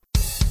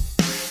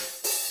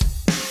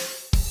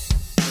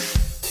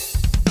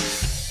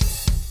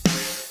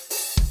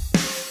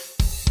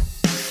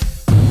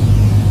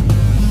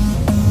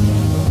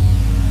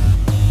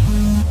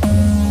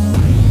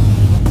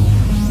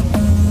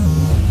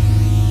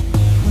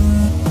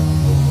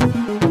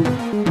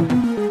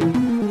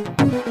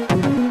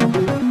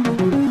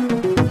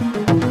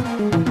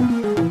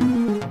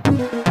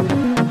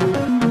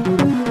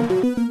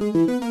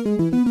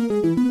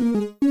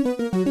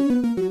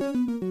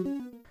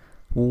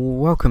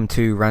Welcome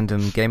to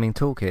Random Gaming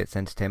Talk. It's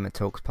Entertainment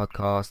Talks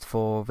podcast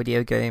for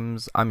video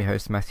games. I'm your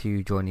host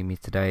Matthew. Joining me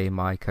today,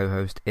 my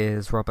co-host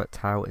is Robert.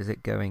 How is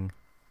it going?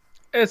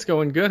 It's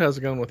going good. How's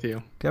it going with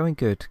you? Going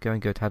good.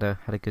 Had a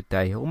good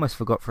day. Almost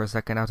forgot for a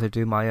second how to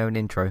do my own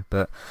intro,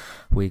 but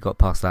we got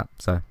past that,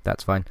 so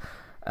that's fine.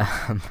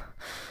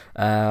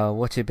 Um,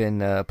 what you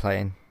been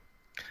playing?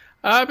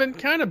 I've been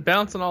kind of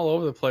bouncing all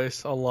over the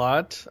place a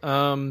lot.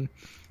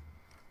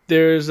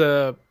 There's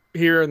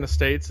here in the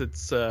States,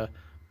 it's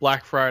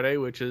Black Friday,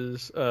 which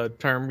is a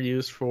term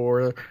used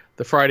for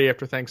the Friday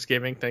after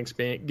Thanksgiving.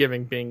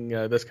 Thanksgiving being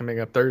this coming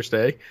up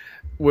Thursday,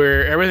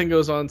 where everything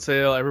goes on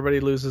sale, everybody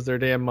loses their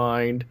damn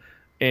mind,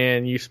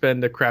 and you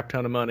spend a crap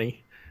ton of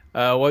money.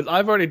 Well,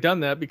 I've already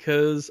done that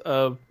because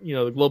of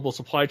the global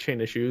supply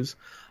chain issues.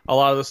 A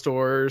lot of the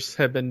stores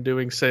have been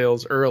doing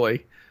sales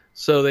early.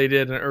 So they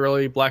did an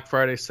early Black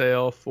Friday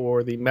sale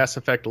for the Mass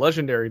Effect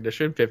Legendary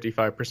Edition,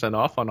 55%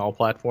 off on all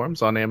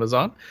platforms on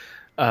Amazon.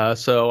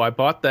 So I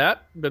bought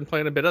that, been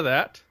playing a bit of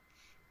that.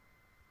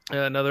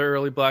 Another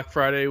early Black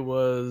Friday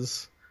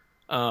was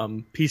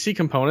PC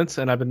components,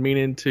 and I've been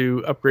meaning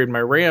to upgrade my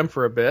RAM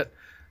for a bit.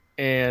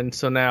 And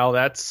so now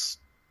that's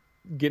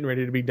getting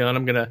ready to be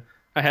done.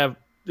 I have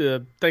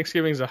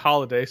Thanksgiving's a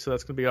holiday, so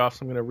that's going to be off.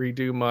 So I'm going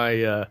to redo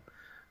my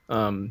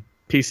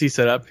PC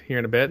setup here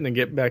in a bit and then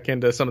get back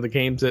into some of the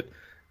games that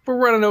were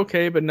running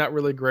okay, but not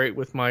really great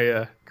with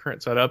my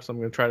current setup. So I'm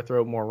going to try to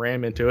throw more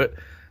RAM into it,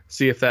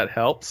 see if that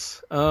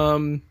helps.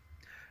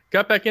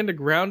 Got back into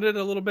Grounded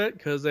a little bit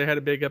because they had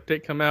a big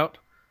update come out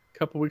a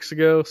couple weeks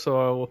ago.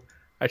 So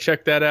I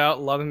checked that out.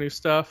 A lot of new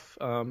stuff.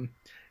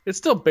 It's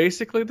still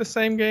basically the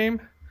same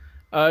game.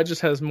 It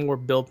just has more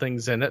build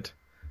things in it.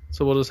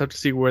 So we'll just have to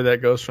see where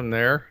that goes from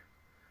there.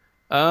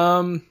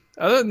 Other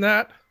than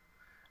that,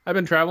 I've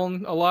been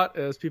traveling a lot,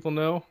 as people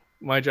know.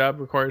 My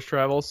job requires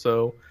travel,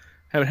 so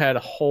haven't had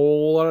a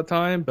whole lot of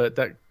time, but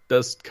that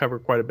does cover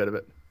quite a bit of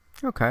it.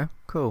 Okay,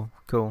 cool.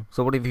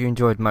 So what have you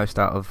enjoyed most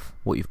out of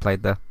what you've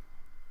played there?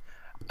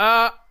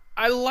 I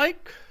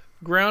like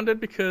Grounded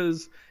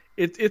because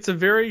it's a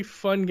very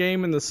fun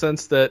game in the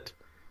sense that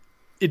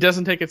it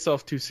doesn't take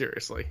itself too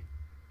seriously.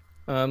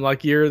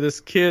 Like you're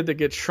this kid that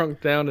gets shrunk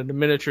down into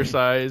miniature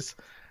size,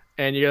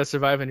 and you gotta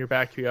survive in your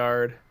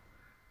backyard.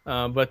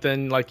 But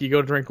then, like, you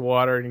go drink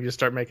water and you just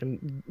start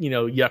making,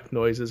 yuck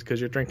noises because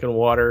you're drinking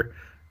water.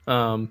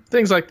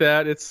 Things like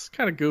that. It's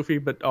kind of goofy,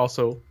 but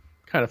also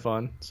kind of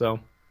fun. So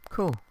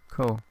Cool,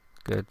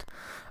 good.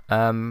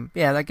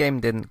 Yeah, that game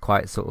didn't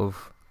quite sort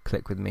of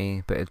click with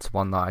me, but it's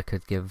one that I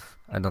could give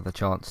another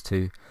chance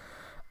to.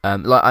 I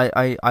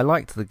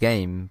liked the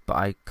game, but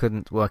I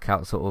couldn't work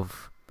out sort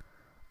of,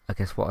 I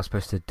guess, what I was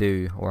supposed to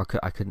do, or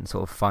I couldn't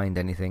sort of find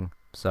anything.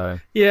 So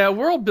yeah,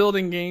 world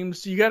building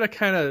games, you got to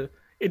kind of.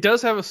 It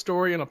does have a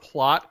story and a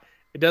plot.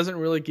 It doesn't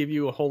really give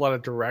you a whole lot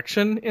of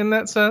direction in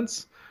that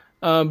sense.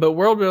 But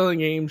world building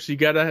games, you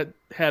gotta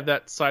have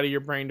that side of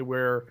your brain to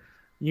where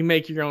you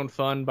make your own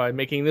fun by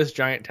making this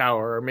giant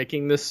tower or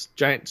making this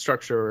giant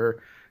structure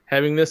or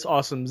having this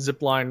awesome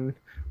zipline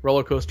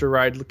roller coaster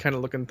ride kind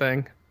of looking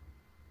thing.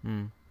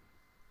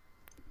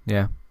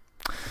 Yeah.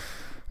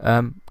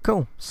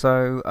 Cool.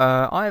 So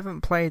I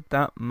haven't played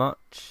that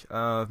much.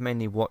 I've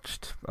mainly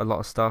watched a lot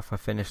of stuff. I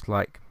finished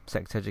like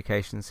Sex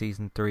Education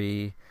season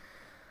 3,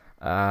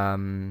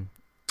 and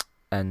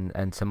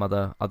some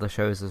other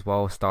shows as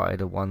well. Started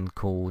a one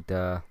called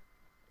The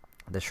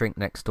Shrink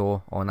Next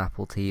Door on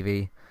Apple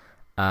TV,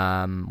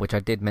 which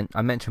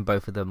I mentioned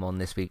both of them on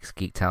this week's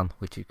Geek Town,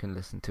 which you can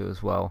listen to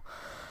as well.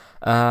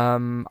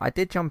 I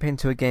did jump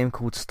into a game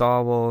called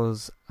Star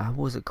Wars. What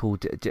was it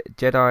called?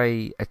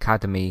 Jedi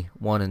Academy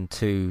 1 and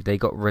 2. They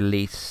got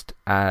released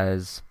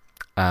as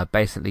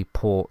basically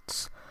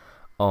ports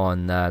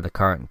on the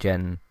current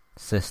gen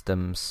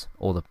systems,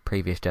 or the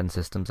previous gen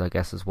systems, I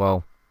guess, as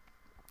well.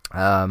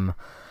 And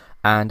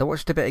I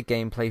watched a bit of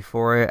gameplay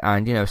for it,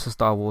 and it's a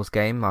Star Wars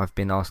game. I've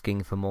been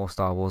asking for more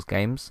Star Wars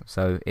games,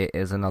 so it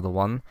is another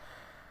one.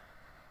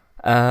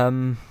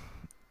 And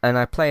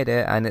I played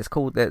it, and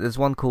there's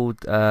one called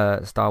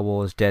Star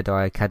Wars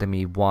Jedi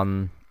Academy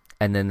 1,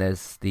 and then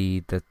there's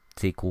the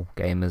sequel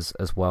game as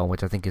well,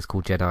 which I think is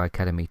called Jedi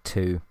Academy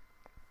 2.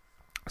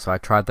 So I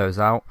tried those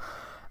out.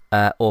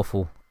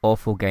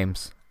 Awful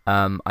games.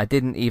 I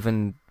didn't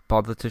even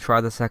bother to try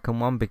the second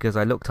one because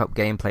I looked up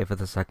gameplay for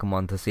the second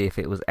one to see if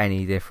it was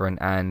any different,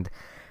 and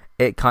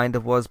it kind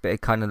of was, but it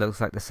kind of looks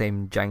like the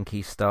same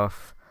janky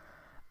stuff.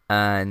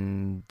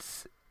 And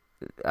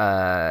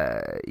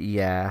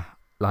yeah,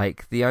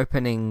 like the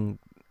opening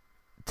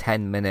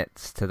 10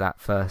 minutes to that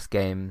first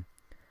game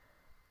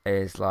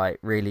is like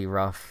really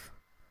rough.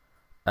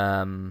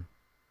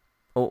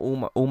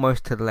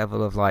 Almost to the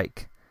level of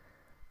like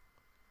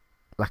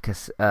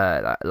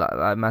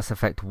a Mass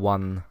Effect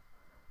 1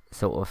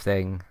 sort of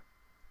thing.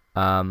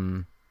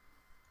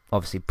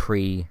 Obviously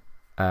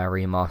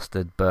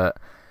remastered, but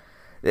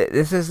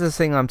this is the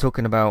thing I'm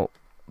talking about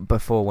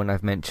before when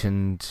I've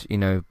mentioned,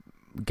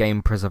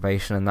 game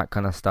preservation and that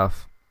kind of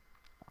stuff.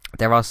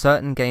 There are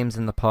certain games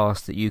in the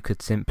past that you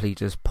could simply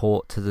just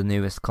port to the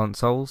newest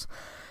consoles,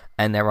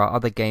 and there are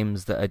other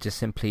games that are just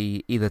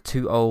simply either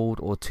too old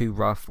or too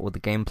rough, or the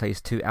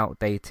gameplay's too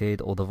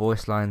outdated, or the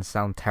voice lines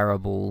sound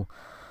terrible,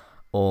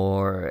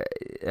 or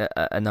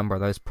a number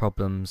of those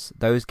problems.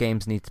 Those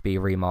games need to be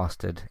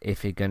remastered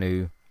if you're going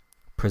to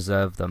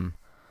preserve them.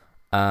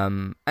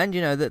 And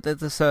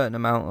there's a certain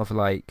amount of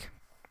like,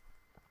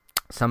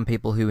 some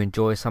people who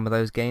enjoy some of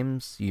those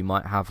games, you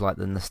might have like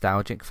the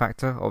nostalgic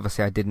factor.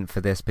 Obviously I didn't for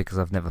this because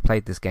I've never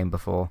played this game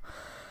before,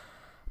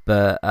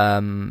 but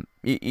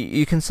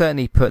you can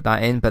certainly put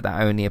that in, but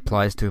that only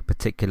applies to a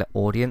particular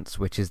audience,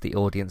 which is the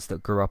audience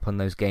that grew up on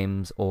those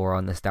games or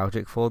are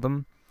nostalgic for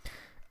them.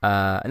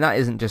 And that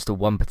isn't just a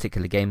one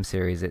particular game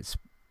series, it's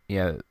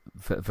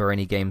for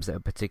any games that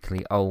are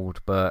particularly old,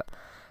 but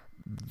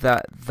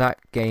that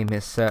game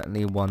is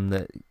certainly one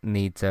that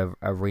needs a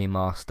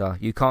remaster.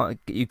 You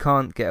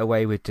can't get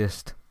away with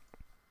just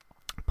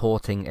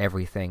porting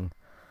everything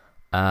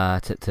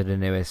to the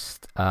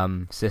newest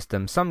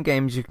system. Some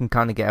games you can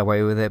kind of get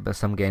away with it, but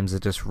some games are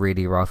just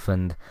really rough,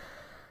 and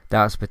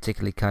that's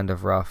particularly kind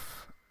of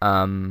rough.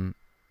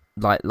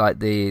 Like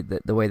the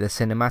way the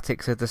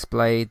cinematics are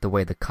displayed, the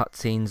way the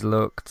cutscenes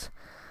looked,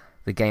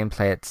 the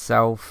gameplay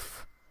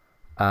itself.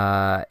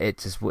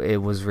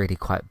 It was really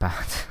quite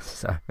bad.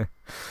 So,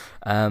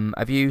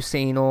 have you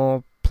seen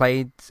or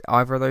played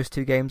either of those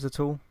two games at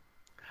all?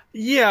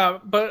 Yeah,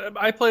 but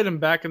I played them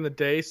back in the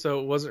day, so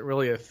it wasn't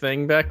really a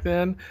thing back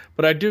then.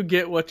 But I do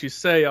get what you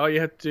say. All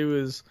you have to do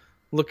is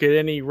look at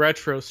any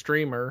retro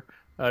streamer.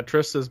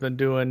 Trista's been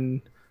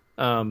doing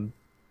Tomb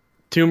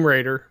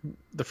Raider,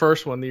 the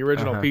first one, the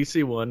original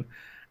PC one,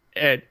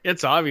 and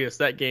it's obvious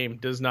that game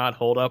does not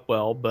hold up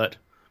well, but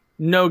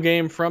no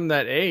game from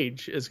that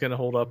age is going to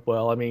hold up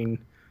well. I mean,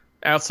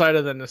 outside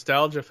of the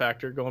nostalgia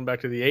factor, going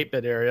back to the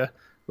 8-bit area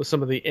with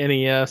some of the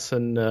NES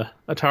and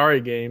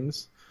Atari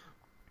games,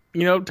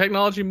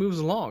 technology moves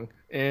along,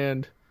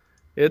 and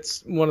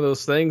it's one of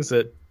those things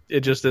that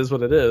it just is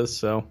what it is.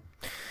 So,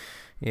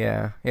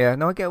 yeah,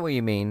 no, I get what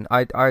you mean.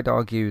 I'd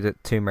argue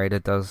that Tomb Raider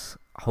does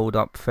hold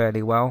up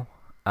fairly well.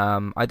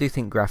 I do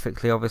think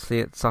graphically, obviously,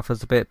 it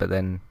suffers a bit, but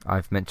then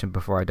I've mentioned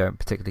before I don't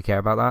particularly care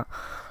about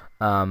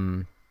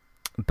that.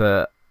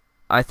 But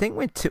I think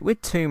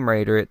with Tomb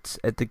Raider, it's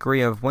a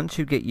degree of, once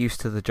you get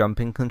used to the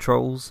jumping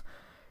controls,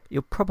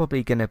 you're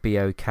probably going to be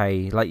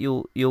okay. Like,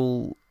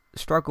 you'll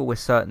struggle with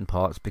certain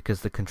parts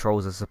because the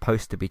controls are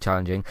supposed to be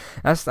challenging.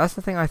 That's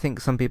the thing I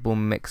think some people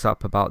mix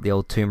up about the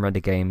old Tomb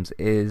Raider games,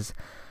 is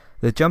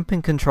the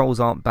jumping controls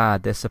aren't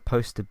bad. They're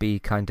supposed to be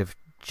kind of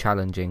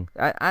challenging.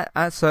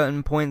 At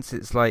certain points,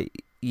 it's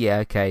like, yeah,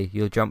 okay,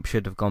 your jump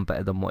should have gone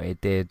better than what it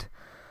did,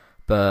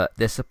 but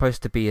there's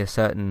supposed to be a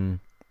certain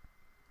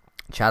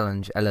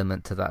challenge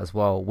element to that as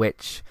well,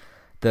 which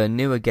the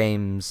newer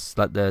games,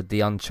 like the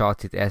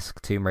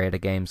Uncharted-esque Tomb Raider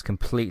games,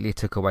 completely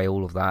took away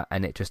all of that,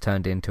 and it just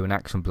turned into an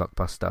action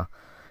blockbuster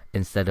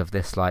instead of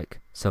this like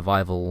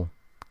survival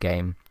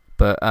game.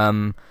 But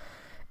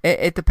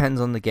it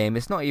depends on the game.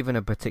 It's not even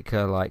a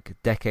particular like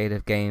decade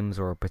of games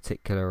or a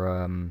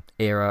particular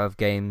era of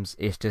games.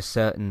 It's just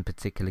certain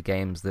particular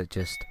games that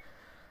just,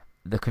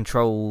 the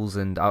controls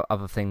and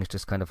other things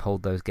just kind of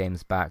hold those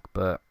games back.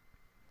 But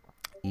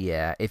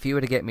yeah, if you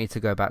were to get me to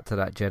go back to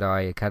that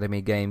Jedi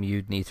Academy game,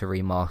 you'd need to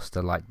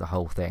remaster like the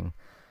whole thing,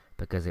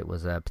 because it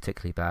was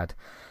particularly bad.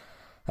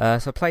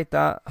 So I played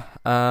that.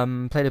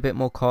 Played a bit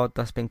more COD.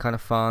 That's been kind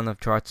of fun. I've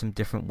tried some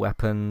different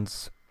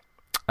weapons.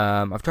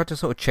 I've tried to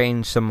sort of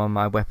change some of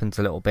my weapons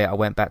a little bit. I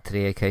went back to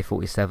the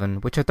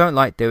AK-47, which I don't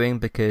like doing,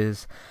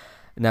 because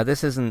now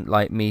this isn't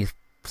like me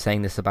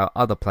saying this about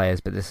other players,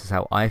 but this is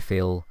how I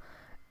feel,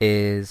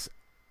 is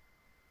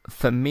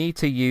for me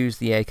to use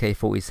the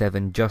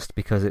AK-47 just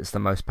because it's the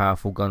most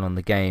powerful gun on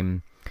the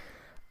game.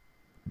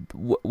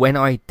 When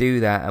I do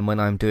that and when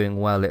I'm doing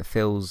well, it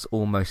feels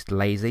almost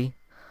lazy,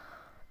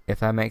 if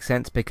that makes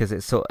sense, because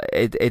it's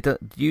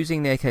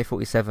using the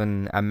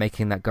AK-47 and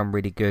making that gun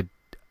really good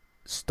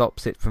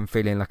stops it from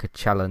feeling like a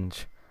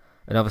challenge.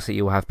 And obviously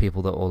you'll have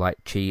people that will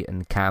like cheat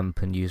and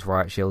camp and use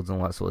riot shields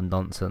and all that sort of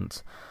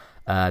nonsense.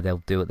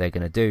 They'll do what they're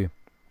going to do.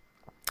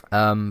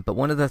 But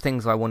one of the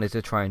things I wanted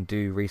to try and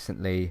do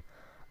recently,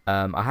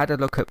 I had a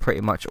look at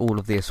pretty much all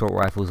of the assault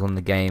rifles on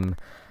the game,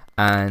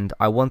 and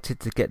I wanted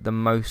to get the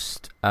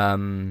most,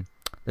 the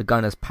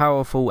gun as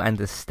powerful and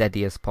as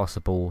steady as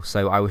possible.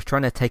 So I was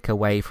trying to take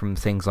away from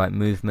things like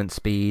movement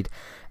speed,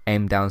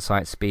 aim down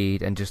sight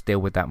speed, and just deal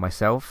with that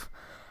myself.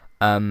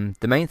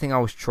 The main thing I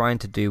was trying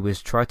to do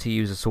was try to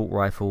use assault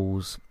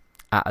rifles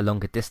at a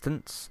longer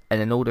distance,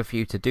 and in order for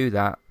you to do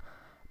that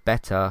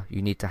better,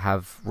 you need to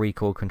have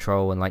recoil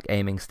control and like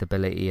aiming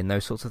stability and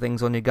those sorts of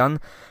things on your gun,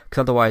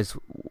 because otherwise,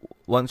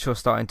 once you're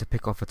starting to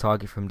pick off a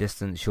target from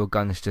distance, your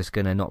gun's just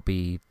going to not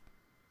be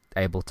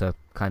able to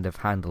kind of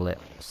handle it.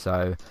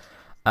 So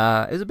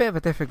it was a bit of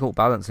a difficult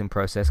balancing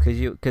process,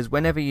 because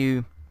whenever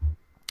you,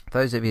 for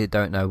those of you who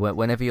don't know,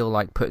 whenever you're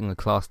like putting a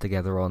class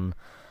together on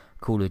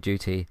Call of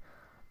Duty,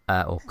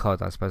 or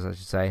COD I suppose I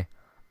should say,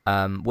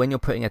 when you're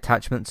putting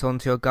attachments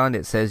onto your gun,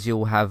 it says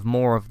you'll have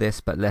more of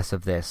this but less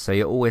of this. So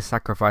you're always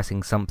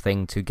sacrificing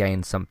something to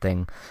gain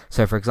something.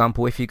 So for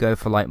example, if you go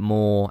for like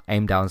more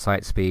aim down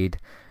sight speed,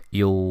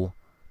 you'll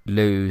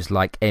lose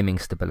like aiming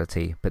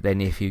stability. But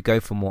then if you go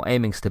for more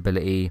aiming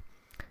stability,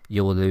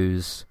 you'll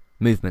lose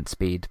movement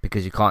speed,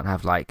 because you can't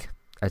have like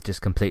a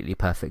just completely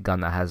perfect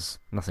gun that has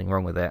nothing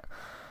wrong with it.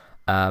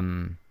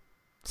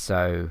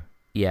 So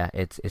yeah,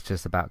 it's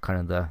just about kind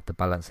of the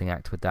balancing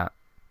act with that.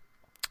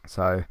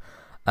 So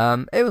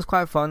it was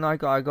quite fun. I've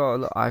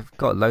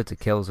got loads of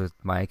kills with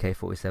my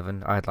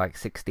AK-47. I had like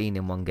 16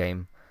 in one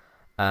game.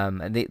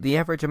 And the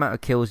average amount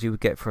of kills you would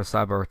get for a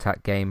cyber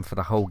attack game for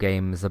the whole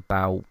game is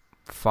about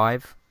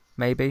 5,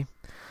 maybe.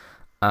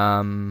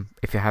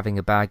 If you're having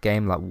a bad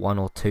game, like 1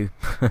 or 2.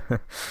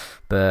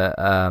 But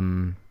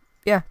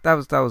yeah, that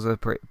was a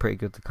pretty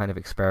good to kind of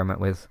experiment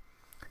with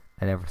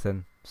and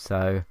everything.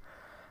 So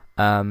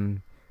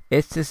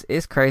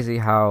it's crazy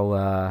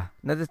how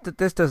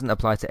this doesn't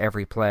apply to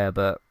every player,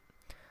 but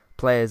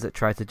players that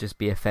try to just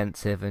be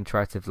offensive and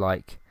try to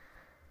like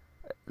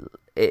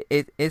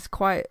it's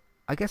quite,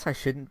 I guess I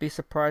shouldn't be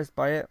surprised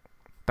by it,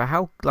 but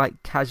how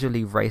like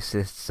casually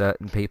racist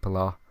certain people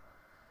are.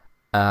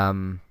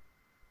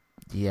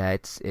 Yeah,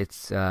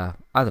 it's I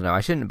don't know,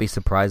 I shouldn't be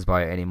surprised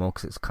by it anymore,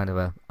 because it's kind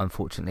of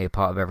unfortunately a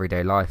part of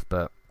everyday life,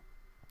 but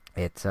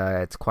it's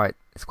quite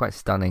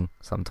stunning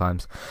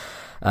sometimes.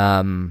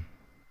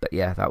 But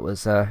yeah, that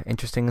was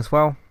interesting as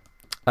well.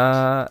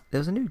 There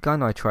was a new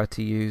gun I tried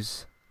to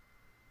use,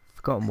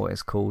 forgotten what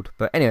it's called,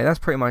 but anyway, that's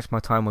pretty much my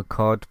time with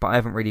COD. But I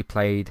haven't really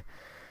played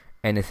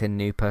anything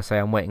new per se.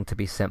 I'm waiting to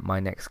be sent my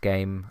next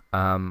game.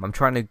 I'm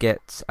trying to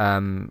get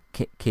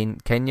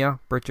Kenya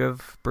Bridge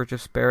of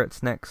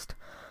Spirits next,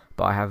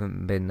 but I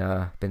haven't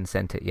been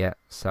sent it yet.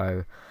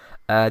 So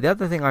the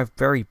other thing I've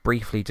very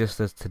briefly, just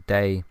as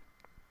today,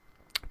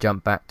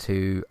 jumped back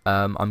to,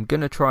 I'm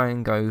gonna try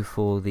and go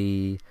for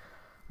the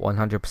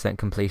 100%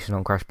 completion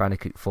on Crash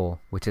Bandicoot 4,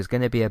 which is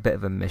going to be a bit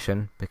of a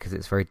mission because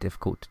it's very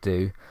difficult to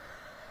do.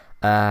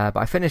 But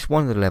I finished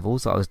one of the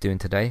levels that I was doing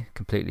today,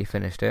 completely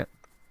finished it.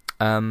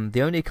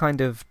 The only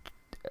kind of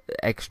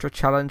extra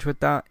challenge with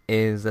that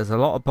is there's a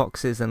lot of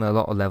boxes and a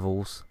lot of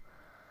levels,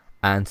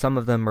 and some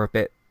of them are a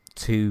bit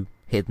too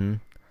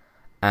hidden.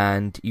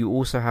 And you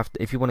also have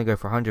to, if you want to go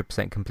for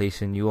 100%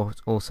 completion, you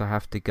also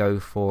have to go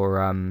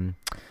for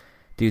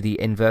do the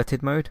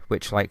inverted mode,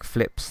 which like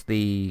flips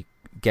the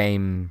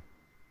game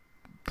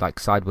like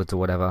sideways or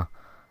whatever,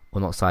 or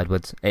not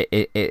sideways,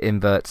 it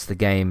inverts the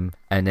game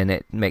and then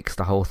it makes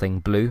the whole thing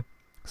blue,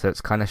 so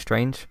it's kind of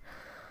strange.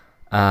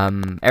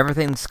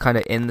 Everything's kind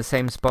of in the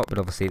same spot, but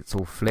obviously it's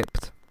all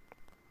flipped,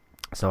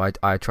 so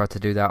I tried to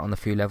do that on a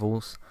few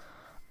levels.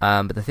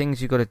 But the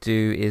things you got to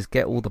do is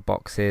get all the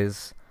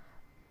boxes,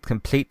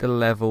 complete the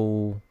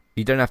level.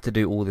 You don't have to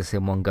do all this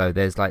in one go,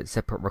 there's like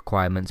separate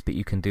requirements, but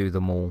you can do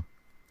them all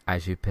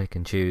as you pick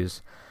and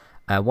choose.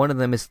 One of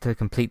them is to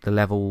complete the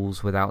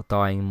levels without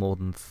dying more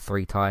than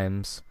 3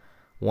 times.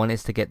 One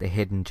is to get the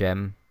hidden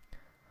gem.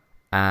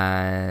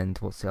 And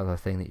what's the other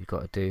thing that you've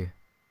got to do?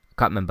 I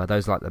can't remember.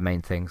 Those are like the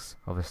main things,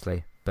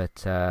 obviously.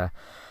 But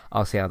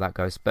I'll see how that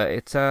goes. But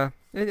it's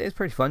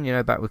pretty fun, you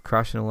know, back with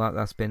Crash and all that.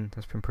 That's been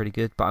pretty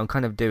good. But I'm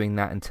kind of doing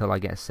that until I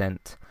get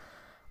sent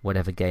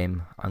whatever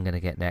game I'm going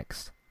to get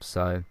next.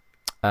 So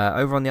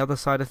over on the other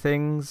side of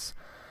things,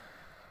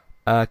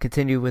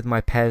 continue with my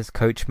PES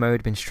coach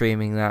mode. Been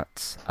streaming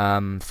that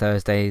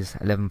Thursdays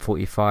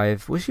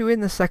 11:45. Was you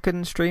in the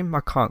second stream?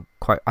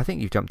 I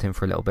think you jumped in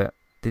for a little bit,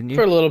 didn't you?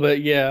 For a little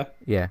bit, yeah.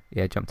 Yeah,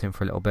 jumped in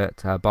for a little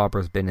bit.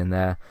 Barbara's been in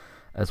there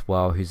as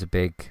well, who's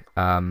been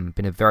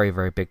a very,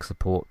 very big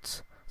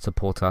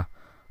supporter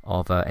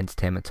of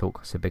Entertainment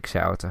Talk. So big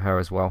shout out to her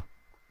as well.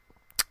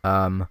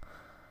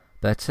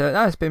 But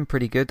that's been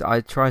pretty good.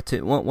 I tried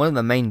to. One of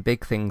the main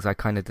big things I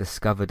kind of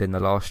discovered in the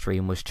last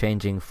stream was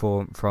changing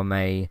from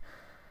a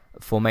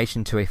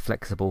formation to a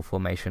flexible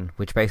formation,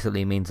 which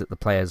basically means that the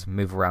players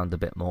move around a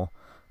bit more.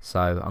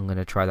 So I'm going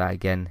to try that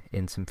again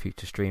in some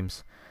future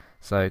streams.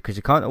 So because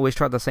you can't always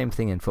try the same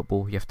thing in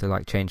football, you have to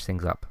like change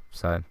things up.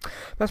 So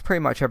that's pretty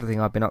much everything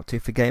I've been up to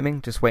for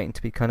gaming. Just waiting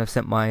to be kind of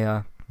sent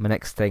my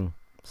next thing.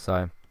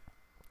 So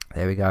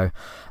there we go.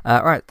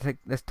 Right,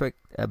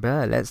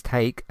 let's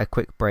take a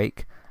quick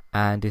break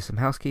and do some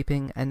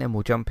housekeeping, and then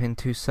we'll jump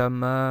into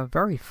some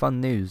very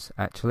fun news,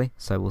 actually.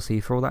 So we'll see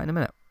you for all that in a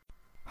minute.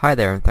 Hi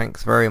there, and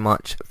thanks very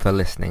much for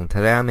listening.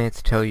 Today I'm here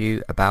to tell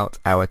you about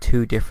our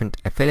 2 different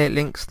affiliate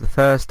links. The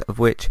first of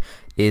which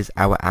is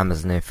our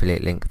Amazon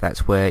affiliate link.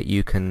 That's where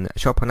you can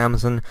shop on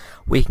Amazon.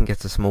 We can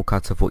get a small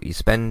cut of what you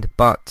spend,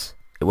 but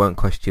it won't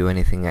cost you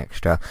anything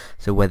extra.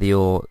 So whether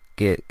you're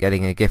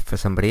getting a gift for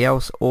somebody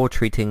else or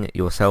treating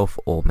yourself,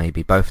 or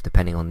maybe both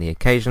depending on the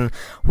occasion,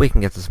 we can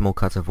get a small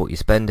cut of what you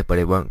spend, but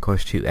it won't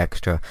cost you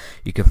extra.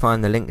 You can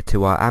find the link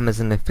to our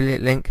Amazon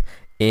affiliate link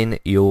in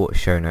your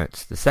show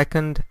notes. The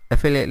second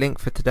affiliate link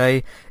for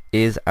today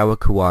is our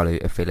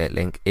Kualu affiliate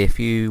link. If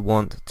you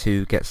want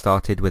to get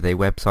started with a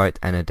website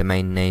and a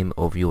domain name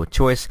of your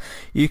choice,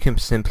 you can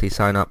simply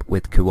sign up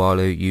with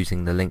Kualu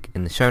using the link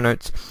in the show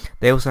notes.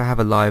 They also have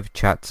a live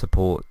chat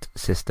support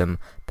system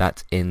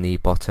that's in the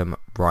bottom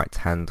right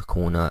hand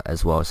corner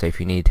as well. So if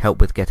you need help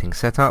with getting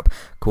set up,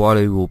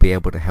 Kualu will be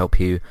able to help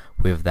you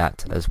with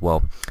that as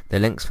well. The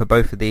links for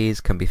both of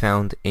these can be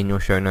found in your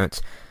show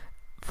notes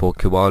for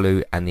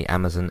Kualu and the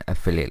Amazon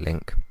affiliate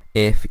link.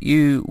 If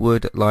you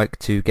would like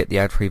to get the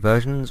ad-free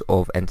versions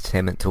of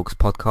Entertainment Talks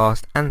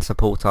podcast and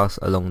support us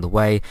along the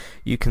way,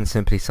 you can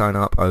simply sign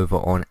up over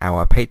on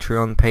our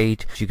Patreon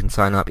page. You can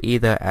sign up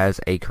either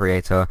as a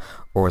creator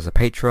or as a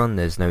patron.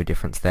 There's no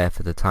difference there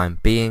for the time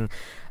being.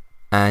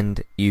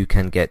 And you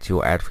can get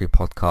your ad-free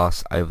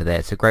podcasts over there.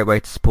 It's a great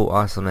way to support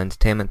us on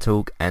Entertainment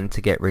Talk and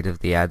to get rid of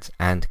the ads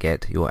and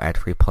get your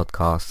ad-free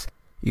podcasts.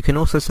 You can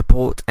also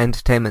support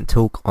Entertainment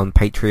Talk on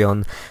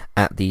Patreon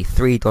at the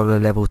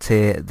 $3 level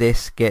tier.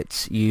 This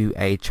gets you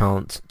a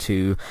chance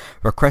to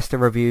request a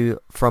review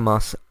from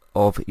us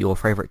of your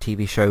favourite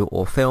TV show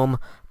or film,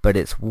 but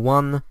it's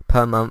one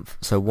per month,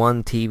 so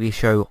one TV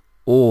show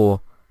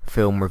or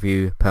film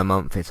review per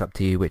month. It's up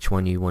to you which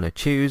one you want to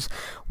choose.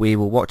 We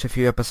will watch a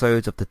few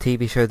episodes of the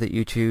TV show that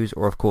you choose,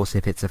 or of course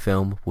if it's a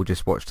film, we'll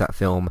just watch that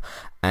film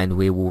and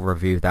we will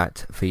review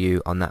that for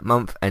you on that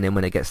month. And then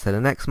when it gets to the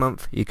next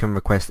month, you can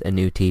request a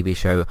new TV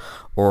show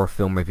or a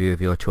film review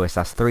of your choice.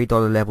 That's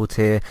 $3 level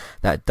tier.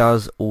 That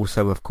does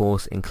also of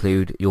course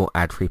include your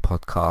ad-free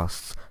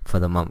podcasts for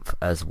the month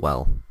as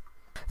well.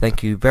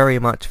 Thank you very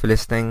much for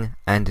listening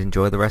and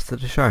enjoy the rest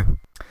of the show.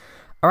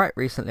 Alright,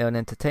 recently on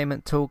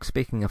Entertainment Talk,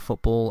 speaking of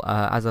football,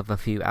 as of a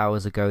few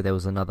hours ago there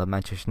was another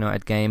Manchester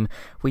United game.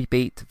 We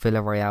beat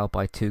Villarreal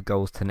by 2-0.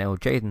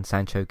 Jadon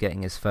Sancho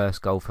getting his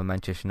first goal for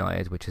Manchester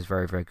United, which is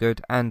very, very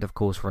good. And of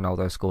course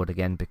Ronaldo scored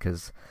again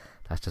because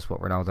that's just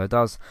what Ronaldo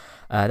does.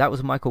 That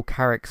was Michael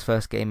Carrick's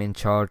first game in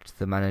charge.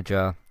 The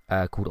manager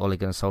called Ole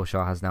Gunnar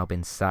Solskjaer has now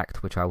been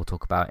sacked, which I will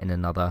talk about in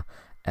another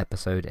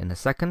episode in a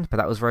second. But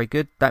that was very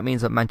good. That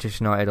means that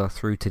Manchester United are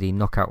through to the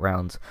knockout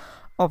rounds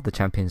of the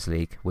Champions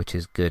League, which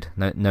is good.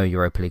 No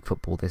Europa League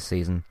football this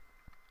season,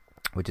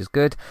 which is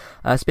good.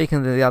 Speaking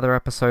of the other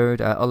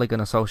episode, Ole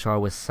Gunnar Solskjaer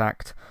was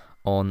sacked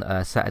on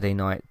Saturday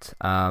night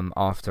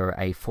after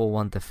a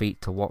 4-1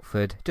 defeat to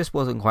Watford. Just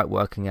wasn't quite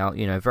working out.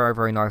 You know, very,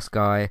 very nice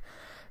guy.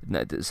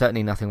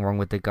 Certainly nothing wrong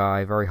with the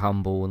guy. Very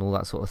humble and all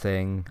that sort of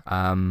thing.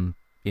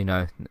 You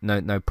know,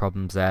 no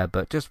problems there,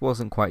 but just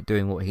wasn't quite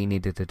doing what he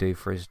needed to do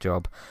for his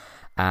job.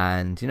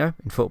 And, you know,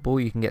 in football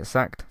you can get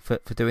sacked for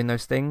doing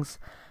those things.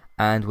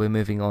 And we're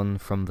moving on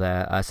from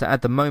there. So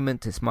at the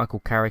moment, it's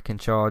Michael Carrick in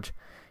charge.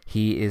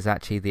 He is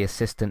actually the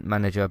assistant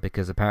manager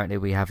because apparently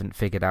we haven't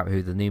figured out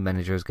who the new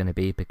manager is going to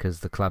be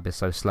because the club is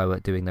so slow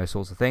at doing those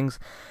sorts of things.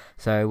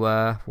 So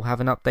we'll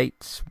have an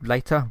update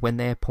later when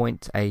they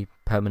appoint a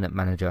permanent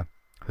manager,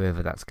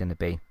 whoever that's going to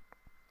be.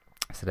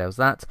 So there was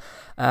that.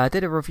 I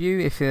did a review,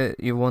 if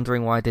you're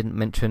wondering why I didn't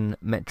mention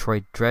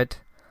Metroid Dread.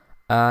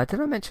 Did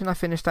I mention I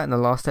finished that in the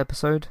last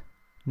episode?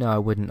 No, I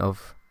wouldn't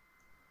have.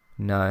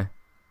 No.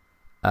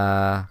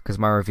 Because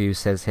my review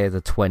says here the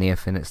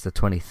 20th and it's the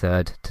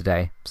 23rd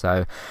today.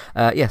 So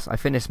yes, I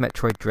finished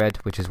Metroid Dread,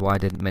 which is why I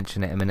didn't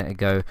mention it a minute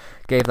ago.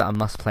 Gave that a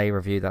must-play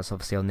review. That's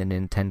obviously on the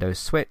Nintendo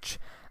Switch,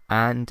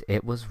 and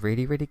it was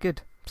really, really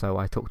good. So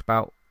I talked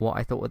about what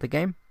I thought of the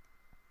game.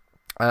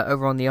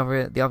 Over on the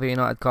other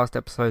United Cast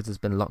episodes, there's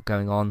been a lot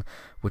going on,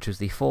 which was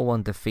the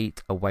 4-1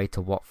 defeat away to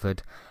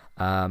Watford.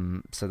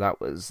 So that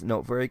was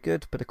not very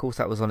good, but of course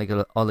that was Ole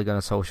Gunnar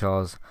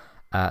Solskjaer's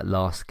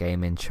last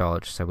game in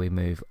charge, so we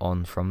move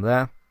on from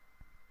there.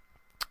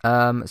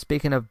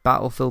 Speaking of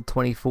Battlefield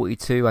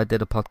 2042, I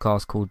did a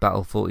podcast called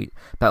Battlefield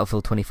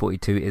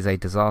 2042 is a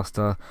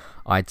disaster.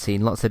 I'd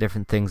seen lots of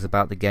different things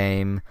about the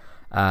game,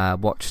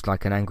 watched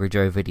like an Angry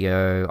Joe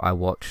video, I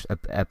watched an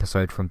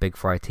episode from Big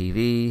Fry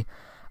TV,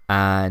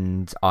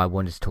 and I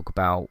wanted to talk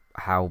about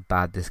how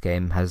bad this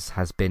game has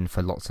been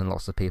for lots and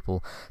lots of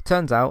people.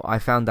 Turns out I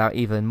found out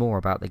even more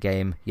about the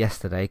game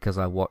yesterday because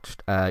I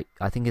watched, I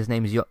think his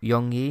name is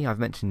Yong Yi. I've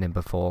mentioned him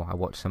before. I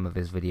watched some of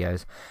his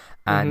videos,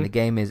 and the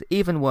game is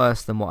even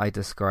worse than what I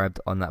described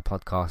on that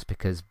podcast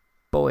because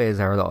boy is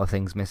there a lot of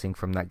things missing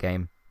from that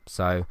game.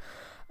 So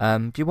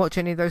do you watch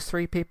any of those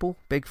three people?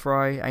 Big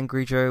Fry,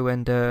 Angry Joe,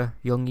 and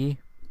Yong Yi?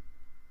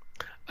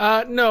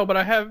 No, but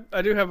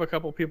I do have a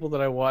couple people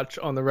that I watch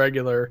on the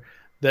regular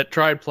that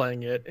tried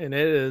playing it, and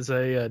it is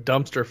a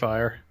dumpster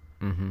fire.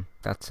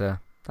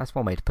 That's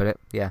one way to put it.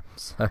 Yeah.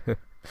 So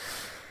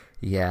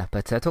yeah,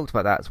 but I talked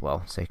about that as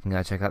well, so you can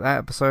go check out that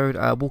episode.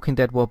 Walking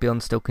Dead World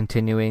Beyond still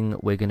continuing.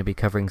 We're going to be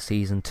covering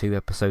season 2,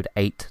 episode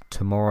 8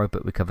 tomorrow,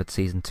 but we covered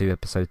season 2,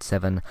 episode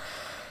 7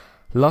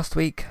 last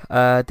week.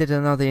 Did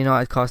another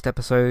United Cast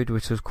episode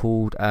which was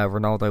called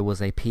Ronaldo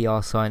was a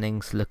PR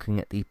signing, so looking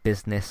at the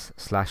business /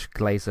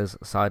 Glazers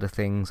side of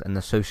things and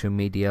the social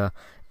media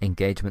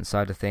engagement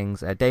side of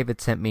things. David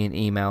sent me an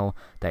email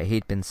that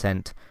he'd been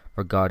sent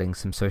regarding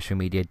some social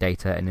media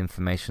data and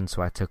information,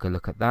 so I took a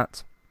look at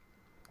that.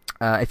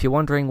 If you're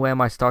wondering where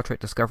my Star Trek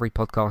Discovery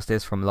podcast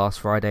is from last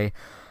Friday,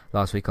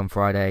 last week on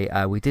Friday,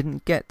 we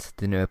didn't get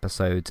the new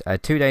episodes.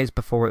 2 days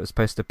before it was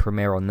supposed to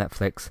premiere on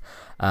Netflix,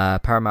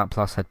 Paramount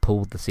Plus had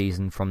pulled the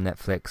season from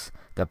Netflix.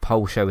 The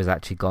whole show is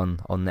actually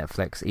gone on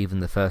Netflix, even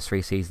the first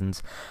 3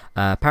 seasons.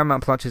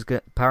 Paramount Plus is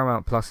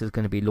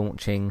going to be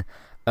launching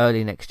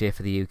early next year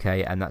for the UK,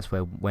 and that's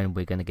when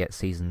we're going to get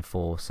season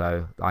 4.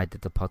 So I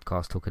did the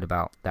podcast talking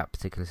about that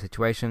particular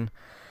situation.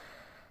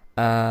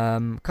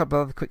 Couple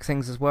of other quick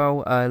things as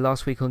well.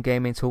 Last week on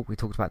Gaming Talk, we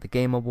talked about the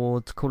Game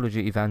Awards, Call of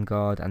Duty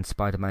Vanguard, and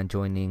Spider-Man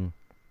joining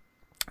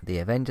the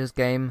Avengers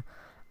game.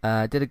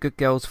 Did a Good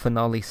Girls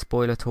finale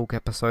spoiler talk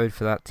episode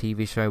for that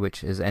TV show,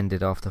 which has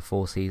ended after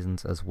 4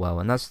 seasons as well.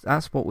 And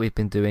that's what we've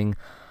been doing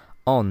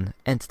on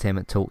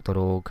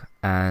entertainmenttalk.org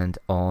and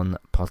on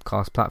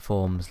podcast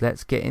platforms.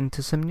 Let's get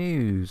into some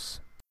news.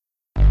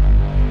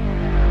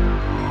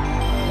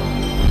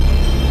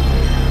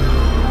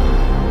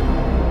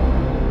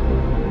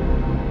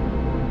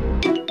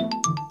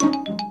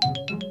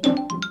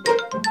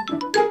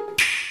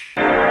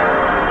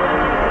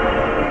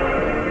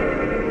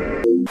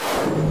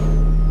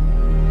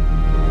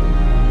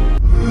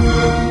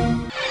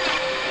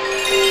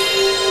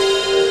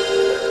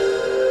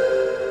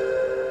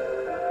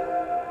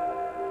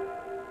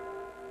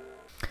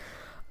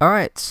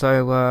 Alright,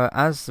 so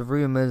as the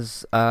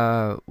rumours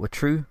were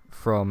true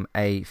from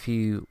a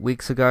few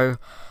weeks ago,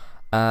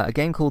 a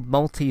game called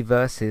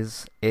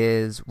MultiVersus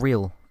is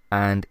real,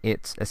 and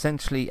it's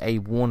essentially a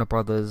Warner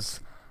Brothers,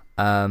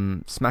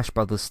 Smash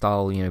Brothers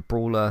style,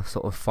 brawler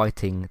sort of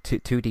fighting,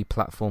 2D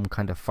platform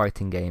kind of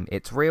fighting game.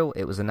 It's real,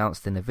 it was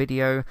announced in a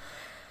video,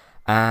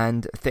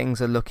 and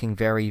things are looking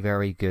very,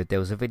 very good. There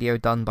was a video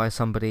done by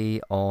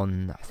somebody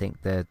on, I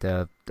think,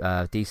 the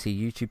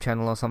DC YouTube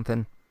channel or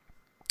something,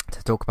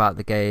 to talk about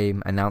the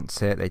game,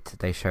 announce it.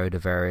 They showed a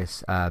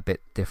various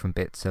different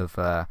bits of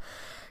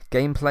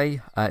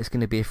gameplay. It's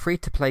going to be a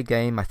free-to-play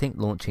game, I think,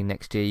 launching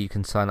next year. You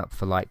can sign up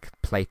for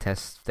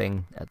playtest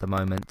thing at the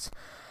moment,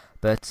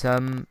 but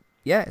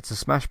yeah, it's a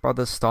Smash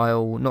Brothers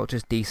style, not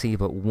just DC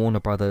but Warner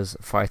Brothers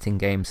fighting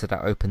game, so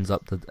that opens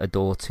up a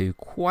door to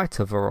quite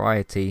a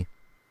variety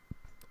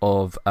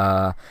of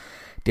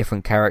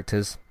different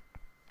characters.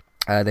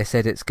 They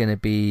said it's going to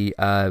be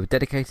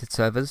dedicated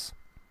servers.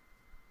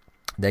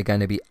 They're going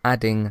to be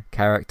adding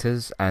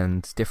characters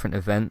and different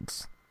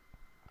events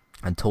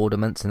and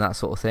tournaments and that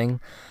sort of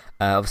thing.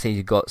 Obviously,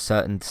 you've got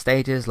certain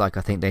stages, like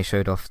I think they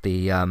showed off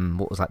the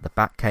the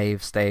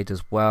Batcave stage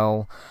as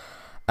well.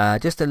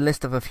 Just a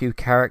list of a few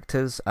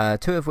characters,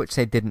 2 of which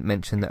they didn't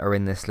mention that are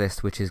in this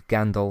list, which is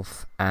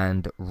Gandalf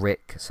and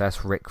Rick. So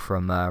that's Rick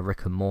from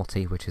Rick and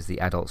Morty, which is the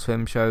Adult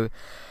Swim show.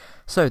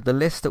 So the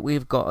list that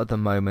we've got at the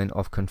moment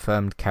of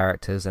confirmed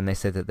characters, and they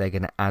said that they're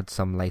going to add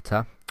some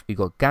later. You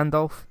got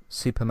Gandalf,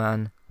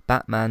 Superman,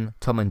 Batman,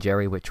 Tom and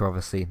Jerry, which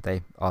obviously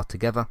they are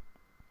together.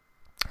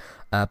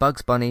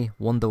 Bugs Bunny,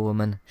 Wonder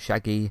Woman,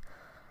 Shaggy,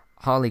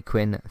 Harley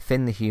Quinn,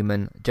 Finn the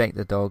Human, Jake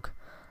the Dog,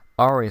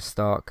 Arya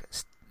Stark,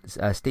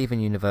 Steven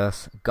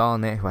Universe,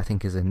 Garnet, who I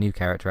think is a new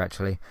character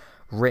actually,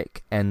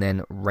 Rick, and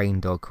then Rain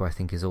Dog, who I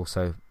think is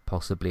also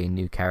possibly a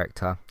new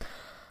character.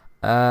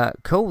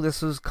 Cool,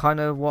 this was kind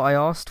of what I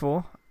asked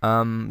for.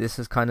 This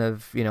is kind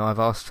of, I've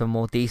asked for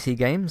more DC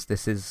games.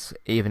 This is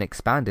even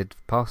expanded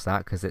past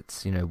that, because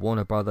it's,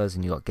 Warner Brothers,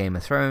 and you've got Game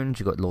of Thrones,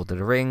 you've got Lord of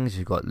the Rings,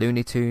 you've got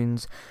Looney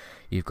Tunes,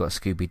 you've got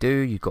Scooby-Doo,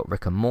 you've got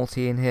Rick and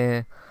Morty in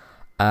here.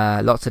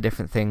 Lots of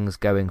different things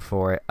going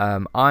for it.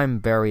 I'm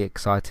very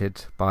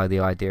excited by the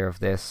idea of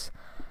this.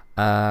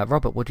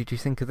 Robert, what did you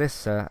think of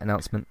this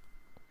announcement?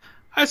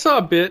 I saw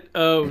a bit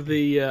of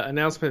the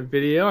announcement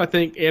video. I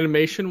think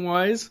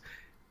animation-wise,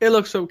 it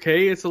looks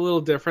okay. It's a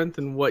little different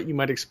than what you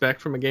might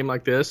expect from a game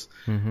like this.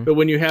 Mm-hmm. But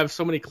when you have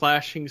so many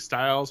clashing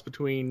styles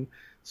between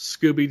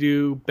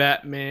Scooby-Doo,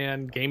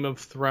 Batman, Game of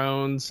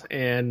Thrones,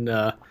 and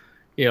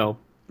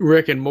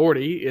Rick and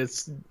Morty,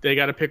 they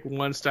got to pick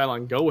one style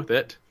and go with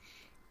it.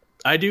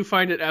 I do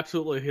find it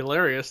absolutely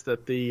hilarious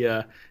that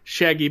the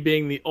Shaggy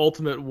being the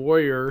ultimate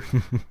warrior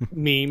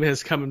meme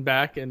is coming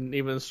back and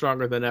even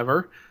stronger than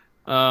ever.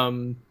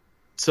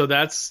 So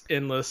that's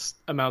endless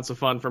amounts of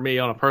fun for me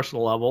on a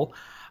personal level.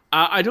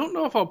 I don't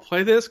know if I'll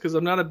play this because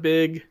I'm not a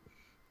big,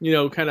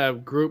 kind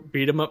of group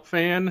beat 'em up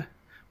fan,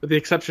 with the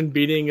exception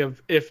being of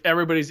if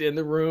everybody's in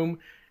the room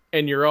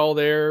and you're all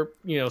there,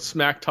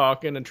 smack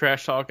talking and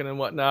trash talking and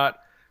whatnot,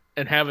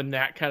 and having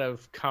that kind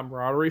of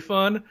camaraderie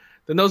fun,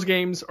 then those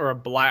games are a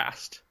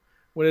blast.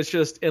 When it's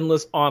just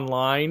endless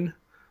online,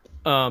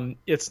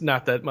 it's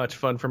not that much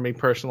fun for me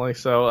personally.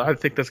 So I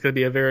think that's going to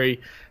be a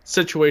very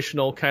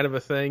situational kind of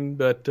a thing.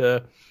 But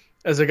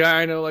as a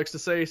guy I know likes to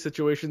say,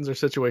 situations are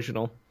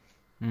situational.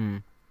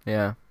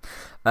 Yeah.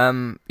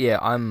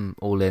 I'm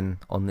all in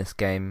on this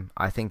game.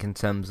 I think in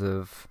terms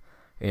of,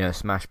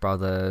 Smash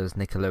Brothers,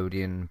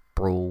 Nickelodeon,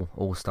 Brawl,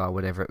 All-Star,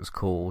 whatever it was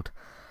called,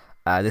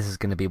 this is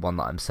going to be one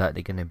that I'm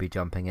certainly going to be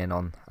jumping in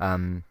on.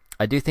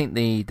 I do think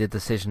the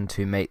decision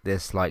to make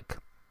this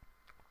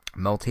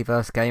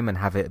multiverse game and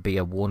have it be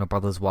a Warner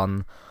Brothers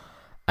one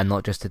and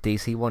not just a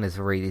DC one is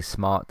a really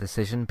smart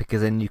decision,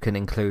 because then you can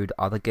include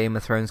other Game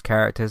of Thrones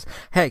characters.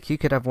 Heck, you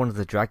could have one of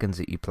the dragons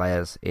that you play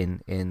as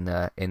in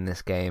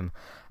this game.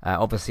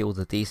 Obviously, all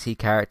the DC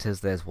characters.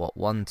 There's what,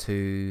 1,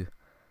 2,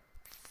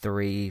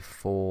 3,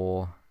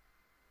 4.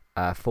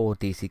 4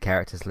 DC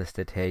characters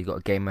listed here. You've got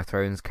a Game of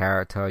Thrones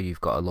character.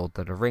 You've got a Lord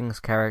of the Rings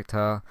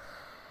character.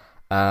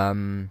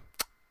 Yeah,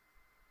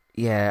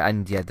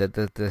 and yeah,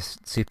 the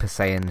Super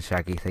Saiyan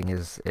Shaggy thing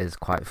is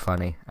quite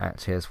funny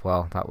actually as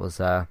well. That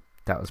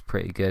was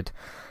pretty good.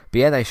 But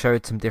yeah, they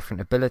showed some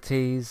different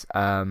abilities.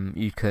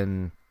 You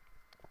can,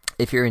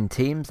 if you're in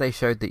teams, they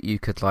showed that you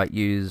could like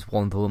use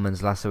Wonder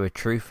Woman's Lasso of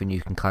Truth, and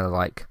you can kind of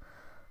like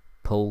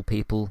pull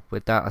people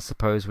with that, I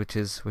suppose, which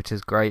is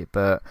great.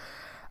 But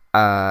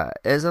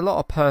there's a lot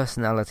of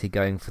personality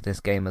going for this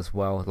game as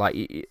well.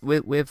 Like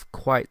with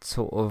quite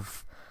sort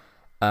of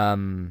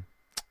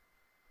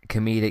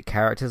comedic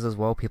characters as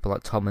well. People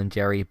like Tom and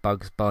Jerry,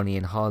 Bugs Bunny,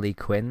 and Harley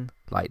Quinn.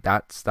 Like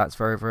that's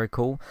very, very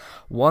cool.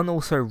 One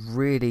also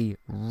really,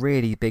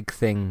 really big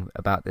thing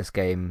about this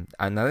game,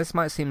 and now this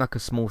might seem like a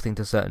small thing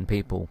to certain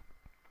people,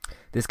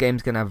 this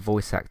game's going to have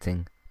voice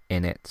acting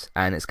in it,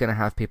 and it's going to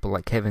have people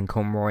like Kevin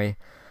Conroy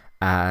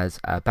as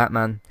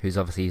Batman, who's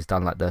obviously he's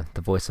done like the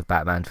voice of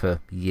Batman for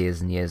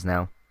years and years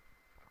now,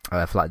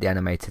 for like the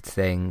animated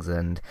things,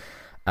 and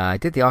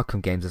did the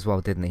Arkham games as well,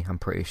 didn't he? I'm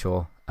pretty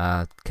sure,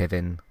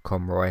 Kevin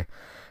Conroy.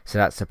 So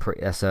that's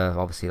a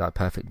obviously like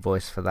perfect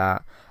voice for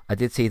that. I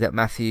did see that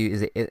Matthew,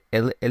 is it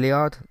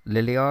Lillard,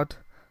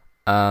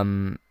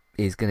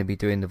 is going to be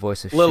doing the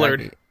voice of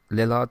Shaggy.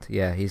 Lillard,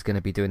 yeah, he's going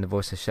to be doing the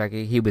voice of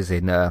Shaggy. He was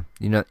in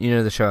you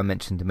know the show I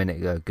mentioned a minute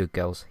ago, Good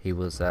Girls. He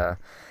was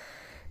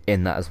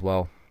in that as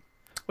well.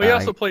 Well, he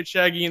also played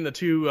Shaggy in the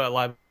 2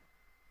 live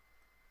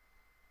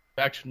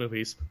action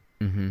movies.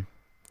 Mm-hmm.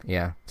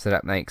 Yeah, so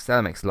that makes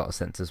a lot of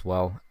sense as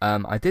well.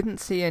 I didn't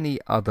see any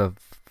other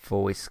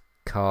voice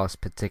cast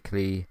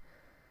particularly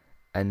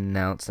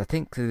announced. I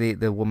think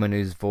the woman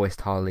who's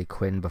voiced Harley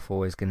Quinn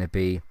before is going to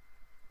be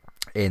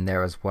in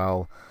there as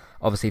well.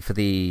 Obviously for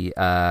the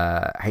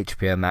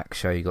HBO Max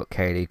show, you got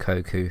Kaylee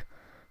Koku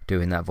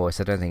doing that voice.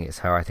 I don't think it's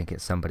her. I think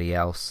it's somebody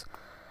else.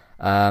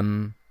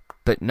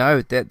 But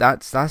no,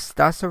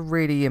 that's a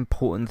really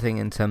important thing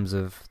in terms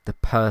of the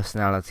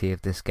personality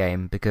of this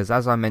game, because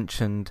as I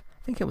mentioned,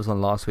 I think it was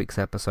on last week's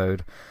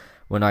episode,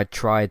 when I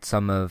tried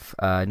some of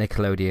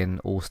Nickelodeon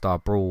All-Star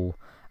Brawl,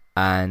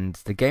 and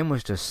the game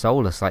was just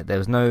soulless. Like there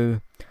was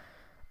no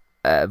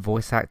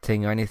voice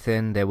acting or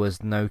anything. There was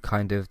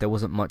there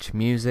wasn't much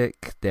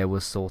music. There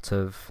was sort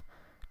of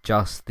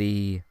just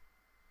the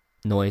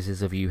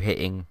noises of you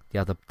hitting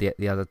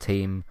the other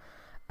team.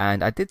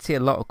 And I did see a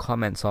lot of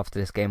comments after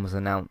this game was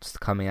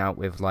announced coming out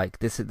with like,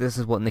 this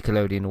is what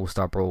Nickelodeon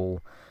All-Star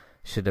Brawl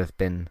should have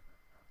been.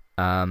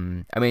 I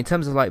mean, in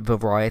terms of like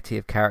variety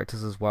of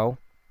characters as well,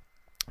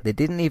 they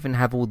didn't even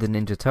have all the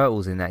Ninja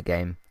Turtles in that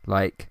game.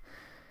 Like,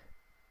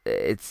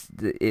 it's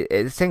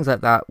things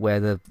like that where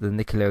the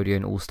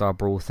Nickelodeon All-Star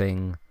Brawl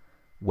thing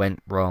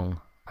went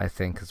wrong, I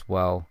think, as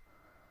well.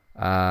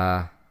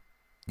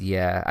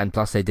 Yeah, and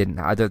plus I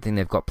don't think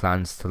they've got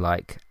plans to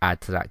like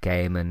add to that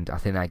game, and I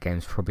think that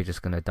game's probably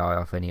just going to die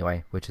off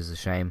anyway, which is a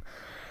shame.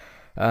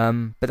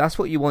 But that's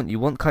what you want. You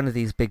want kind of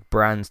these big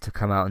brands to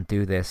come out and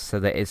do this, so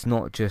that it's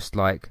not just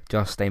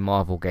a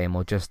Marvel game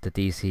or just a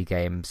DC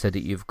game, so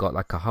that you've got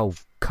like a whole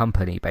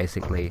company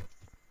basically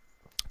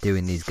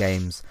doing these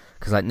games.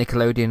 Because like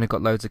Nickelodeon have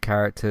got loads of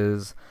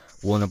characters,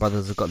 Warner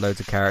Brothers have got loads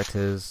of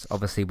characters.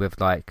 Obviously with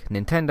like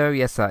Nintendo,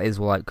 yes, that is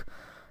like,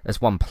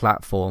 that's one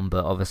platform,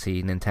 but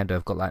obviously Nintendo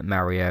have got like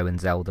Mario and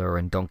Zelda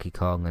and Donkey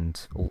Kong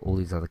and all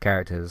these other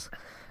characters,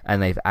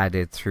 and they've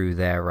added through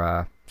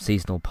their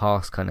seasonal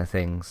pass kind of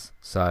things.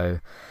 So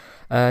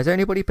is there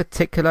anybody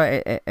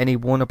particular, any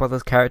Warner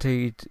Brothers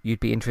character you'd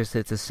be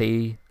interested to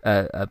see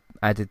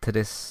added to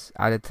this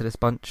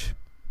bunch?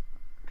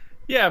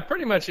 Yeah,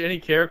 pretty much any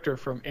character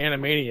from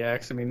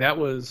Animaniacs. I mean, that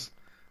was,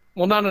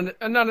 well, not an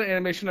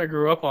animation I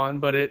grew up on,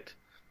 but it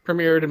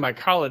premiered in my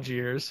college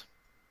years.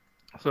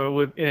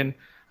 So I don't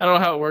know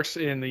how it works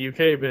in the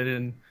UK, but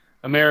in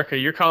America,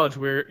 your college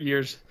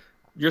years,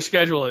 your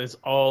schedule is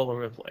all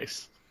over the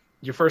place.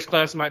 Your first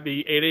class might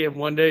be 8 a.m.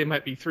 one day, it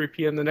might be 3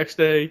 p.m. the next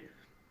day.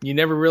 You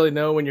never really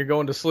know when you're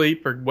going to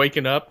sleep or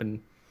waking up, and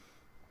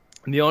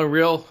the only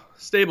real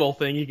stable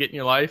thing you get in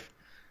your life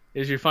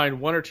is you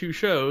find 1 or 2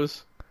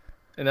 shows,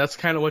 and that's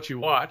kind of what you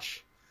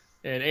watch.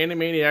 And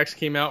Animaniacs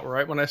came out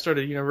right when I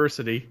started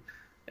university,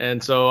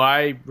 and so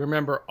I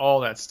remember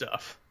all that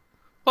stuff.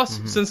 Plus,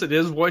 since it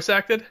is voice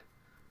acted,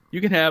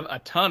 you can have a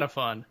ton of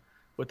fun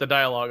with the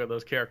dialogue of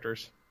those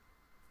characters.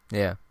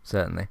 Yeah,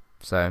 certainly.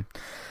 So,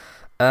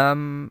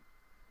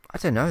 I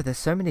don't know. There's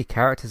so many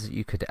characters that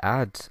you could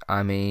add.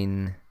 I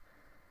mean,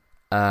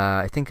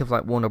 I think of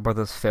like Warner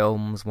Brothers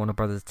films, Warner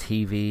Brothers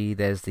TV.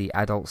 There's the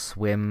Adult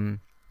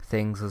Swim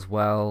things as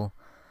well.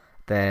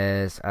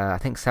 There's I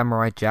think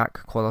Samurai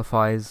Jack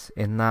qualifies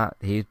in that.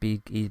 He'd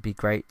be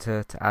great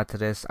to add to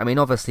this. I mean,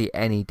 obviously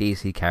any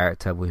DC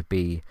character would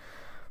be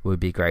would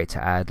be great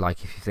to add.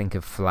 Like if you think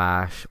of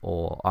Flash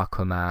or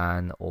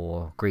Aquaman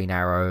or Green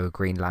Arrow,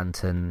 Green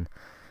Lantern,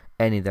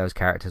 any of those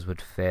characters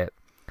would fit.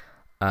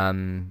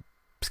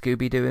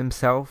 Scooby-Doo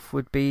himself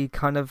would be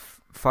kind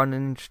of fun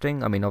and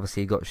interesting. I mean,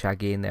 obviously you got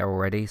Shaggy in there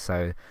already,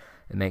 so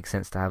it makes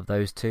sense to have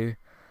those two.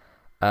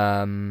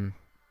 But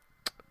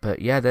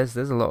yeah, there's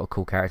a lot of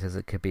cool characters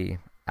that could be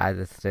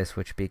added to this,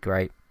 which would be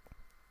great.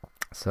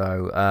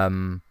 So I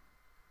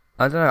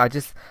don't know. I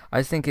just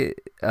think it.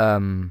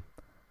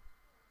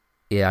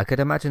 Yeah, I could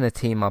imagine a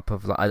team up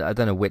of like I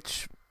don't know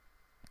which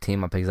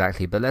team up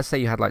exactly, but let's say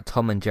you had like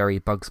Tom and Jerry,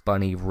 Bugs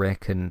Bunny,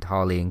 Rick, and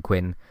Harley and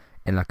Quinn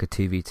in like a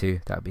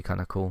 2v2. That would be kind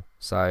of cool.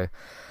 So,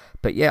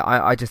 but yeah,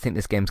 I just think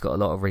this game's got a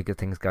lot of really good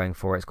things going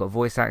for it. It's got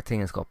voice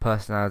acting, it's got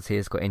personality,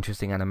 it's got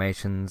interesting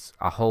animations,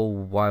 a whole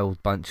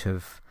wild bunch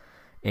of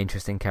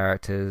interesting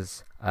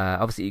characters.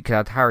 Obviously, you could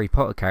add Harry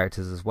Potter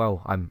characters as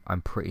well.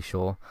 I'm pretty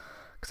sure,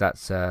 because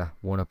that's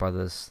Warner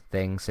Brothers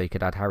thing. So you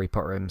could add Harry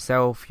Potter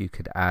himself. You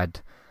could add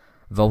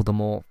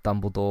Voldemort,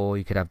 Dumbledore.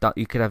 You could have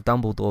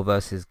Dumbledore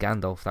versus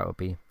Gandalf. That would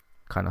be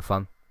kind of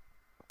fun.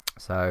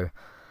 So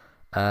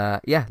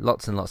yeah,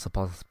 lots and lots of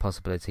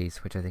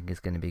possibilities, which I think is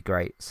going to be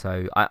great.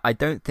 So I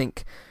don't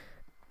think,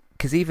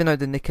 because even though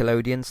the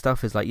Nickelodeon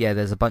stuff is like, yeah,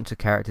 there's a bunch of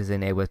characters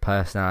in here with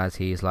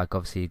personalities, like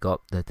obviously you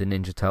got the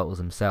Ninja Turtles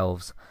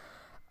themselves.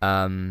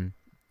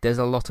 There's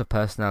a lot of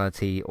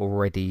personality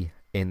already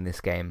in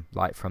this game,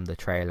 like from the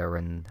trailer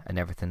and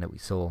everything that we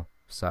saw.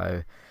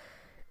 So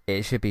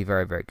it should be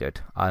very, very good.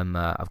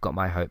 I've got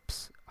my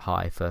hopes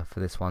high for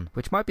this one,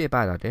 which might be a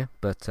bad idea,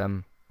 but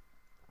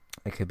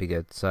it could be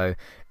good. So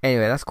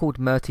anyway, that's called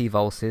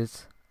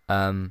Multiverses.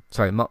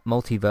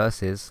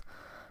 Multiverses.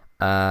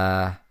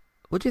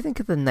 What do you think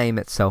of the name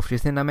itself? Do you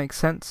think that makes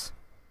sense?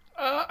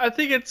 I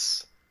think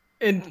it's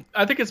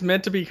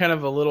meant to be kind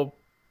of a little,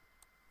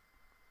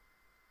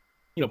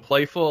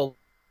 playful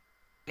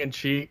and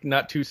cheek,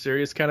 not too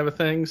serious kind of a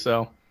thing.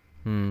 So.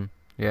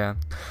 Yeah.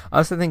 I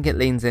also think it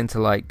leans into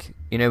like,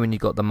 when you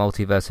got the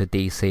multiverse of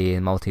DC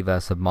and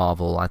multiverse of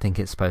Marvel, I think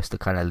it's supposed to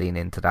kind of lean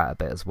into that a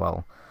bit as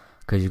well,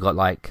 because you've got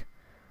like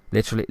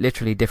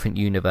literally different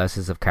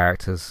universes of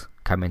characters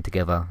coming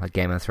together, like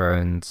Game of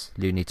Thrones,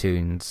 Looney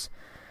Tunes,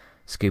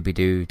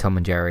 Scooby-Doo, Tom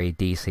and Jerry,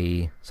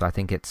 DC. So I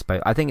think it's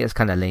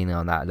kind of leaning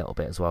on that a little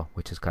bit as well,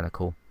 which is kind of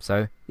cool.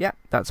 So yeah,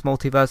 that's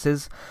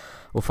Multiverses.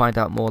 We'll find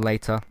out more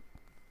later.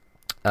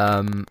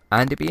 And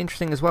it'd be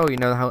interesting as well,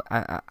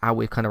 how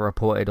we've kind of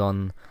reported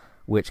on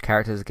which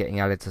characters are getting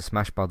added to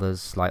Smash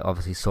Brothers. Like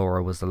obviously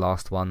Sora was the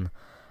last one.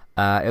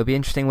 It'll be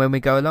interesting when we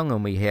go along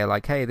and we hear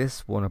like, hey,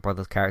 this Warner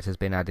Brothers character's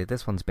been added,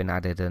 this one's been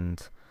added,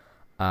 and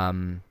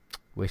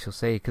we shall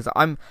see. Because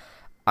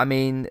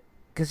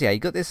you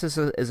got this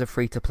as a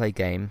free to play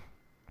game.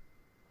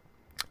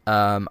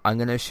 I'm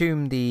going to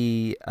assume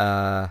the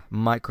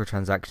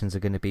microtransactions are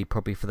going to be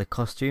probably for the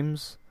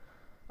costumes,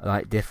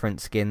 like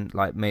different skin,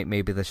 like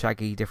maybe the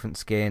Shaggy different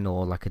skin,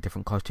 or like a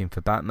different costume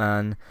for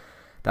Batman.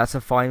 That's a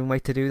fine way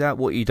to do that.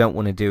 What you don't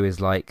want to do is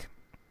like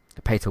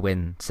pay to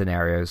win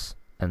scenarios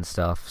and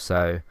stuff.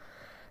 So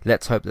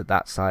let's hope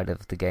that side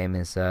of the game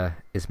is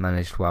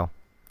managed well.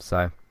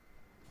 So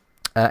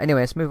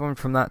anyway, let's move on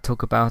from that.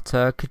 Talk about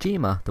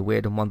Kojima, the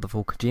weird and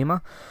wonderful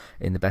Kojima,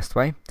 in the best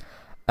way.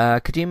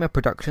 Kojima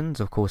Productions,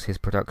 of course, his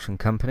production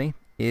company,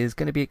 is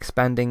going to be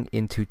expanding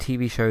into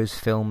TV shows,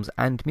 films,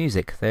 and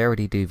music. They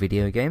already do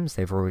video games.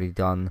 They've already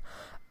done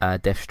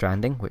Death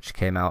Stranding, which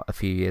came out a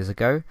few years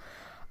ago.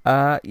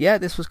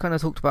 This was kind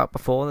of talked about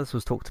before. This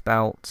was talked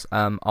about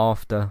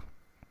after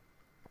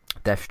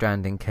Death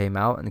Stranding came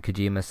out, and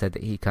Kojima said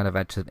that he kind of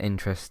had some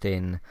interest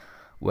in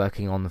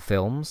working on the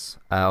films.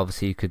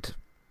 Obviously, you could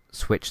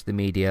switch the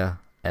media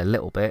a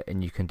little bit,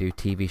 and you can do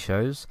TV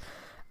shows,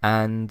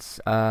 and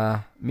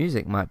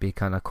music might be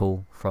kind of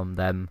cool from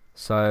them.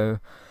 So,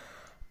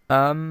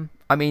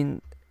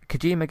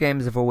 Kojima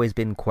games have always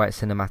been quite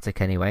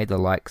cinematic anyway. The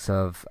likes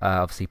of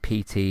obviously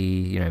PT,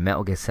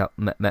 Metal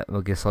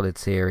Gear Solid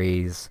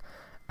series,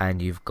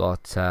 and you've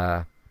got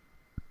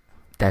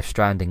Death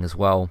Stranding as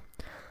well.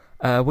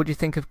 What do you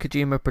think of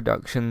Kojima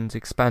Productions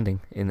expanding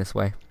in this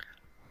way?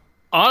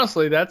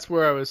 Honestly, that's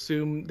where I would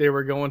assume they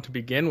were going to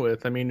begin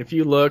with. I mean, if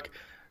you look,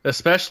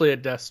 especially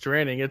at Death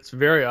Stranding, it's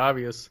very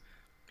obvious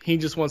he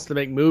just wants to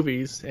make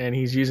movies, and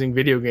he's using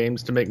video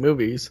games to make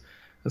movies,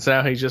 and so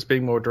now he's just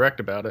being more direct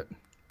about it.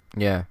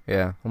 Yeah,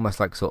 almost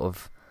like sort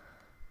of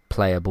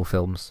playable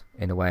films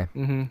in a way,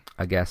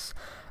 I guess.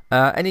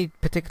 Any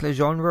particular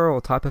genre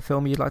or type of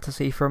film you'd like to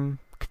see from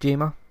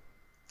Kojima?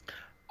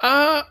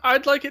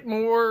 I'd like it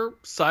more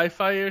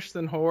sci-fi-ish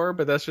than horror,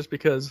 but that's just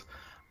because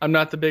I'm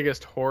not the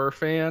biggest horror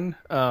fan.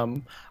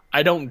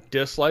 I don't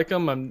dislike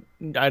them.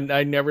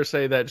 I never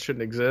say that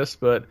shouldn't exist,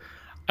 but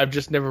I've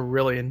just never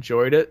really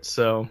enjoyed it.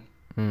 So,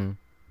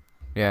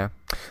 yeah.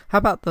 How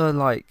about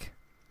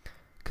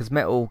because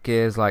Metal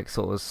Gear's like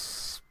sort of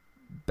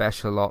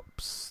special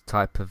ops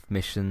type of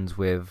missions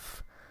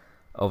with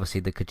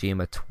obviously the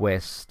Kojima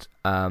twist.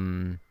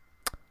 What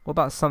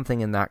about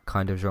something in that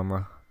kind of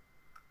genre?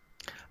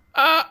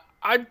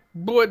 I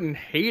wouldn't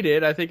hate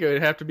it. I think it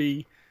would have to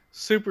be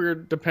super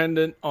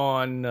dependent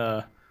on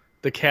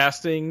the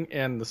casting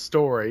and the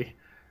story.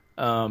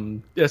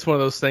 It's one of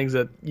those things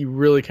that you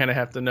really kind of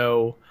have to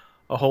know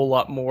a whole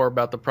lot more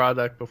about the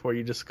product before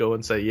you just go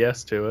and say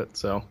yes to it.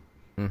 So,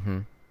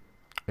 Mhm.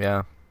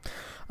 Yeah.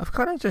 I've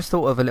kind of just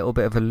thought of a little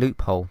bit of a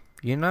loophole.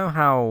 You know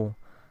how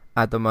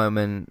at the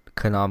moment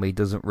Konami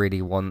doesn't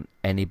really want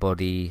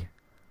anybody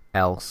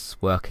else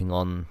working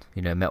on,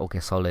 Metal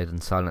Gear Solid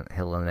and Silent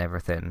Hill and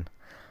everything.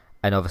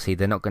 And obviously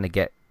they're not going to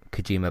get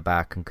Kojima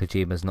back, and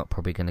Kojima's not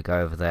probably going to go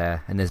over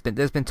there. And there's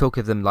been talk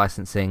of them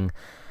licensing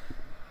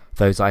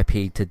those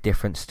IP to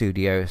different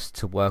studios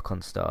to work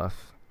on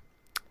stuff.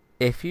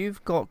 If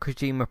you've got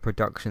Kojima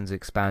Productions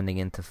expanding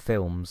into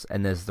films,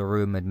 and there's the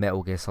rumored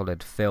Metal Gear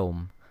Solid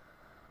film,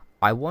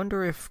 I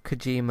wonder if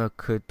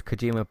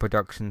Kojima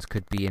Productions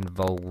could be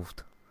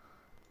involved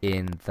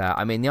in that.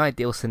 I mean, the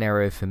ideal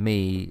scenario for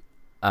me,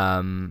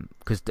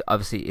 because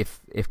obviously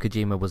if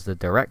Kojima was the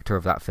director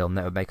of that film,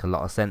 that would make a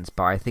lot of sense.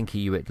 But I think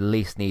you at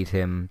least need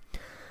him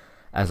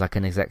as like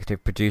an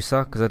executive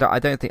producer, because I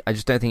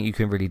just don't think you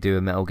can really do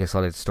a Metal Gear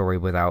Solid story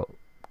without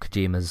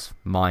Kojima's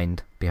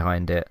mind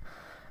behind it.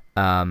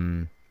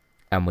 And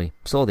we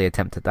saw the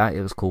attempt at that.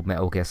 It was called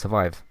Metal Gear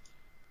Survive,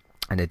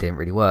 and it didn't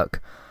really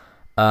work.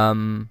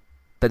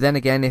 But then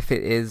again, if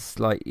it is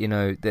like,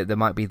 there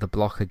might be the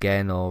block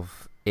again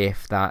of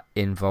if that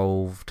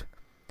involved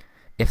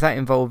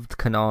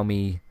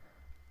Konami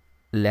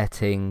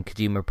letting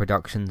Kojima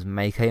Productions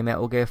make a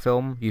Metal Gear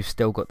film, you've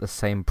still got the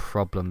same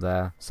problem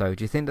there. So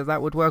do you think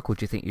that would work, or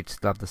do you think you'd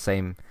still have the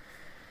same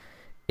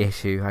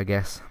issue, I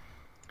guess?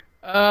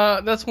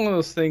 that's one of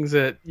those things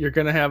that you're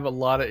going to have a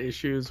lot of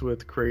issues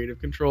with creative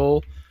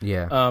control,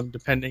 Yeah.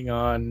 depending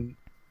on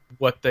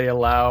what they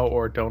allow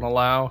or don't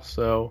allow.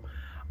 So,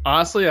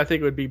 honestly, I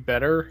think it would be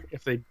better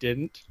if they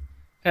didn't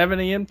have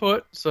any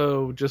input.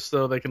 So, just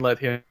so they can let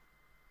him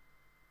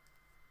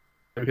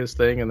do his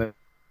thing and the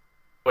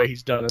way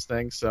he's done his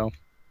thing. So,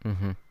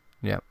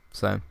 Yeah.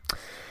 So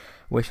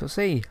we shall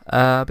see.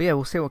 But yeah,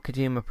 we'll see what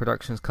Kojima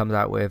Productions comes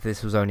out with.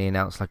 This was only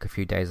announced like a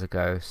few days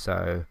ago,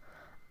 so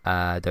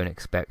don't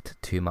expect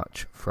too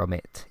much from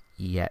it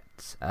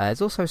yet.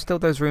 There's also still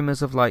those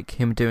rumors of like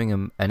him doing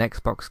an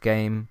Xbox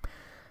game.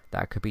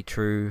 That could be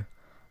true.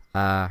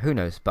 Who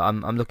knows? But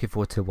I'm looking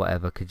forward to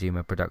whatever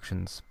Kojima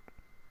Productions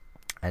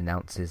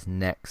announces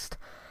next.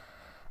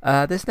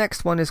 This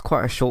next one is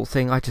quite a short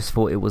thing. I just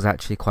thought it was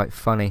actually quite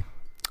funny.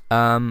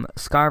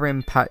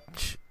 Skyrim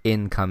patch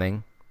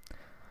incoming.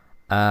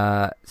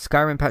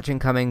 Skyrim patch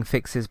incoming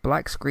fixes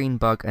black screen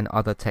bug and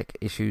other tech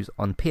issues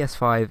on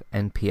PS5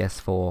 and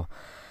PS4.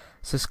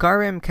 So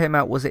Skyrim came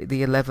out, was it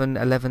the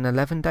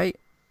 11/11/11 date?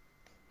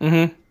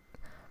 mm-hmm.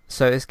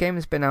 So this game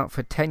has been out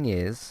for 10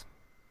 years.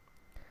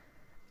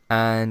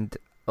 And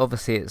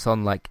obviously it's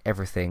on like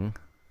everything.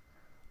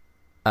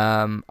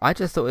 I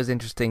just thought it was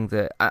interesting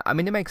that, I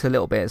mean, it makes a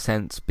little bit of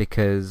sense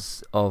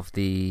because of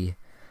the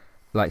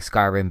like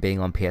Skyrim being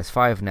on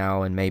PS5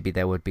 now, and maybe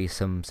there would be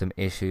some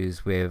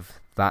issues with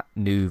that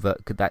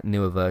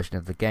newer version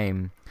of the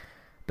game.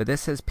 But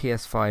this says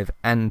PS5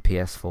 and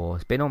PS4.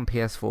 It's been on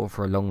PS4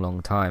 for a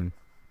long time.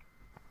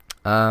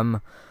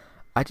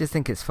 I just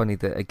think it's funny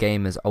that a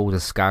game as old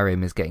as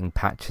Skyrim is getting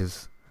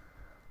patches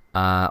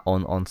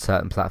on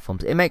certain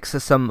platforms. It makes a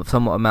somewhat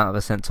amount of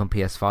a sense on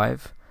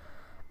PS5.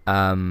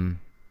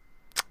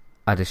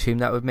 I'd assume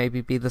that would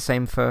maybe be the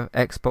same for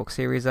Xbox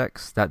Series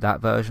X,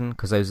 that version,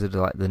 because those are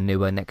the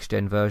newer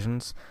next-gen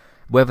versions.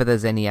 Whether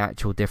there's any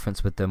actual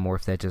difference with them, or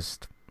if they're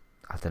just,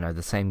 I don't know,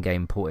 the same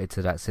game ported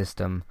to that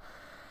system.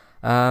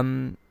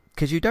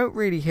 Because you don't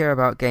really hear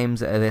about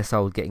games that are this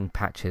old getting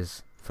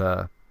patches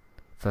for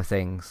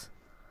things.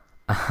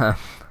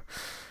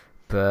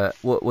 But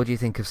what do you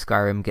think of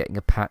Skyrim getting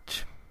a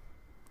patch?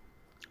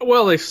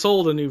 Well, they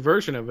sold a new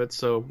version of it,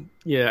 so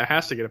yeah, it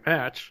has to get a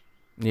patch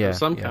of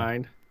some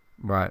kind.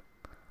 Right.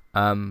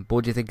 But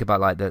what do you think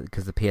about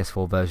because the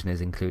PS4 version is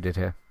included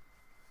here?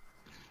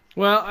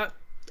 Well,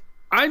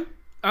 I'm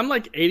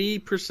like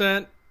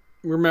 80%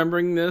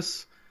 remembering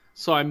this,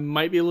 so I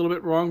might be a little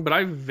bit wrong, but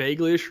I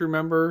vaguely-ish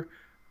remember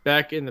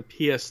back in the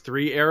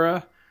PS3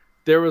 era,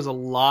 there was a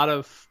lot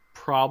of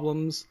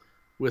problems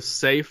with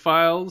save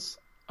files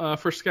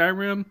for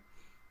Skyrim,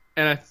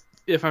 and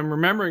if I'm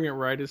remembering it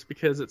right, it's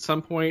because at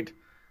some point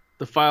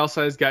the file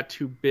size got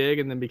too big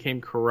and then became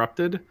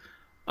corrupted.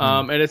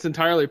 And it's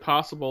entirely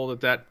possible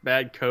that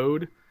bad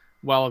code,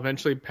 while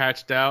eventually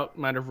patched out,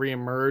 might have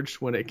reemerged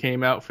when it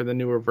came out for the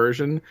newer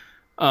version.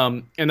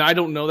 And I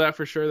don't know that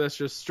for sure. That's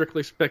just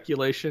strictly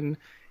speculation,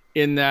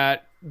 in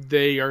that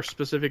they are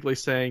specifically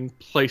saying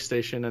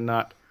PlayStation and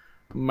not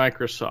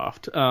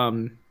Microsoft.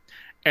 And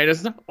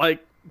it's not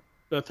like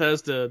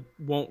Bethesda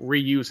won't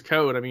reuse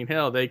code. I mean,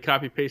 hell, they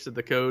copy-pasted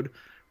the code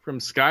from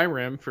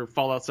Skyrim for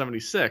Fallout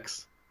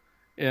 76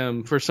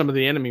 for some of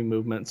the enemy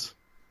movements.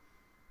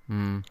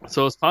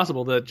 So it's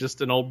possible that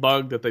just an old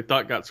bug that they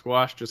thought got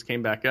squashed just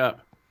came back up.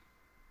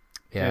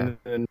 Yeah.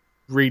 And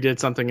redid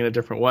something in a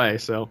different way.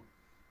 So.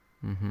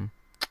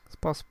 It's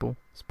possible.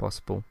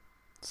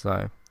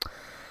 So,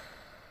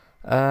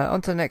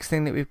 on to the next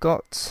thing that we've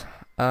got.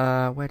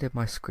 Where did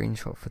my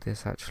screenshot for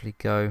this actually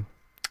go?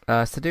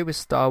 It's to do with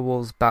Star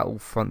Wars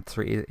Battlefront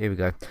 3. Here we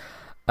go.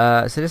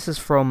 So this is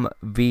from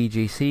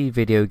VGC,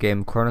 Video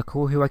Game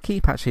Chronicle, who I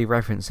keep actually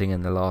referencing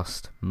in the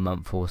last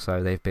month or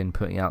so. They've been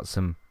putting out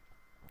some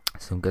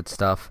good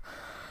stuff.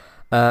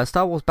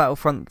 Star Wars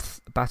Battlefront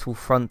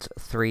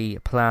 3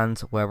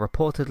 plans were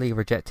reportedly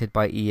rejected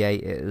by EA,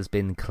 it has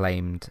been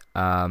claimed,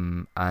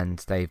 and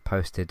they've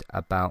posted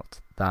about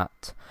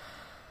that.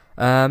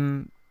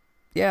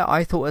 Yeah,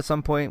 I thought at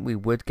some point we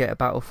would get a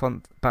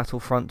Battlefront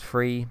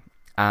 3,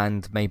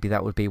 and maybe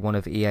that would be one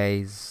of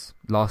EA's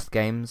last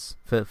games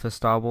for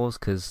Star Wars,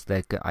 because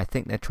I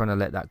think they're trying to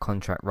let that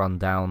contract run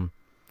down,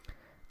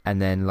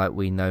 and then like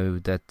we know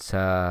that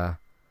I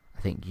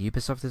think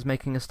Ubisoft is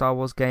making a Star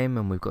Wars game,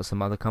 and we've got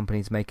some other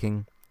companies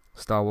making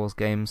Star Wars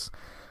games,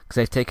 because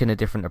they've taken a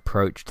different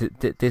approach.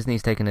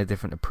 Disney's taken a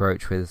different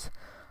approach with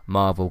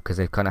Marvel, because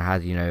they've kind of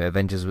had,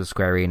 Avengers with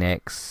Square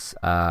Enix,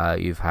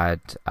 you've had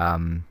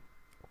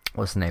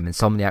what's the name,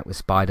 Insomniac with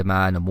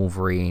Spider-Man and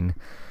Wolverine,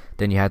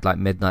 then you had like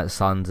Midnight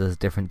Suns as a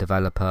different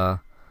developer,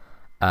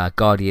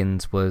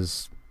 Guardians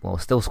was, well,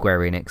 still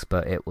Square Enix,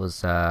 but it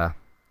was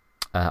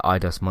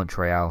Eidos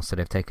Montreal, so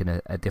they've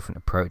taken a different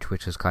approach,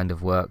 which has kind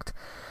of worked.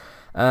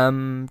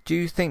 Do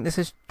you think this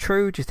is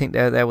true? Do you think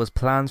there was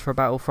plans for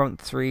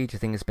Battlefront 3? Do you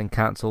think it's been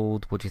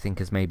cancelled? What do you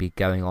think is maybe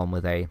going on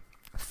with a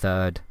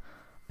third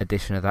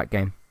edition of that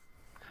game?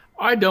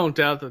 I don't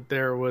doubt that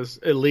there was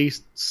at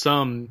least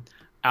some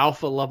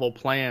alpha level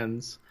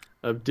plans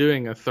of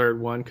doing a third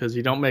one, because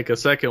you don't make a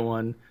second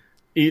one,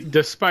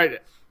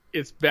 despite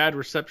its bad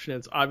reception,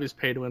 its obvious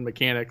pay to win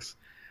mechanics,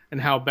 and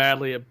how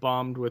badly it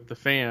bombed with the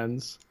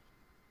fans.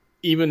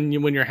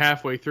 Even when you're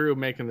halfway through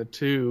making the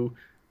 2,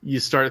 you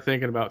start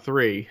thinking about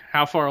 3.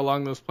 How far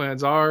along those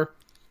plans are,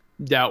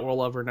 doubt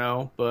we'll ever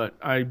know, but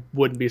I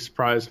wouldn't be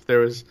surprised if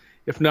there was,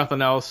 if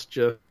nothing else,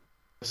 just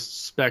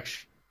spec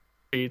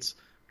sheets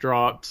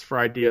drops for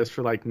ideas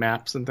for like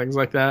maps and things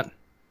like that.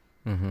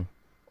 Mm-hmm.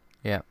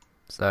 Yeah.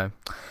 So,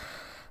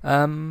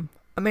 I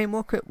mean,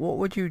 what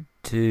would you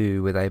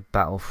do with a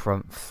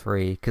Battlefront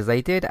 3? Because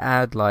they did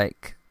add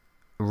like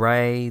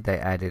Rey, they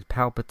added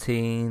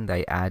Palpatine,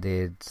 they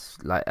added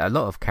like a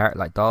lot of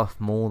like Darth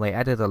Maul. They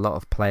added a lot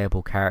of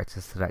playable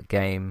characters to that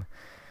game.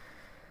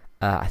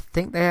 I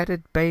think they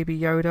added Baby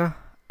Yoda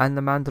and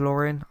the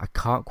Mandalorian. I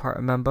can't quite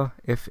remember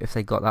if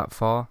they got that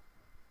far.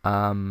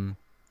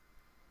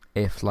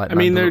 If like, I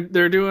mean,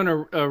 they're doing a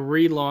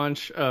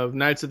relaunch of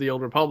Knights of the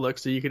Old Republic,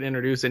 so you could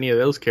introduce any of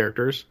those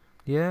characters.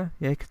 Yeah,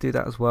 you could do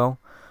that as well.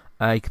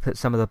 You could put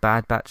some of the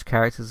Bad Batch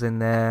characters in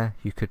there.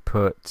 You could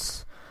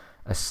put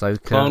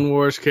Ahsoka, Clone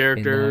Wars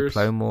characters,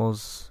 Clone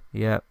Wars.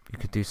 Yep, you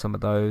could do some of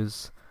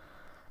those.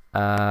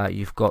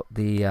 You've got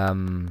the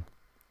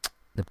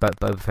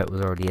Boba Fett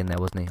was already in there,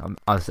 wasn't he?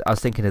 I was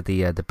thinking of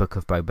the Book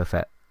of Boba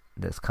Fett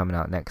that's coming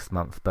out next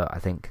month, but I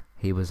think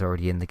he was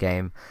already in the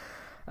game.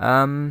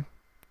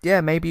 Yeah,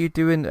 maybe you're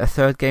doing a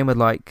third game with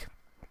like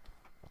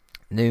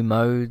new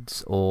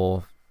modes,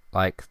 or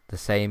like the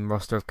same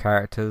roster of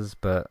characters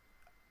but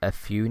a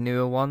few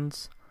newer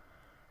ones.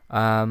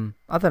 I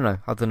don't know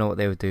what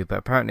they would do, but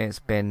apparently it's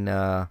been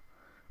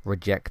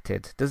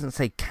rejected. It doesn't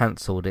say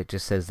cancelled, it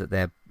just says that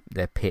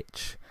their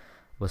pitch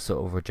was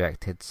sort of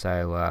rejected.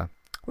 So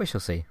we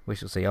shall see.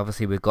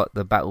 Obviously we've got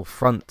the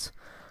Battlefront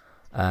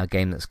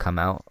game that's come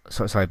out.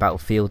 Sorry,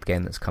 Battlefield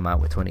game that's come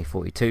out with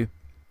 2042.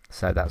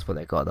 So that's what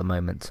they got at the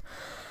moment.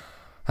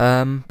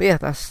 But yeah,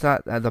 that's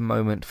that at the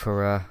moment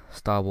for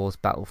Star Wars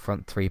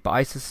Battlefront 3. But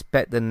I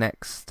suspect the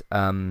next,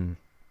 because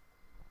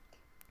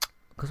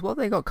what have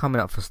they got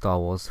coming up for Star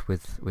Wars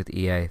with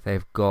EA?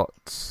 They've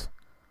got,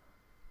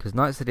 because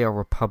Knights of the Old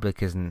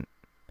Republic is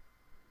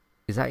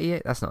that EA?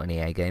 That's not an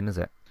EA game, is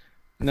it?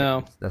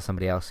 No, that's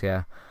somebody else.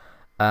 Yeah.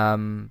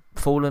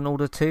 Fallen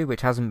Order 2,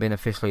 which hasn't been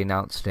officially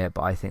announced yet,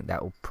 but I think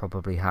that will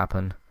probably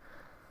happen.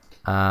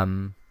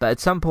 But at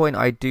some point,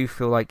 I do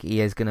feel like EA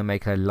is going to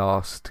make a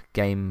last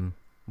game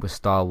with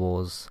Star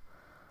Wars,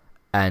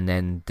 and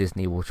then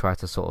Disney will try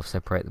to sort of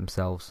separate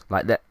themselves.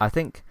 Like that, I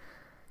think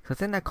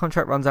that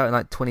contract runs out in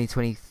like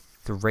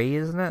 2023,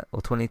 isn't it,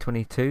 or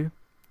 2022?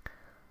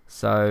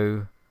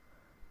 So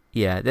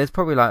yeah, there's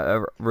probably like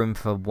a room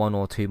for 1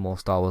 or 2 more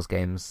Star Wars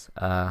games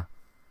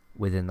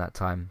within that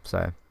time.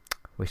 So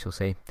we shall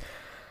see.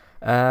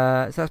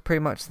 So that's pretty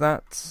much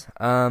that.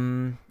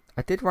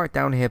 I did write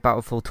down here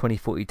Battlefield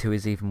 2042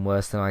 is even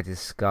worse than I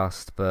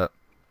discussed, but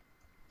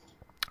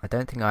I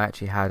don't think I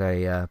actually had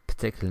a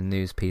particular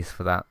news piece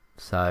for that.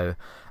 So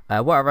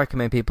what I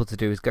recommend people to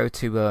do is go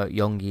to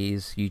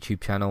Yongyi's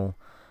YouTube channel.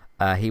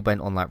 He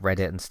went on like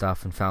Reddit and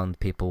stuff and found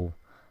people,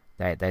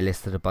 they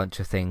listed a bunch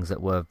of things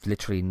that were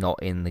literally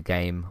not in the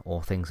game,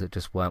 or things that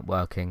just weren't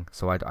working.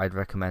 So I'd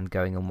recommend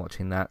going and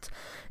watching that.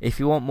 If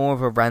you want more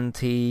of a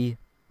ranty,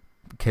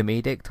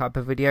 comedic type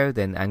of video,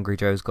 then Angry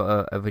Joe's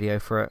got a video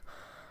for it,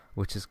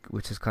 which is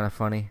kind of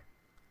funny.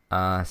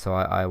 So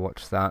I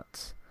watched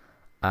that.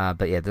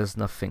 But yeah, there's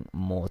nothing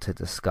more to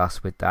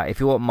discuss with that. If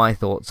you want my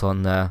thoughts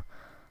on the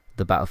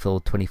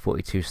Battlefield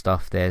 2042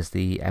 stuff, there's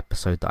the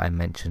episode that I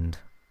mentioned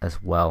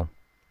as well.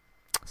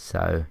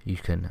 So you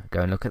can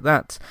go and look at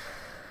that.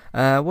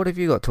 What have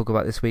you got to talk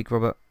about this week,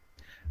 Robert?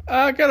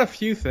 I got a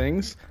few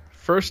things.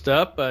 First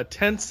up,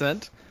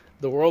 Tencent,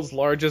 the world's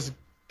largest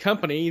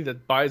company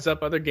that buys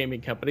up other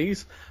gaming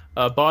companies,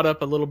 bought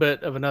up a little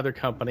bit of another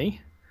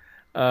company.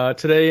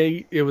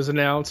 Today, it was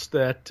announced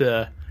that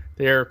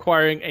they are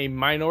acquiring a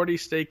minority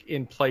stake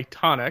in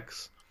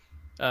Playtonics,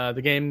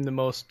 the game that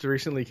most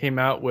recently came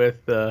out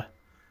with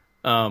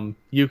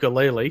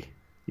Yooka-Laylee.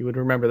 You would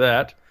remember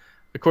that.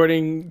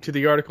 According to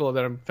the article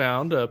that I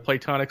found,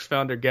 Playtonics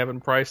founder Gavin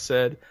Price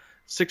said,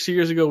 6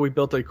 years ago, we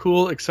built a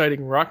cool,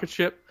 exciting rocket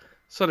ship,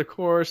 set a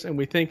course, and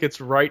we think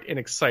it's right and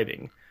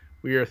exciting.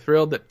 We are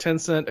thrilled that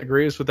Tencent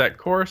agrees with that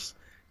course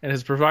and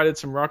has provided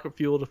some rocket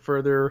fuel to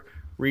further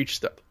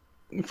reach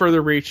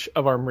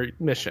of our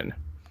mission.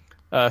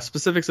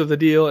 Specifics of the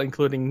deal,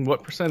 including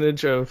what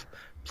percentage of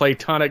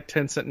Playtonic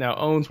Tencent now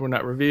owns, were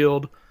not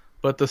revealed,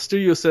 but the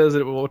studio says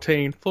that it will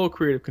attain full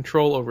creative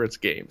control over its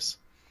games.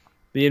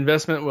 The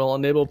investment will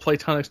enable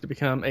Playtonics to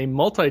become a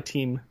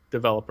multi-team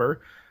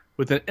developer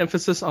with an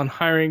emphasis on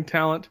hiring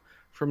talent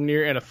from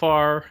near and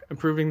afar,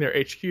 improving their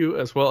HQ,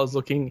 as well as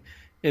looking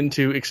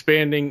into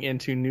expanding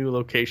into new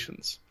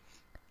locations.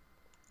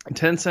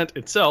 Tencent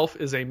itself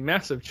is a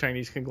massive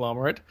Chinese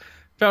conglomerate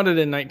founded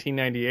in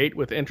 1998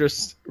 with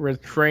interests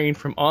ranging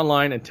from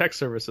online and tech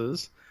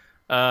services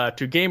to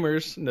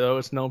gamers, though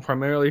it's known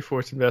primarily for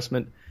its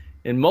investment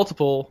in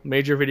multiple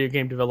major video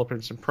game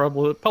developers and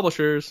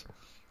publishers.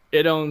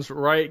 It owns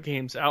Riot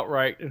Games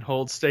outright and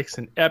holds stakes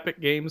in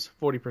Epic Games,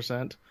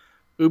 40%,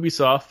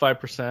 Ubisoft,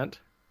 5%,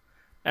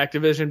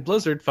 Activision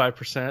Blizzard,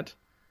 5%,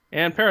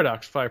 and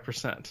Paradox,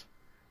 5%,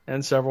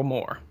 and several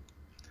more.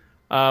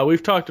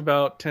 We've talked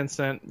about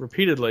Tencent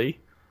repeatedly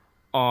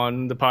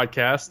on the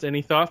podcast.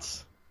 Any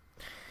thoughts?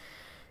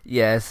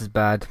 Yeah, this is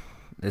bad.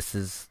 This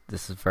is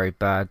very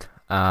bad.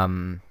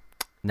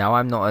 Now,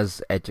 I'm not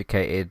as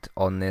educated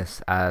on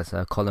this as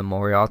Colin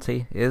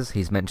Moriarty is.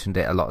 He's mentioned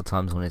it a lot of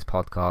times on his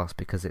podcast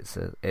because it's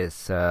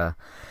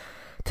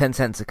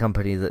Tencent's a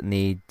company that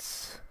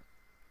needs,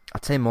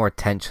 I'd say, more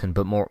attention,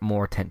 but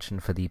more attention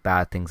for the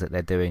bad things that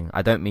they're doing.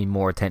 I don't mean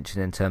more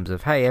attention in terms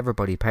of, hey,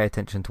 everybody pay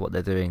attention to what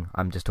they're doing.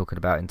 I'm just talking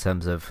about in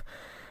terms of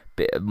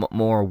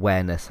more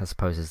awareness, I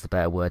suppose is the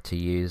better word to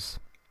use.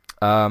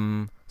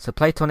 So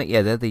Playtonic,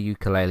 yeah, they're the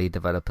Yooka-Laylee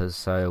developers,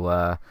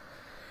 so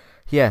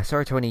yeah,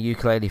 sorry to any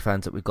Yooka-Laylee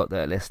fans that we've got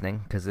that are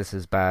listening, because this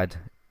is bad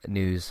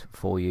news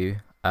for you.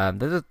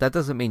 That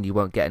doesn't mean you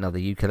won't get another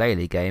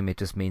Yooka-Laylee game. It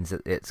just means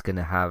that it's going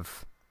to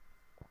have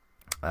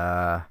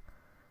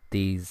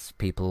these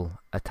people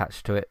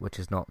attached to it, which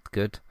is not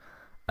good.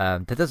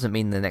 That doesn't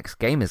mean the next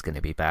game is going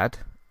to be bad.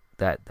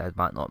 That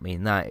might not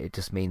mean that. It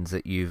just means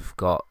that you've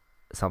got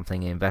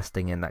something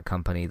investing in that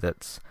company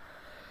that's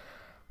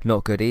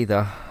not good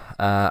either.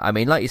 I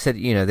mean, like you said,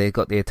 you know, they've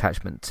got the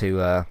attachment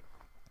to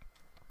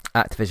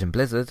Activision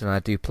Blizzard, and I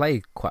do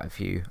play quite a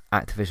few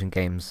Activision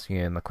games,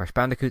 you know, my Crash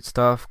Bandicoot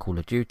stuff, Call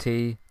of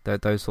Duty,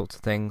 those sorts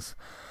of things.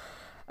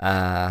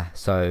 But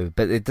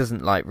it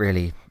doesn't like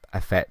really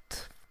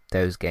affect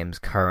those games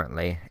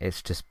currently.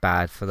 It's just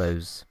bad for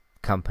those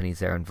companies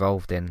they're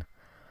involved in.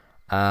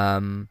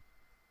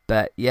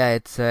 But yeah,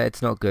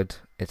 it's not good.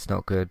 It's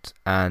not good,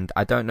 and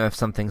I don't know if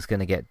something's going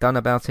to get done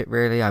about it.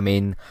 Really, I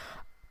mean,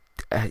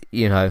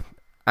 you know.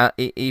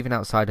 Even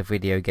outside of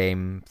video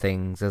game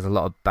things, there's a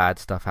lot of bad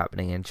stuff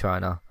happening in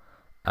China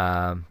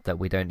that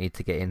we don't need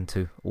to get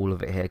into all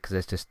of it here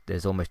because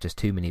there's almost just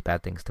too many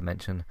bad things to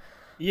mention.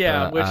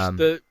 Yeah,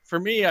 for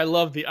me, I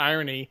love the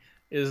irony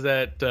is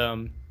that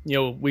you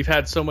know, we've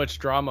had so much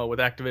drama with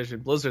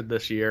Activision Blizzard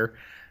this year,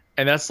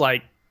 and that's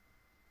like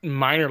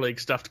minor league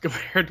stuff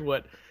compared to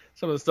what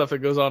some of the stuff that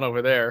goes on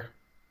over there.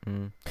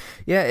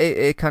 Yeah,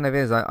 it kind of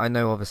is. I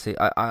know, obviously,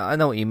 I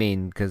know what you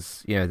mean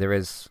because, you know, there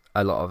is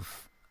a lot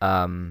of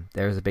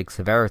there is a big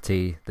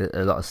severity,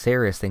 a lot of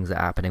serious things that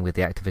are happening with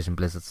the Activision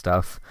Blizzard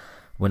stuff.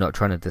 We're not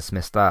trying to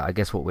dismiss that. I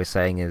guess what we're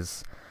saying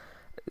is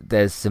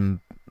there's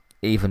some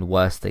even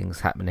worse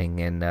things happening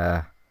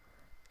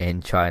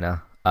in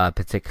China,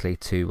 particularly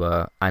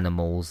to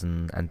animals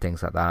and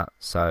things like that.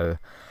 So,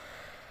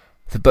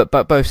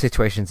 but both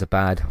situations are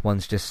bad.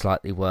 One's just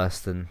slightly worse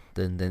than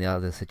the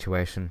other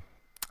situation.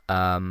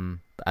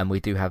 And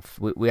we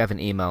have an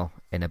email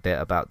in a bit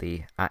about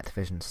the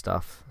Activision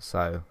stuff,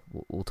 so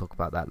we'll talk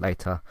about that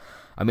later.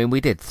 I mean, we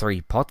did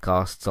 3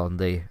 podcasts on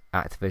the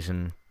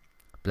Activision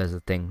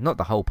Blizzard thing, not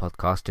the whole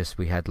podcast, just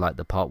we had like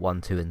the part 1,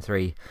 2, and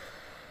 3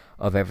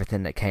 of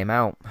everything that came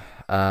out.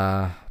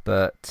 Yeah,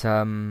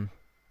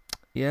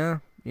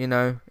 you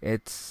know,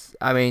 it's,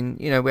 I mean,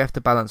 you know, we have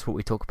to balance what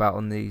we talk about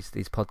on these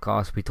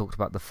podcasts. We talked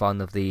about the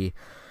fun of the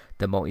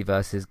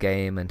Multiverses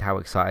game and how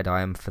excited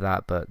I am for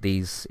that, but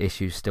these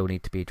issues still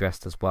need to be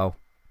addressed as well.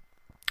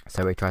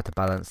 So we try to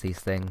balance these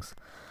things.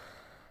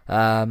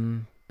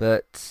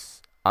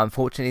 But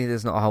unfortunately,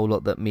 there's not a whole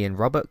lot that me and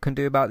Robert can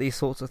do about these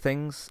sorts of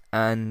things.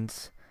 And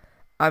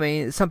I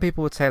mean, some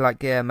people would say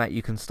like, yeah, Matt,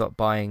 you can stop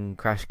buying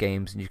Crash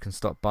games and you can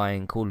stop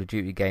buying Call of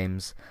Duty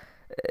games.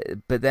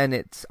 But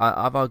then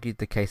I've argued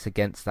the case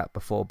against that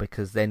before,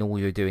 because then all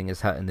you're doing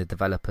is hurting the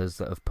developers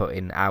that have put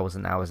in hours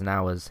and hours and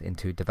hours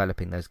into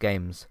developing those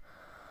games.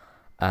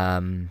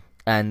 And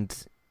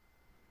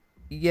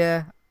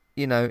yeah,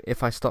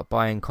 if I stop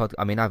buying COD,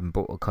 I mean, I haven't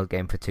bought a COD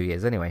game for 2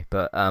 years anyway,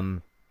 but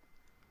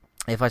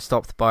if I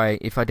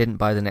didn't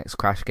buy the next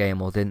Crash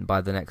game or didn't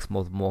buy the next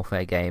Modern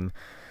Warfare game,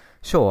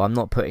 sure, I'm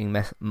not putting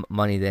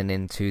money then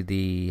into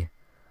the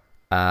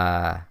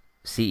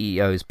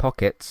CEO's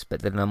pockets,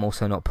 but then I'm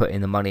also not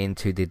putting the money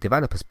into the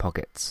developers'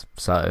 pockets.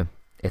 So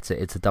it's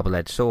a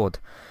double-edged sword.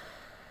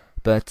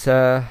 But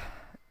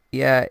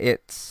yeah,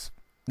 it's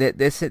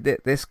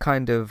this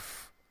kind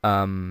of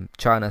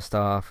China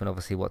stuff, and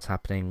obviously what's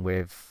happening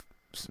with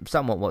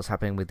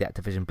the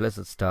Activision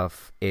Blizzard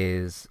stuff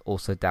is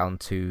also down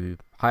to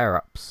higher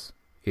ups,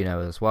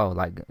 as well.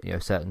 Like,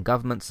 certain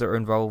governments that are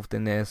involved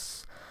in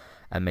this,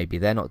 and maybe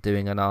they're not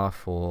doing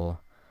enough, or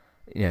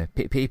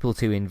people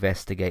to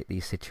investigate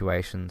these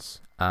situations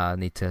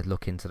need to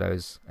look into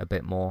those a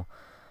bit more.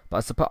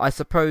 But I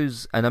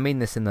suppose, and I mean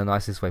this in the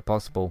nicest way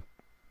possible,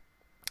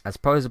 I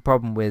suppose the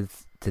problem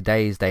with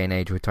today's day and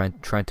age, we're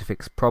trying to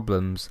fix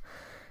problems,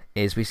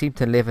 is we seem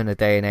to live in a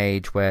day and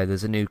age where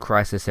there's a new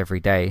crisis every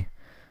day.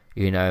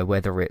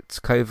 Whether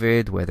it's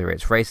COVID, whether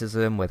it's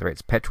racism, whether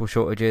it's petrol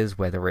shortages,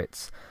 whether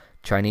it's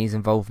Chinese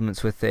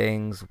involvements with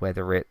things,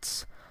 whether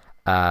it's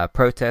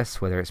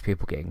protests, whether it's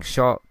people getting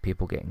shot,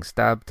 people getting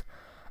stabbed.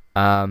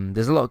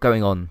 There's a lot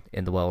going on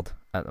in the world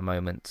at the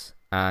moment,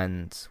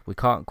 and we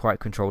can't quite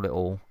control it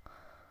all.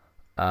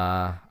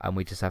 And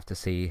we just have to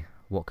see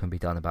what can be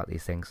done about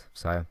these things.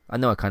 So I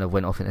know I kind of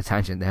went off in a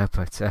tangent there,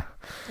 but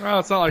well,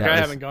 it's not like I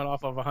haven't gone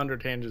off of 100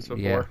 tangents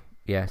before.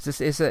 Yeah.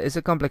 It's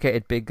a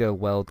complicated, bigger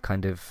world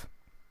kind of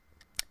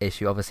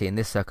issue. Obviously, in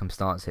this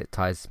circumstance, it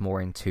ties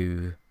more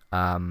into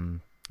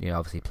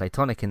obviously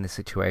Platonic in this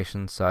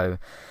situation. So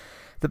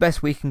the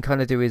best we can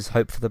kind of do is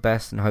hope for the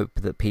best and hope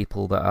that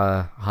people that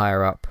are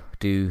higher up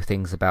do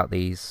things about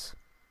these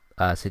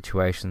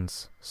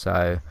situations.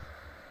 So,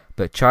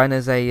 but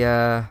China's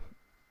a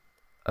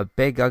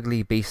big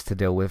ugly beast to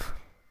deal with.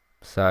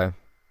 So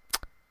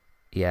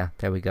yeah,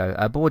 there we go.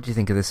 But what do you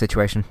think of this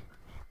situation?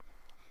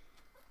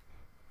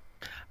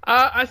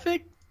 I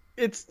think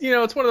it's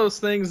it's one of those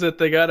things that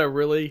they gotta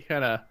really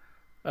kind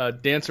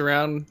of dance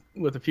around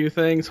with a few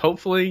things.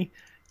 Hopefully,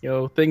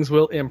 things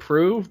will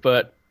improve,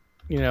 but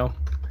you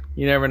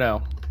never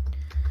know.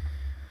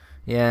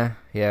 Yeah,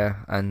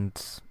 and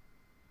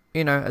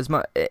as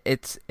much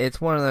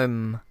it's one of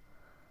them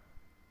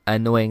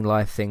annoying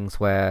life things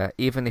where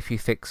even if you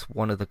fix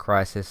one of the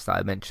crises that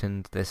I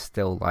mentioned, there's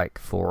still like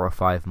 4 or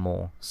 5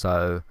 more.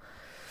 So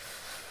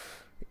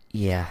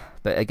yeah,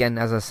 but again,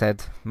 as I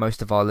said,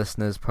 most of our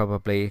listeners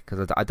probably,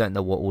 because I don't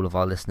know what all of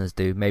our listeners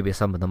do. Maybe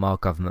some of them are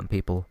government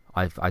people.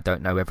 I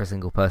don't know every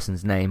single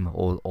person's name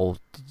or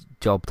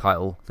job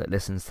title that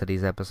listens to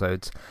these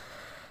episodes.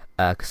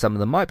 Because some of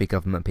them might be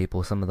government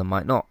people, some of them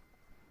might not.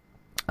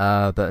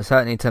 But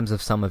certainly in terms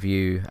of some of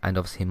you, and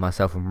obviously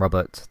myself and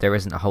Robert, there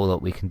isn't a whole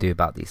lot we can do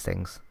about these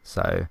things.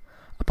 So,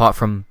 apart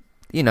from,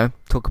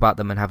 talk about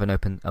them and have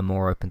a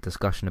more open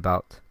discussion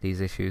about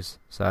these issues.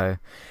 So,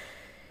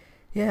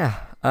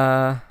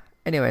 yeah.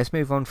 Anyway, let's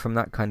move on from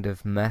that kind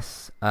of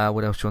mess.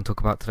 What else do you want to talk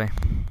about today?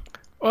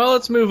 Well,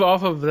 let's move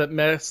off of that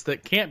mess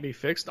that can't be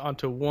fixed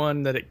onto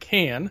one that it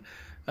can.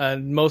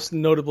 Most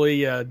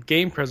notably,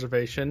 game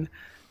preservation.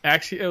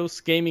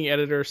 Axios gaming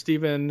editor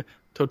Stephen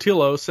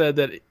Totilo said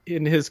that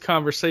in his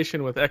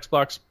conversation with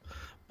Xbox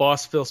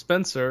boss Phil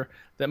Spencer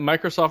that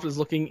Microsoft is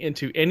looking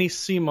into any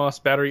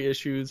CMOS battery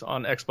issues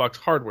on Xbox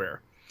hardware.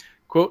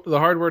 Quote, the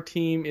hardware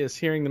team is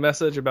hearing the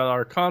message about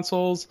our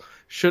consoles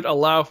should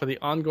allow for the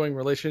ongoing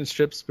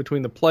relationships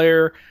between the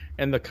player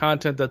and the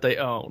content that they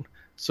own.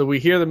 So we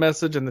hear the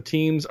message and the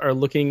teams are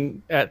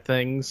looking at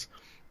things.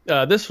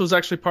 This was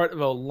actually part of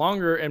a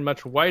longer and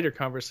much wider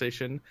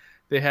conversation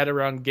they had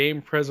around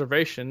game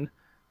preservation,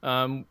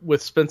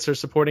 with Spencer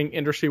supporting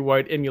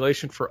industry-wide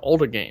emulation for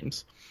older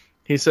games.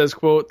 He says,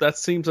 quote, that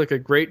seems like a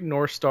great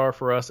North Star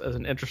for us as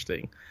an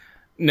interesting.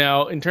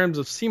 Now, in terms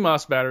of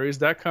CMOS batteries,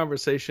 that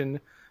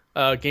conversation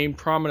gained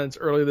prominence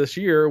early this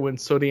year when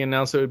Sony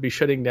announced it would be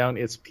shutting down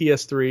its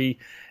PS3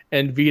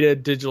 and Vita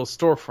digital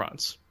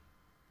storefronts.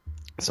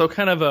 So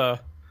kind of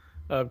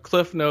a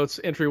Cliff Notes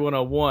Entry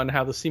 101,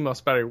 how the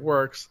CMOS battery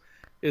works,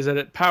 is that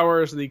it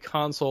powers the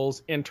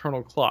console's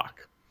internal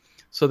clock.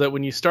 So that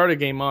when you start a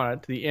game on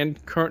it, the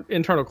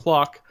internal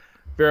clock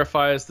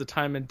verifies the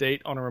time and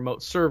date on a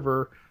remote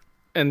server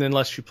and then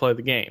lets you play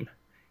the game.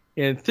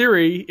 In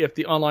theory, if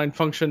the online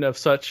function of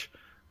such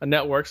a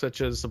network,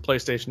 such as the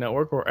PlayStation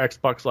Network or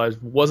Xbox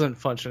Live, wasn't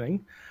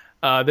functioning,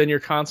 then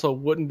your console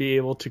wouldn't be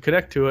able to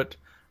connect to it,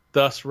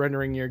 thus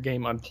rendering your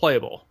game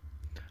unplayable.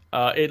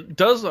 It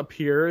does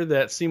appear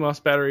that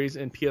CMOS batteries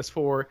in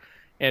PS4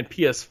 and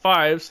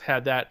PS5s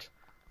had that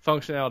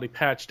functionality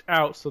patched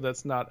out, so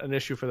that's not an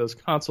issue for those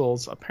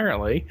consoles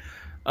apparently,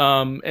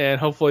 and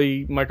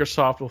hopefully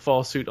Microsoft will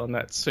follow suit on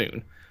that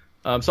soon.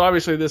 So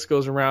obviously this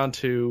goes around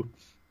to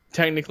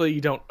technically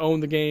you don't own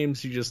the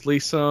games, you just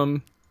lease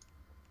them,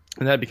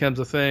 and that becomes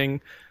a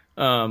thing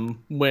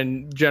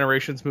when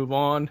generations move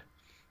on.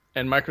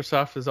 And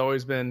Microsoft has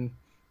always been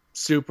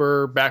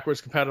super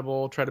backwards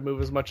compatible, try to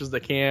move as much as they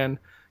can,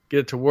 get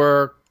it to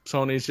work.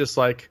 Sony's just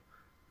like,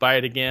 buy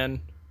it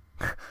again.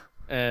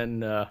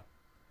 And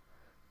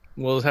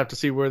we'll just have to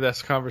see where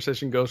this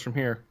conversation goes from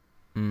here.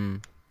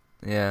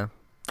 Yeah.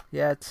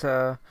 Yeah, it's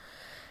an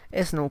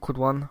awkward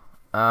one.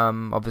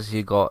 Obviously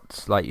you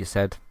got, like you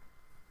said,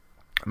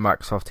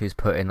 Microsoft, who's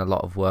put in a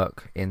lot of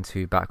work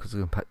into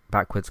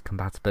backwards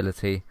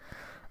compatibility,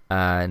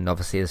 and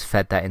obviously has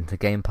fed that into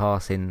Game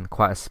Pass in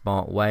quite a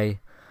smart way.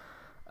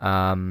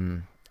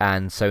 And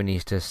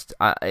Sony's just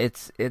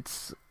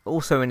it's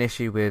also an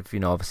issue with,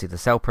 obviously the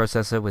cell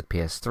processor with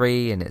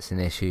PS3, and it's an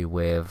issue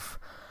with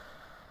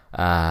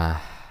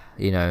not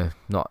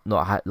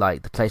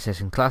like the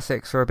PlayStation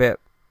Classics are a bit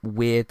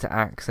weird to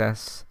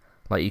access.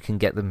 Like, you can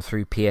get them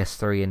through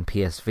PS3 and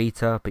PS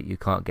Vita, but you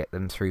can't get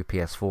them through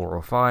PS4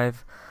 or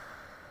 5.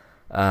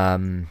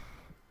 And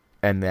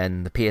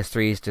then the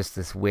PS3 is just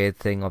this weird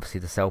thing,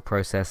 obviously the cell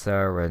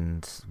processor,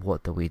 and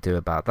what do we do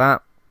about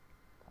that?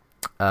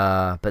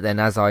 But then,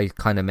 as I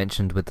kind of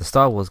mentioned with the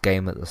Star Wars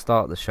game at the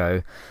start of the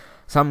show,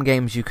 some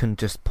games you can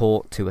just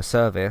port to a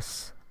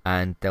service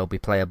and they'll be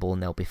playable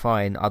and they'll be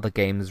fine. Other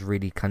games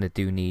really kind of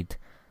do need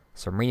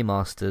some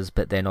remasters,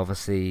 but then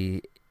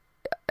obviously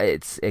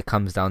it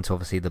comes down to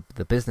obviously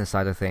the business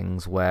side of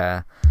things,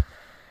 where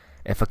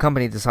if a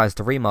company decides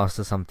to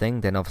remaster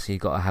something, then obviously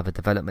you've got to have a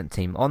development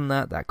team on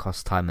that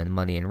costs time and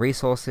money and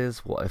resources.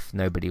 What if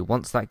nobody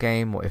wants that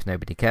game? What if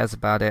nobody cares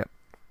about it?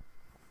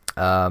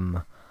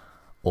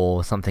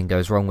 Or something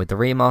goes wrong with the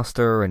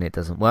remaster and it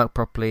doesn't work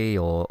properly,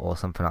 or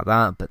something like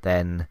that. But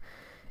then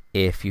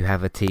if you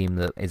have a team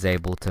that is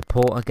able to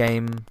port a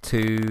game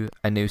to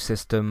a new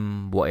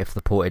system, what if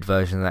the ported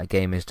version of that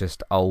game is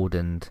just old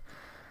and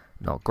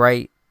not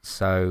great?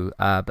 So,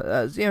 but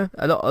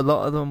a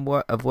lot of them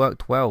have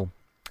worked well.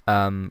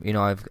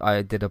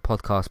 I did a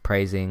podcast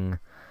praising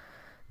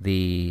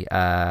the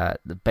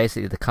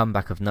basically the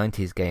comeback of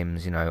 90s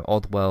games.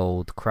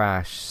 Oddworld,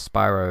 Crash,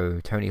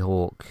 Spyro, Tony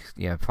Hawk,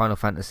 Final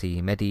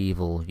Fantasy,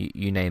 Medieval,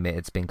 you name it.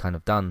 It's been kind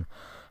of done,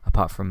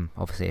 apart from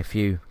obviously a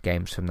few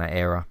games from that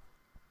era.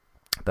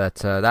 But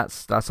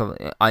that's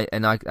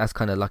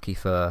kind of lucky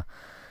for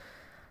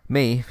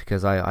me,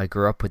 because I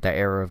grew up with that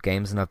era of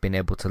games, and I've been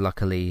able to,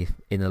 luckily,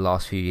 in the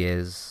last few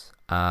years,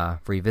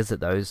 revisit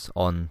those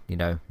on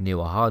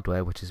newer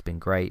hardware, which has been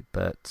great.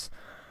 But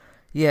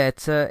yeah,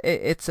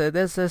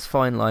 there's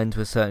fine lines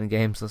with certain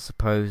games, I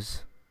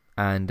suppose,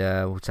 and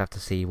we'll just have to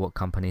see what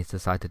companies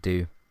decide to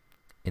do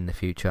in the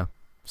future.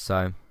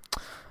 So,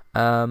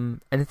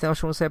 anything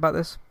else you want to say about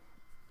this?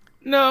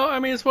 No, I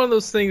mean, it's one of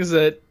those things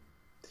that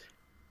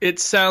it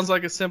sounds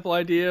like a simple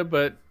idea,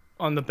 but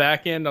on the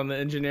back end, on the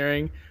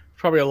engineering, it's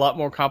probably a lot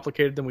more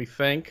complicated than we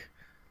think.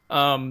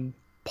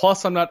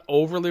 Plus, I'm not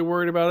overly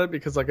worried about it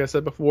because, like I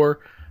said before,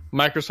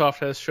 Microsoft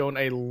has shown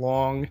a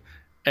long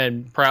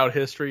and proud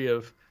history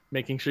of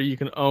making sure you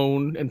can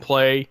own and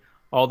play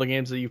all the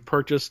games that you've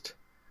purchased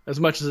as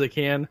much as they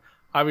can.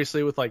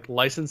 Obviously, with like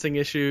licensing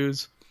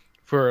issues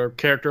for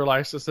character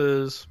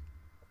licenses,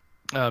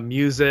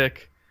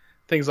 music,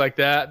 things like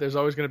that, there's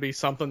always going to be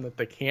something that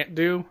they can't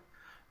do.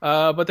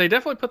 But they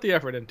definitely put the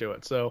effort into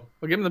it, so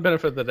we'll give them the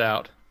benefit of the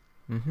doubt.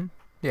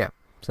 Yeah,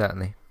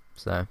 certainly.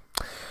 So,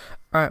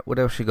 alright, what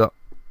else you got?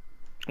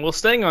 Well,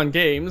 staying on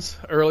games,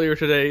 earlier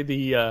today,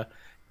 the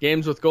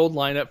Games with Gold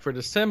lineup for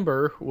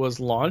December was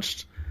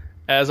launched.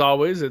 As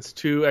always, it's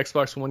 2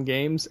 Xbox One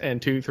games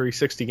and 2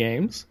 360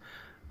 games.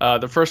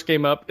 The first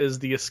game up is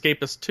The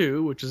Escapist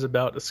 2, which is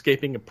about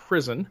escaping a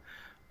prison.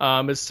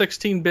 It's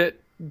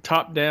 16-bit,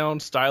 top-down,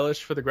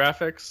 stylish for the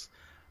graphics.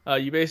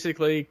 You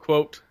basically,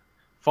 quote,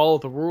 follow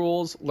the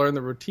rules, learn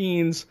the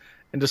routines,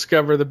 and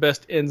discover the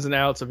best ins and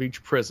outs of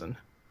each prison.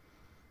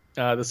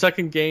 The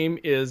second game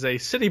is a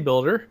city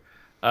builder,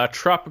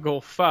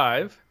 Tropical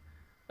 5.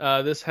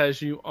 This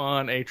has you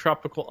on a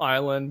tropical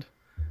island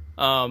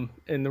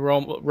in the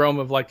realm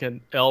of like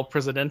an El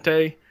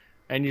Presidente,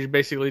 and you're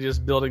basically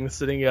just building the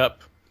city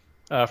up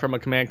from a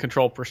command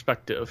control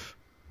perspective.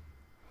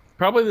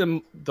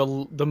 Probably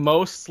the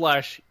most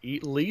 /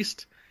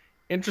 least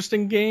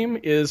interesting game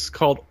is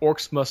called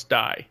Orcs Must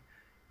Die.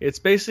 It's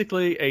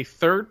basically a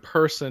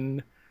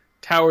third-person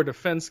tower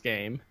defense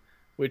game,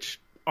 which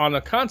on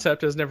a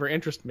concept has never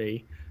interested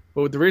me.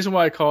 But the reason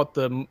why I call it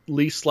the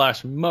least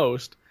 /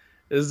 most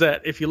is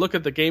that if you look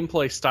at the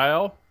gameplay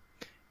style,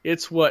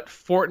 it's what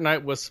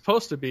Fortnite was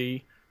supposed to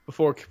be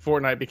before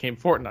Fortnite became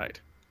Fortnite.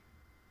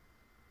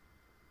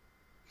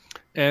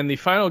 And the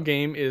final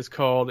game is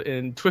called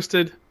Insanely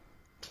Twisted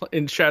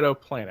Shadow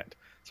Planet.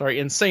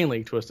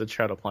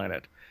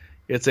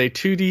 It's a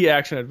 2D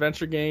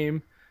action-adventure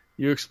game.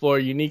 You explore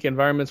unique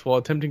environments while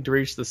attempting to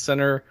reach the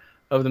center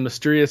of the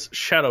mysterious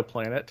Shadow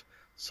Planet,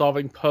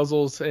 solving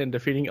puzzles and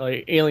defeating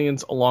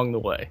aliens along the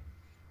way.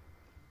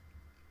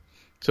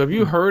 So have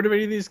you heard of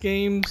any of these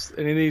games?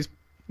 Any of these,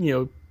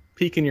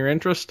 piquing your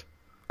interest?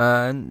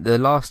 The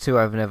last two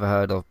I've never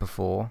heard of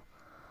before.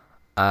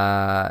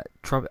 I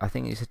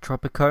think you said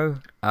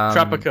Tropico.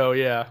 Tropico,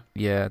 yeah.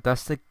 Yeah,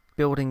 that's the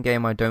building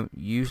game I don't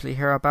usually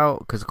hear about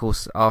because, of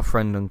course, our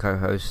friend and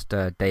co-host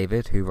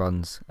David, who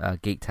runs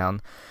Geektown,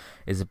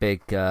 is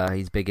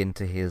he's big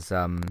into his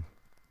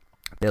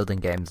building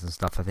games and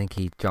stuff. I think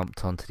he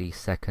jumped onto the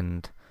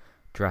second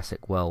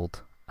Jurassic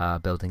World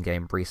building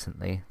game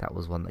recently. That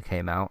was one that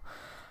came out.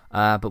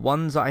 But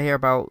ones that I hear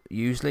about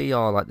usually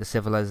are like the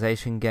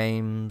Civilization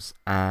games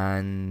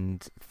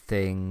and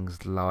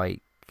things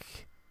like,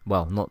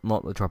 well, not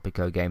the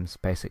Tropico games,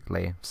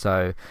 basically.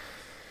 So,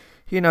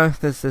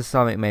 there's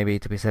something maybe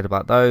to be said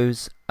about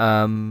those.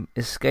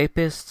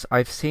 Escapists,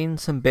 I've seen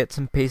some bits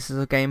and pieces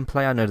of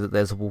gameplay. I know that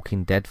there's a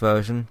Walking Dead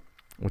version,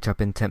 which I've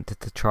been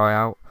tempted to try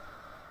out.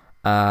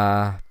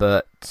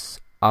 But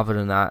other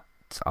than that,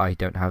 I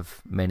don't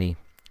have many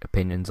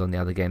opinions on the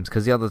other games,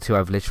 because the other two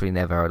I've literally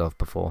never heard of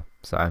before.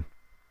 So,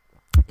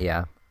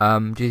 yeah.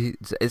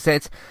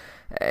 That's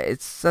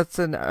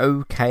an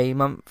okay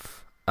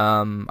month.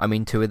 I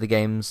mean, two of the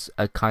games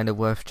are kind of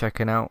worth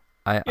checking out.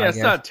 I it's guess.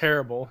 Not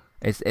terrible.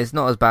 It's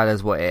not as bad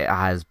as what it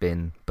has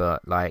been,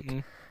 but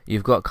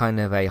you've got kind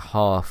of a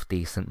half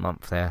decent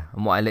month there.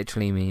 And what I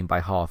literally mean by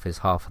half is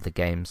half of the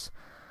games.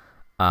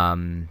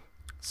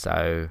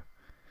 So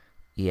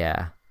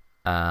yeah,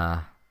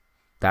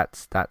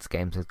 that's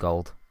games with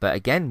gold. But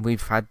again,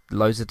 we've had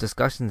loads of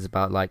discussions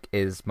about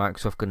is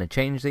Microsoft going to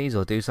change these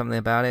or do something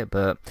about it?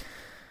 But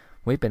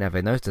we've been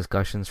having those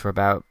discussions for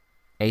about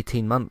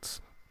 18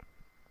 months.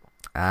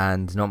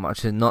 And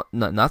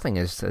nothing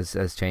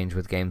has changed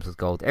with games with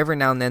gold. Every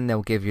now and then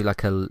they'll give you a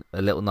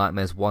Little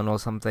Nightmares 1 or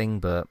something,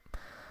 but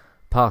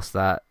past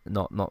that,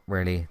 not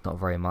really, not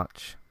very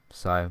much.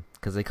 So,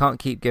 because they can't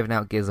keep giving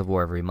out Gears of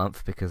War every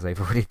month because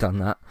they've already done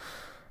that.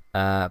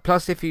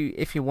 Plus, if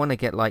you want to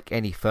get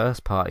any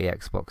first party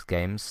Xbox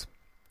games,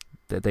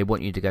 they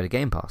want you to go to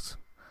Game Pass.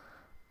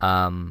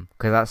 Because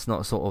that's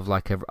not sort of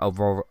a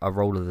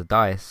roll of the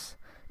dice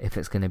if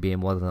it's going to be in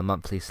one of the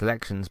monthly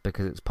selections,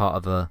 because it's part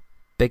of a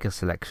bigger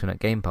selection at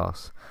Game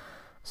Pass.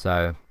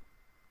 So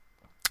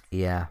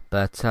yeah,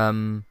 but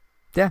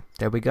yeah,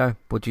 there we go.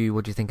 What do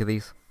you think of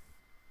these?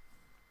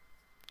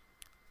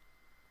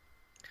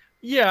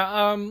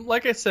 Yeah,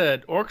 like I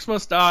said, Orcs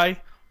Must Die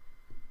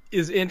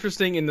is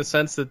interesting in the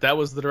sense that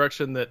was the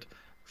direction that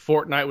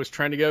Fortnite was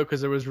trying to go,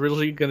 because there was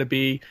really going to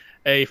be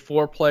a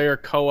 4-player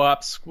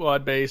co-op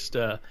squad-based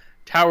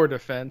tower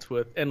defense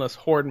with endless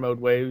horde mode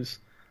waves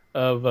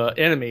of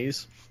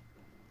enemies.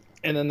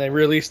 And then they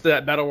released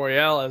that Battle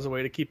Royale as a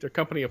way to keep their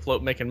company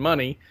afloat, making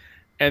money.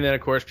 And then, of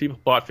course, people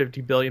bought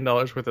 $50 billion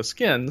worth of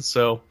skins,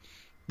 so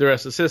the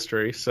rest is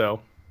history. So,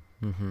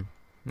 yeah.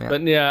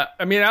 But yeah,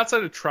 I mean,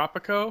 outside of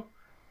Tropico,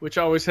 which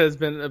always has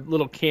been a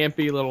little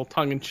campy, a little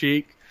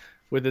tongue-in-cheek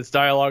with its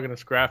dialogue and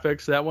its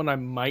graphics, that one I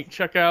might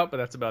check out, but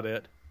that's about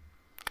it.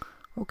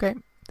 Okay,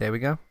 there we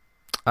go.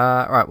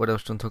 Alright, what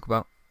else do you want to talk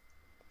about?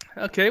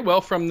 Okay,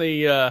 well, from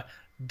the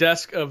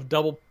desk of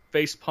Double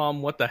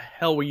Facepalm, what the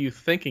hell were you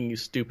thinking, you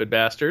stupid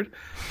bastard?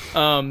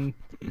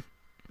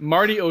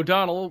 Marty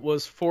O'Donnell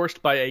was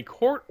forced by a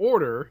court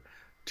order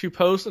to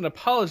post an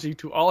apology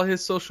to all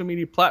his social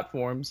media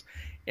platforms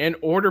and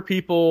order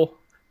people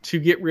to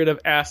get rid of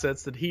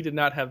assets that he did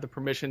not have the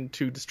permission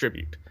to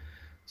distribute.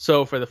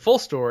 So for the full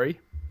story,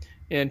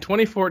 in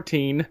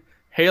 2014,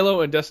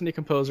 Halo and Destiny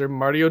composer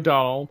Marty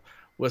O'Donnell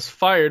was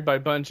fired by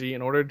Bungie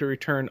in order to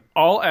return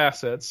all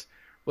assets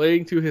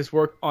relating to his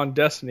work on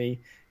Destiny,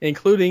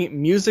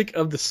 including Music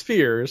of the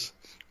Spheres,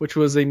 which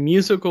was a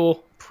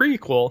musical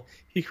prequel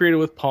he created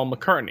with Paul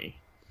McCartney.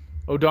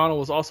 O'Donnell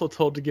was also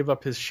told to give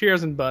up his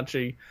shares in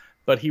Bungie,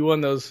 but he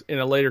won those in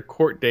a later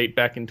court date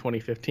back in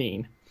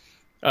 2015.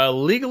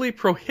 Legally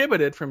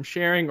prohibited from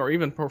sharing or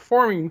even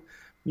performing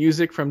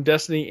music from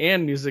Destiny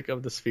and Music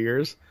of the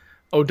Spheres,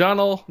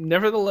 O'Donnell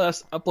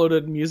nevertheless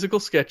uploaded musical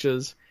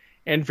sketches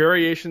and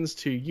variations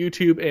to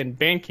YouTube and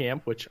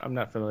Bandcamp, which I'm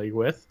not familiar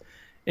with,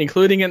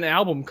 including an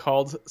album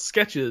called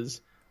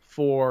Sketches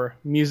for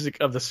Music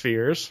of the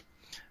Spheres.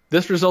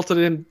 This resulted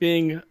in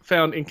being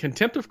found in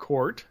contempt of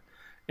court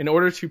in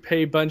order to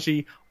pay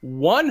Bungie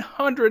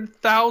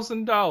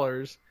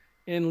 $100,000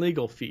 in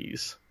legal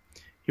fees.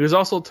 He was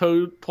also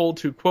told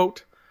to,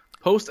 quote,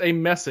 post a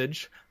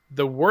message,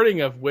 the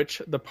wording of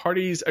which the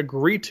parties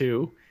agree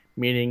to,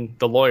 meaning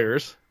the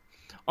lawyers,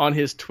 on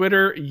his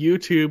Twitter,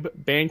 YouTube,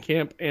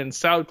 Bandcamp, and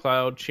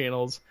SoundCloud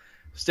channels,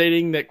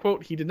 stating that,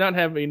 quote, he did not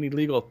have any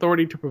legal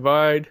authority to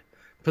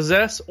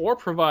possess or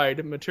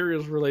provide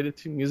materials related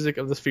to Music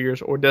of the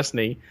Spheres or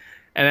Destiny,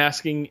 and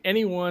asking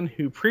anyone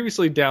who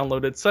previously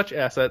downloaded such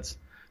assets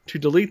to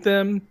delete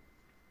them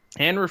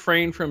and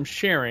refrain from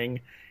sharing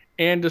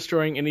and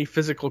destroying any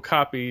physical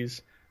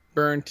copies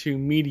burned to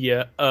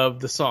media of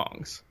the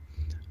songs.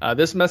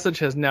 This message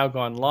has now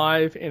gone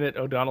live. In it,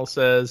 O'Donnell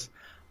says,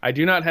 I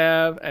do not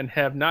have and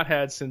have not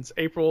had since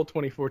April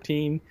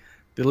 2014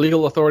 the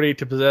legal authority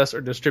to possess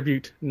or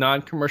distribute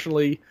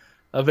non-commercially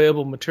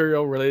available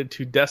material related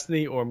to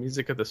Destiny or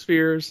Music of the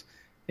Spheres,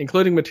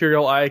 including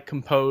material I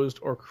composed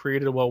or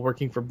created while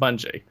working for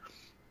Bungie.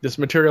 This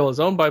material is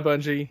owned by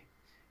Bungie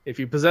If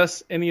you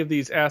possess any of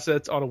these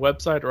assets on a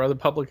website or other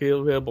publicly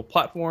available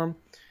platform,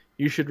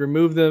 you should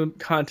remove the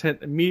content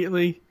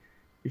immediately.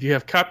 If you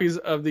have copies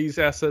of these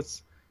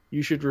assets,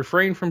 you should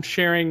refrain from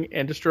sharing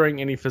and destroying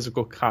any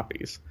physical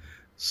copies.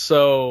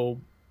 So,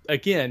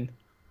 again,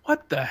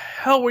 what the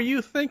hell were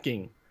you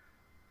thinking?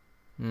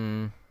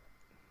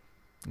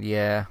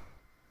 Yeah.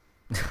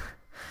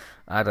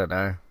 I don't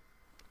know.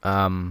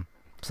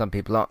 Some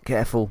people aren't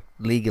careful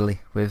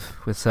legally with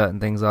certain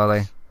things, are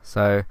they?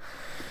 So,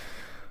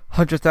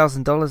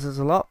 $100,000 is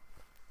a lot.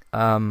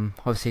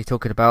 Obviously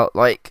talking about,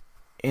 like,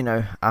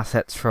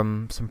 assets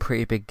from some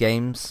pretty big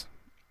games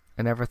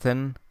and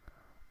everything.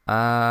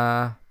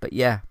 But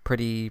yeah,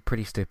 pretty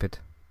stupid.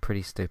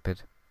 Pretty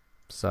stupid.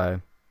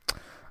 So,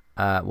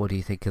 what do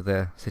you think of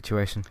the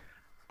situation?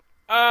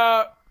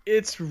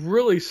 It's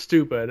really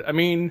stupid. I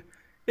mean,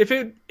 if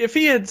he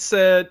had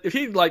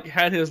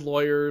his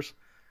lawyers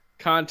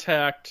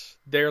contact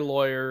their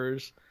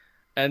lawyers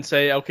and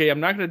say, okay, I'm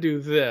not going to do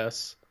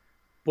this,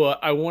 but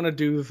I want to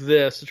do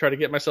this to try to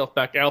get myself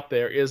back out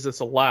there. Is this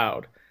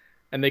allowed?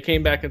 And they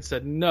came back and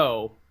said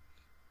no.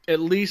 At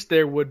least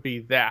there would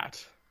be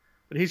that.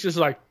 But he's just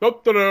like,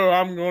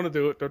 I'm going to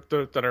do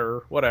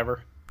it,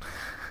 whatever.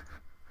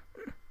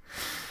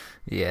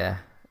 Yeah.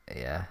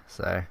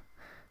 So,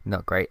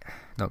 not great.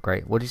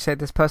 What did you say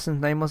this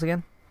person's name was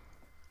again?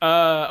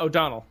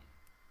 O'Donnell.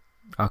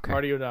 Okay.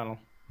 Marty O'Donnell.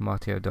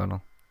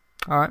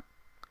 All right.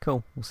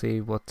 Cool. We'll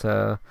see what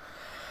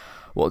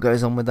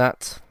goes on with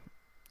that.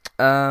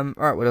 All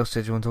right. What else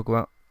did you want to talk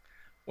about?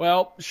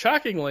 Well,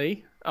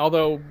 shockingly,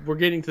 although we're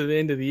getting to the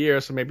end of the year,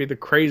 so maybe the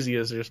crazy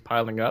is just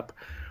piling up,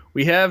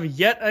 we have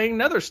yet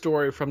another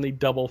story from the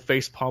double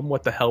facepalm,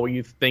 what the hell were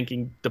you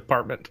thinking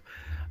department.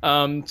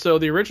 So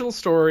the original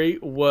story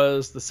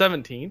was the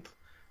 17th.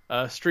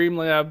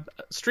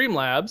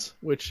 Streamlabs,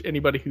 which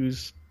anybody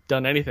who's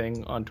done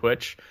anything on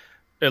Twitch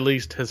at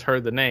least has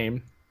heard the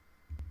name,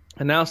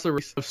 announced the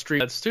release of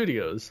Streamlabs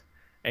Studios,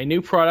 a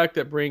new product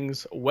that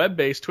brings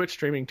web-based Twitch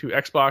streaming to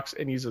Xbox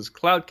and uses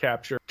cloud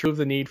capture to remove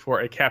the need for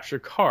a capture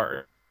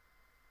card.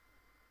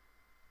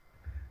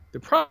 The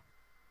product,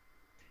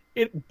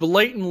 it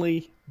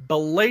blatantly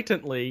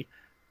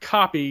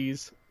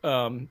copies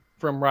from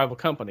rival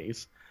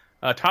companies.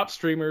 Top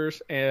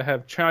streamers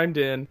have chimed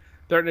in,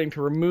 threatening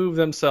to remove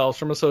themselves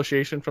from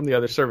association from the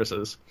other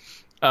services.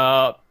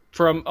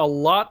 From a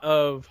lot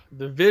of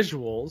the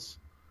visuals,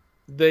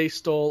 they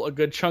stole a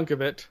good chunk of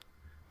it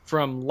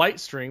from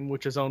Lightstream,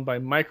 which is owned by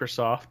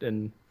Microsoft.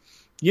 And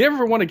you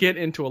never want to get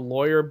into a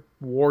lawyer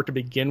war to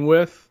begin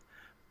with,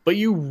 but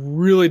you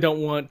really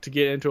don't want to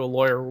get into a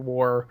lawyer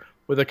war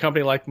with a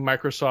company like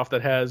Microsoft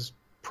that has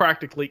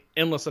practically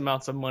endless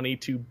amounts of money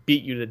to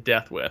beat you to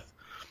death with.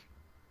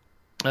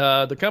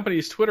 The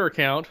company's Twitter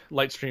account,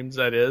 Lightstream's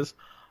that is,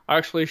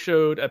 actually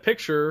showed a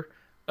picture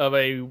of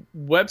a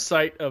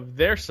website of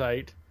their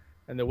site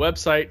and the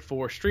website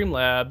for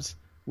Streamlabs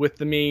with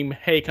the meme,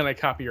 hey, can I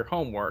copy your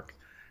homework?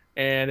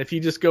 And if you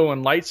just go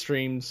on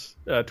Lightstream's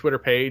Twitter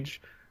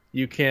page,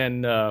 you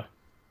can, it's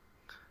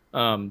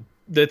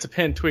a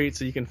pinned tweet,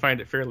 so you can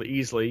find it fairly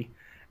easily.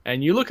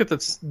 And you look at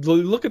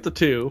the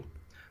two,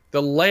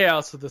 the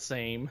layouts are the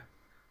same,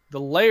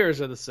 the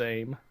layers are the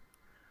same,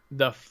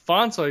 the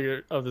fonts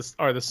are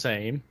the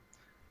same,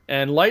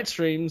 and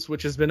Lightstream's,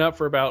 which has been up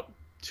for about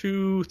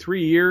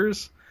 2-3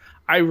 years.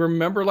 I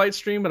remember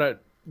Lightstream,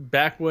 but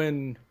back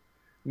when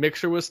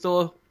Mixer was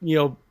still,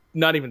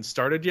 not even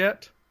started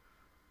yet.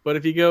 But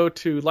if you go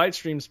to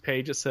Lightstream's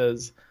page, it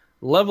says,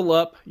 level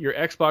up your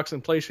Xbox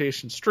and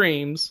PlayStation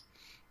streams.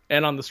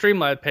 And on the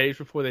Streamlabs page,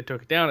 before they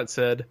took it down, it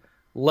said,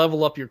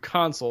 level up your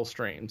console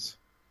streams.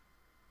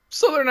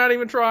 So they're not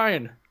even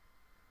trying.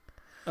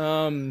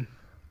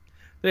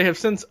 They have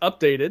since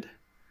updated,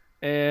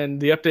 and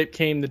the update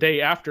came the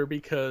day after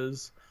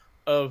because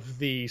of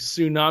the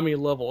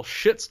tsunami-level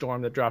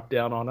shitstorm that dropped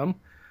down on them.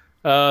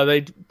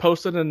 They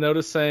posted a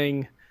notice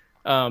saying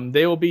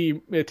they will be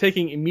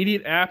taking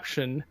immediate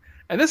action,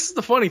 and this is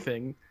the funny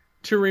thing,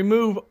 to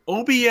remove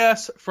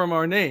OBS from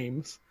our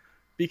names,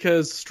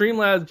 because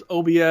Streamlabs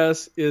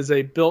OBS is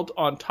built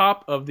on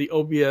top of the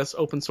OBS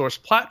open source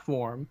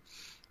platform,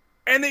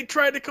 and they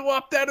tried to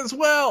co-opt that as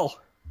well.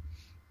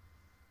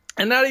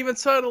 And not even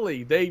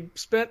subtly. They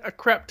spent a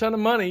crap ton of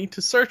money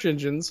to search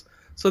engines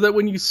so that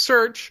when you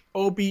search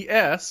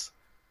OBS,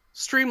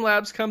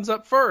 Streamlabs comes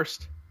up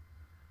first.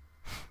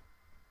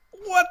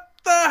 What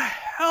the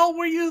hell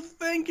were you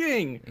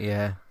thinking?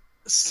 Yeah.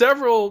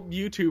 Several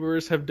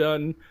YouTubers have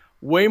done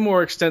way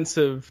more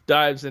extensive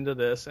dives into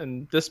this,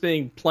 and this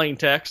being plain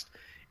text,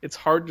 it's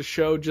hard to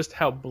show just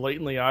how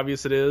blatantly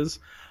obvious it is.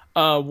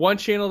 One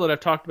channel that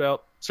I've talked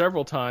about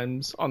several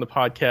times on the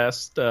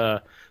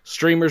podcast,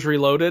 Streamers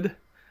Reloaded,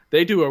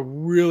 they do a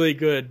really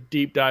good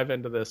deep dive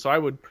into this, so I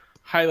would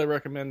highly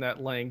recommend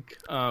that link.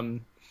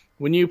 When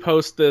you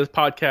post the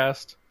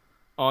podcast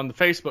on the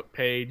Facebook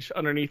page,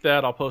 underneath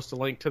that I'll post a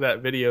link to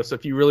that video, so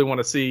if you really want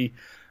to see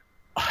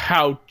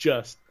how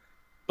just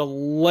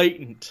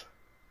blatant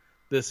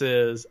this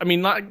is, I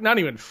mean, not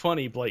even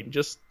funny blatant,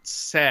 just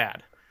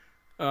sad.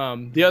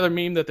 The other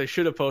meme that they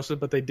should have posted,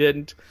 but they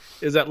didn't,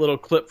 is that little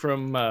clip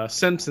from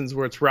Simpsons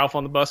where it's Ralph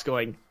on the bus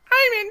going,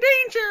 "I'm in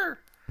danger,"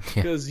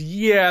 because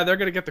they're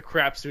gonna get the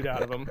crap suit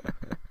out of him.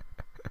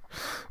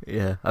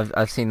 Yeah,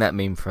 I've seen that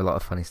meme for a lot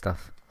of funny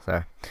stuff.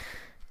 So,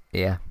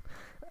 yeah.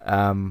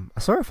 I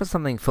saw it for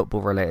something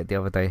football related the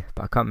other day,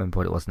 but I can't remember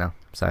what it was now.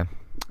 So,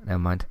 never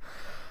mind.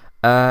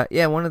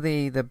 One of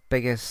the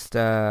biggest.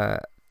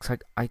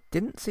 I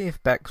didn't see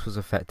if Bex was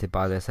affected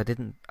by this. I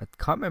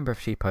can't remember if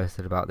she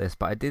posted about this,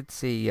 but I did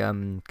see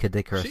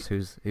Kadikarus,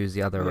 who's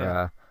the other.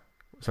 Yeah.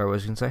 Sorry, what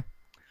was you gonna say?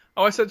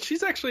 Oh, I said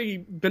she's actually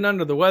been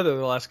under the weather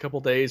the last couple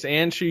of days,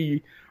 and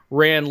she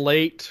ran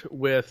late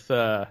with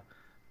the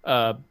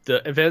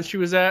events she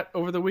was at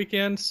over the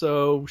weekend,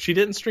 so she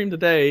didn't stream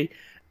today,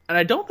 and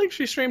I don't think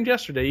she streamed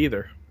yesterday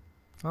either.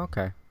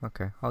 Okay.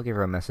 I'll give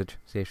her a message,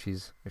 see if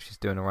she's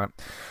doing all right.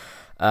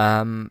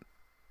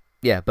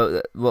 Yeah,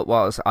 but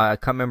I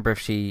can't remember if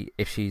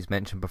she's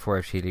mentioned before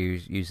if she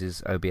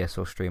uses OBS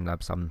or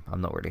Streamlabs. I'm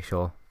not really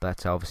sure,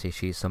 but obviously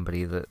she's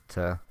somebody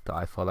that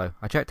I follow.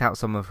 I checked out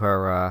some of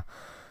her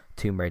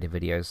Tomb Raider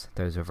videos;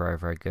 those are very,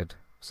 very good.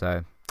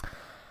 So,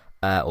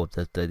 or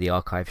the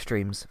archive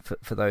streams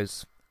for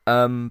those.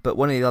 But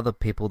one of the other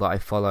people that I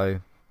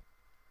follow,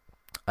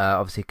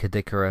 obviously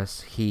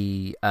Kadikarus,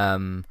 he's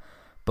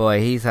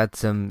had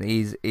some.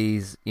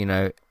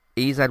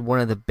 He's had one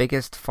of the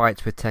biggest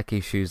fights with tech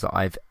issues that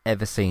I've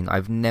ever seen.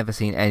 I've never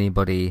seen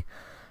anybody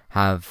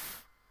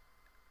have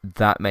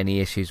that many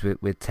issues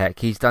with tech.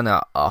 He's done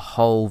a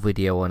whole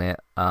video on it.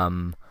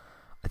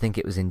 I think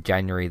it was in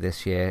January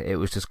this year. It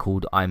was just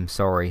called "I'm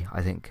Sorry."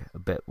 I think a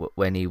bit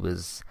when he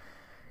was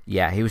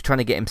trying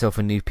to get himself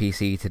a new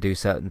PC to do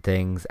certain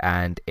things,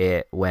 and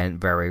it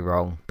went very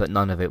wrong. But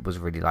none of it was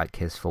really like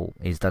his fault.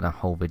 He's done a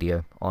whole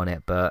video on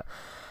it, but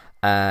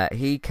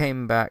he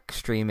came back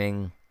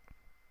streaming.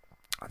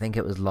 I think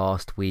it was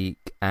last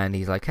week, and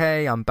he's like,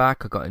 "Hey, I'm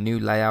back. I got a new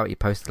layout." He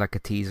posted like a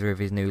teaser of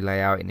his new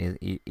layout, and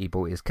he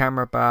brought his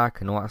camera back,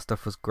 and all that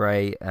stuff was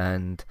great.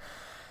 And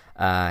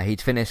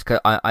he'd finished.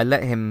 I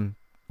let him.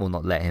 Well,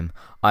 not let him.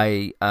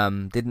 I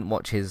didn't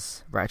watch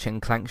his Ratchet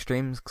and Clank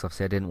streams because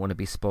obviously I didn't want to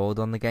be spoiled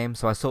on the game.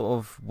 So I sort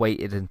of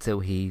waited until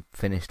he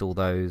finished all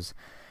those,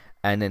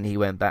 and then he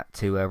went back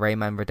to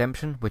Rayman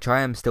Redemption, which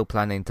I am still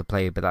planning to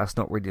play, but that's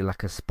not really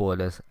like a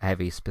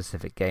spoiler-heavy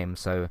specific game.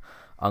 So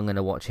I'm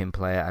gonna watch him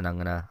play it, and I'm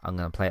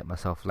gonna play it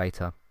myself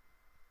later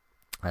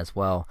as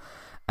well.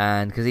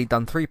 And because he'd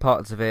done 3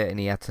 parts of it, and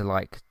he had to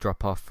like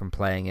drop off from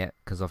playing it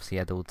because obviously he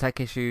had all the tech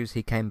issues.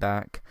 He came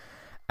back,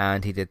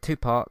 and he did 2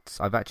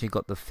 parts. I've actually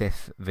got the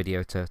 5th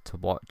video to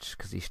watch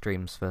because he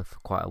streams for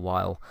quite a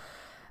while.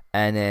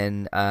 And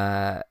then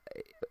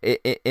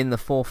in the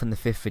 4th and the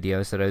 5th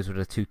video, so those were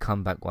the 2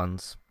 comeback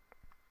ones,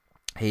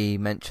 he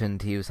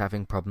mentioned he was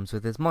having problems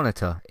with his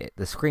monitor.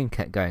 The screen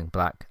kept going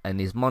black,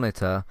 and his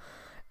monitor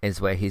is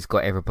where he's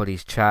got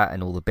everybody's chat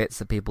and all the bits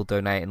that people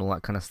donate and all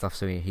that kind of stuff,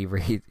 so he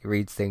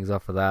reads things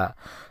off of that.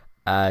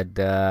 And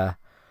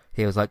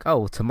he was like,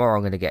 "Oh, tomorrow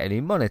I'm going to get a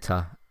new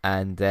monitor."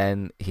 And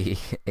then he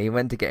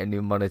went to get a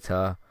new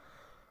monitor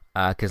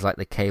because like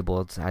the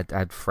keyboards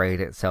had frayed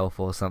itself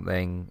or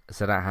something,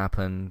 so that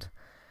happened.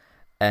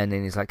 And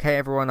then he's like, "Hey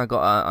everyone,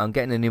 I'm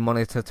getting a new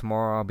monitor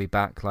tomorrow. I'll be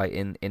back like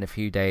in a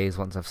few days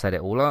once I've set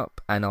it all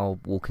up, and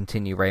we'll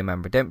continue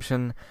Rayman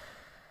Redemption."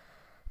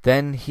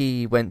 Then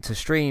he went to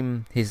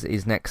stream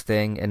his next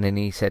thing, and then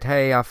he said,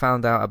 "Hey, I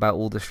found out about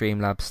all the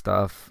Streamlabs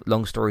stuff.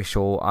 Long story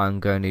short, I'm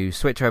going to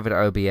switch over to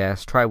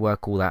OBS, try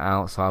work all that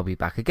out, so I'll be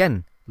back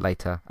again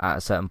later at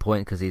a certain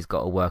point," because he's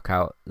got to work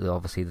out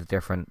obviously the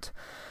different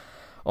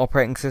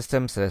operating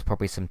systems. So there's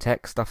probably some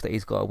tech stuff that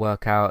he's got to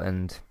work out,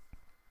 and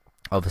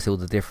obviously all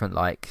the different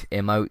like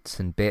emotes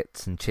and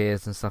bits and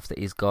cheers and stuff that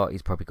he's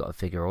probably got to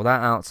figure all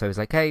that out. So he's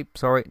like, "Hey,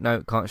 sorry,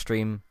 no, can't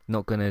stream,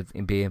 not going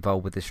to be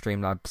involved with the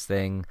Streamlabs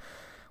thing,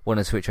 want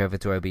to switch over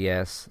to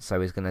OBS."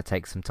 So he's going to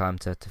take some time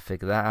to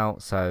figure that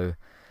out. So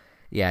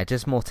yeah,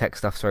 just more tech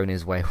stuff thrown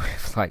his way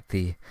with like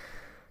the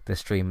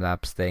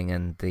Streamlabs thing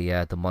and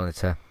the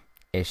monitor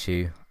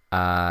issue.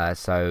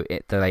 So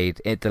it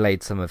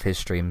delayed some of his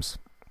streams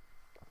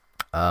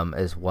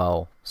as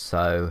well.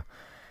 So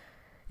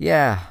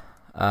yeah,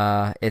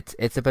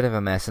 it's a bit of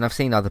a mess, and I've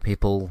seen other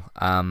people.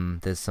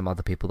 There's some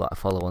other people that I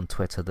follow on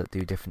Twitter that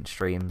do different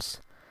streams,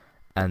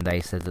 and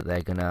they said that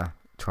they're gonna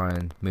try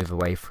and move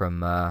away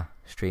from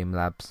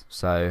Streamlabs.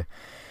 So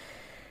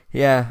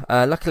yeah,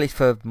 luckily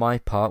for my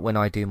part, when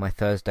I do my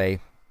Thursday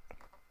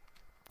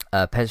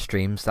PES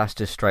streams, that's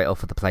just straight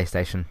off of the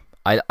PlayStation.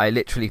 I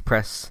literally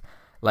press,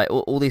 like,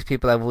 all these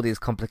people have all these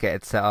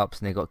complicated setups,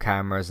 and they've got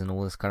cameras and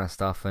all this kind of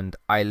stuff, and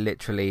I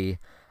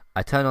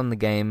turn on the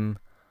game,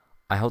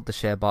 I hold the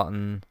share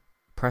button,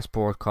 press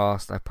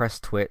broadcast, I press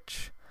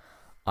Twitch,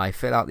 I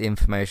fill out the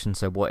information,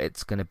 so what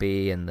it's going to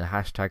be, and the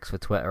hashtags for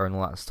Twitter and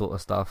all that sort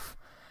of stuff,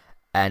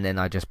 and then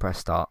I just press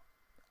start.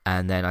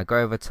 And then I go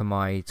over to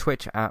my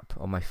Twitch app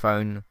on my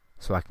phone,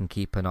 so I can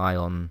keep an eye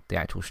on the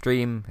actual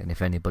stream, and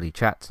if anybody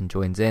chats and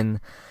joins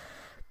in.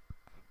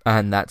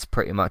 And that's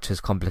pretty much as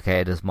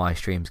complicated as my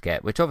streams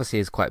get, which obviously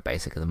is quite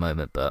basic at the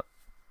moment, but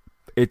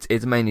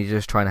it's mainly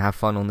just trying to have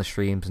fun on the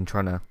streams and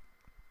trying to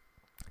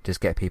just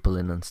get people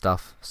in and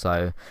stuff.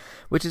 So,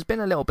 which has been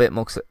a little bit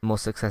more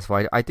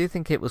successful. I do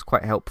think it was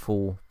quite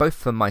helpful, both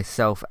for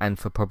myself and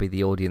for probably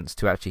the audience,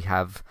 to actually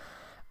have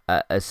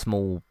a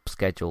small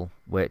schedule,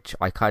 which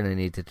I kind of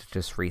needed to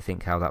just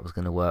rethink how that was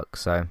going to work.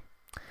 So,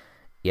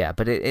 yeah,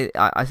 but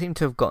I seem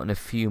to have gotten a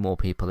few more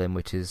people in,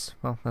 which is,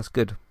 well, that's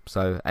good.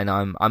 So, and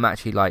I'm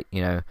actually like,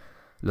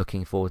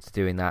 looking forward to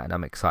doing that, and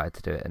I'm excited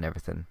to do it and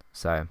everything.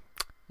 So,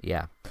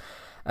 yeah.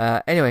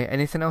 Anyway,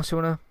 anything else you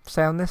want to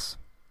say on this?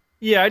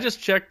 Yeah, I just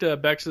checked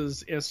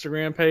Bex's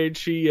Instagram page.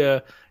 She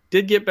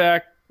did get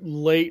back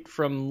late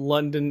from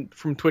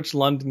Twitch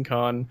London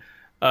Con,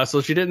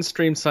 so she didn't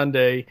stream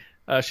Sunday.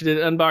 She did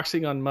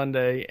unboxing on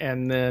Monday,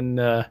 and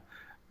then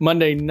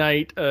Monday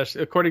night,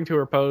 according to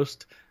her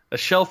post, a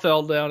shelf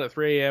fell down at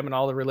 3 a.m. and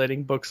all the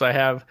relating books I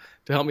have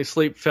to help me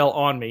sleep fell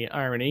on me.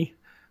 Irony.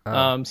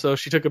 Oh. So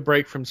she took a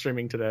break from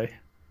streaming today.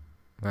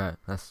 Right,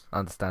 that's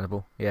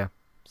understandable. Yeah.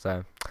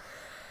 So,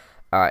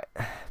 all right,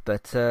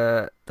 but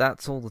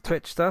that's all the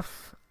Twitch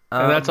stuff.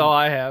 And that's all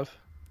I have.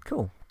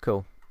 Cool.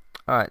 All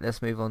right,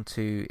 let's move on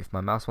to if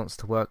my mouse wants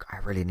to work. I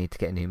really need to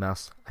get a new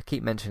mouse. I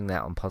keep mentioning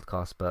that on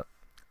podcasts, but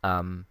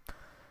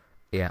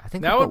yeah, I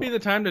think now would be the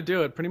time to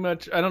do it. Pretty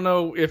much, I don't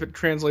know if it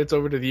translates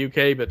over to the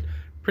UK, but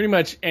pretty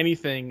much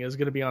anything is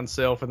going to be on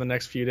sale for the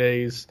next few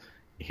days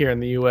here in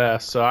the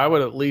US. So I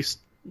would at least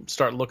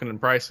start looking and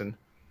pricing.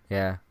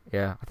 Yeah.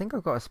 I think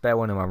I've got a spare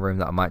one in my room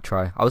that I might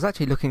try. I was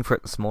actually looking for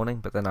it this morning,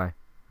 but then I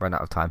ran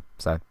out of time.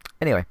 So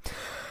anyway,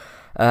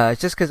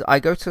 it's just because I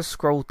go to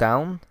scroll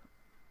down,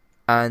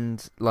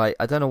 and like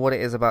I don't know what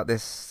it is about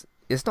this.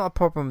 It's not a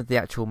problem with the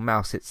actual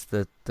mouse. It's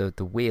the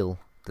wheel,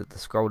 the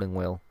scrolling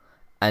wheel.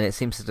 And it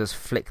seems to just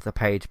flick the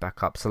page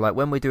back up. So like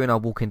when we're doing our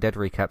Walking Dead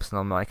recaps, and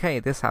I'm like, hey,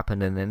 this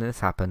happened, and then this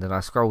happened, and I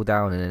scroll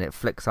down, and then it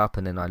flicks up,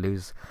 and then I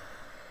lose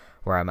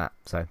where I'm at.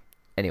 So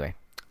anyway,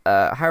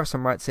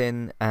 Harrison writes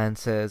in and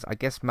says, I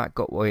guess Matt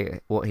got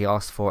what he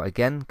asked for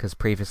again, because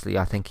previously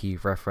I think he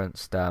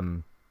referenced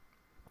the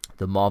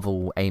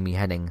Marvel Amy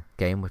Hennig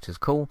game, which is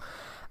cool.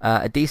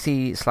 A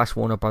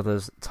DC/Warner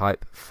Brothers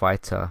type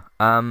fighter.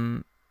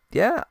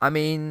 Yeah, I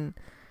mean,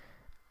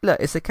 look,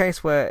 it's a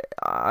case where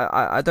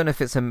I don't know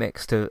if it's a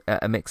mix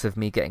of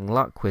me getting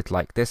luck with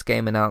like this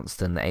game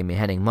announced and the Amy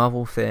Hennig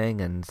Marvel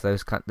thing and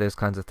those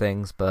kinds of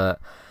things, but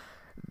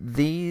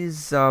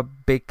these are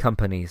big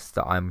companies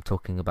that I'm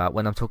talking about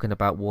when I'm talking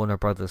about Warner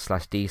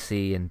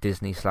Brothers/DC and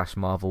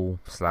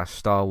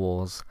Disney/Marvel/Star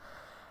Wars.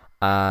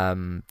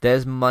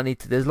 There's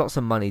lots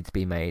of money to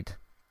be made,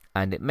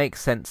 and it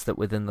makes sense that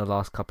within the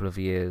last couple of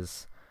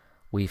years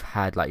we've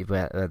had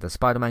the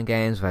Spider-Man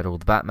games, we've had all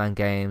the Batman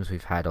games,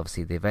 we've had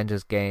obviously the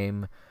Avengers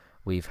game,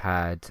 we've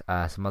had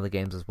some other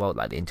games as well,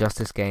 like the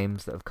Injustice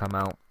games that have come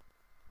out,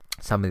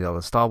 some of the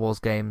other Star Wars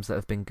games that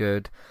have been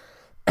good,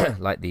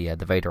 like the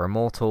Vader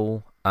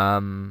Immortal.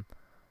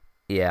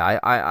 Yeah,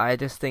 I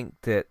just think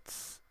that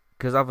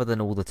because other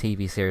than all the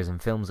TV series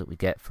and films that we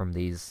get from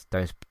those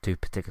two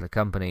particular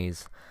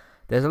companies,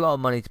 there's a lot of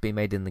money to be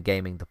made in the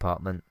gaming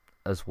department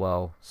as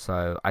well.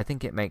 So I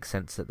think it makes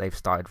sense that they've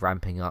started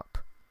ramping up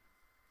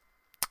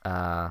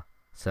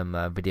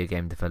some video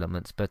game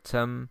developments. But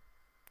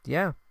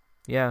yeah.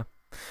 Is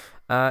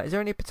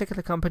there any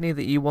particular company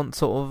that you want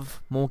sort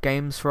of more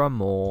games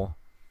from, or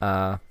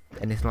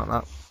anything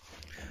like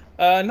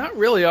that? Not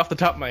really off the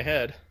top of my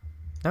head.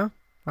 No?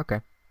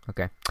 Okay.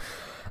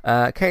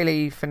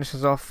 Kaylee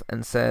finishes off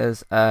and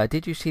says,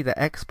 did you see the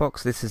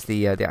Xbox? This is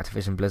the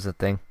Activision Blizzard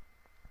thing.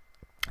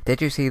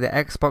 Did you see the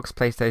Xbox,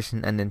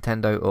 PlayStation, and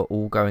Nintendo are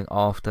all going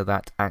after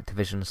that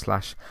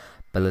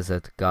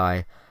Activision/Blizzard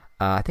guy?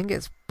 I think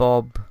it's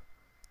Bob.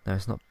 No,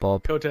 it's not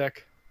Bob.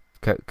 Kotick.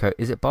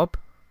 Is it Bob?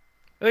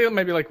 I think it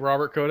might be like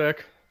Robert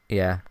Kotick.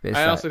 Yeah.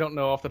 I honestly don't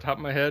know off the top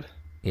of my head.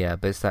 Yeah,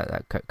 but it's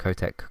that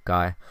Kotick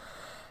guy.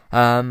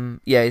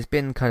 Yeah, he's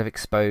been kind of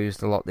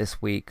exposed a lot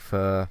this week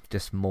for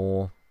just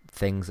more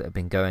things that have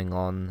been going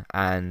on,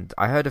 and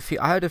I heard a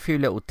few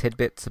little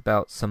tidbits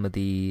about some of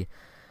the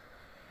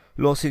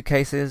lawsuit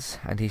cases,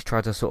 and he's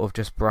tried to sort of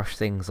just brush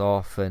things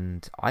off.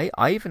 And I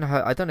even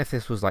heard, I don't know if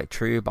this was like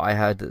true, but I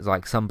heard that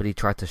like somebody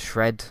tried to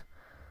shred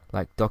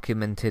like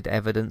documented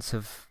evidence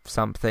of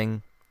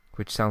something,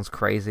 which sounds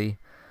crazy.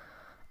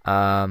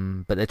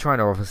 But they're trying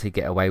to obviously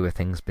get away with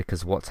things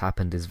because what's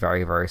happened is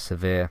very, very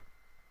severe.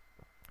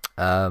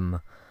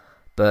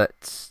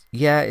 But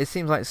yeah, it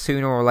seems like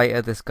sooner or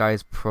later this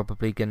guy's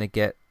probably gonna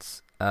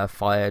get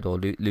fired or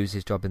lose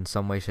his job in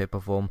some way, shape,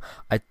 or form.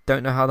 I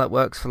don't know how that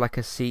works for like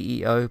a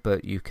CEO,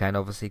 but you can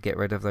obviously get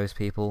rid of those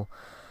people.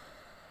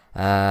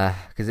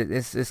 Because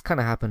it's kind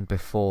of happened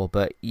before.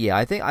 But yeah,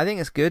 I think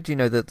it's good. You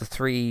know that the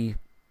three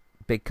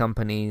big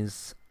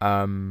companies,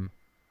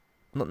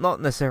 not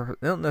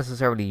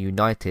necessarily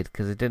united,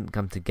 because they didn't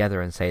come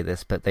together and say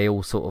this, but they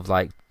all sort of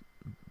like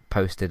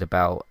posted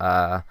about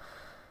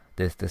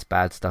this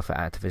bad stuff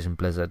at Activision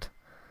Blizzard.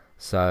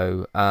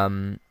 So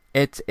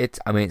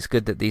it's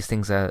good that these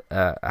things are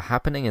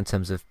happening in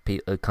terms of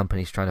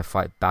companies trying to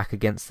fight back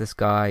against this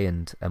guy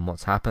and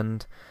what's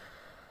happened.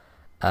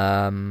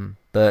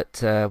 But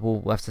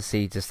we'll have to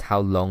see just how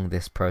long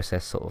this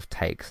process sort of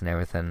takes and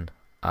everything.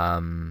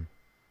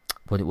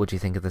 What do you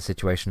think of the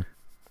situation?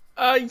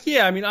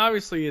 Yeah, I mean,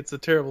 obviously it's a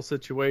terrible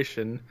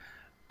situation.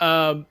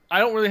 I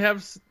don't really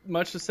have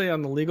much to say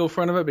on the legal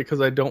front of it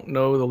because I don't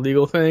know the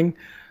legal thing.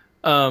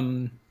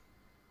 Um,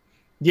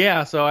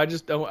 yeah, so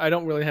I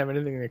don't really have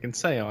anything I can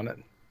say on it.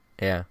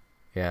 Yeah,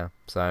 yeah.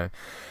 So,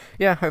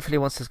 yeah, hopefully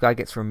once this guy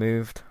gets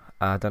removed,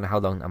 I don't know how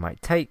long that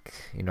might take.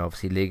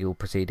 Obviously legal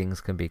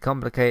proceedings can be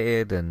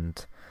complicated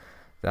and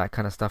that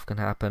kind of stuff can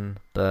happen.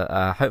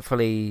 But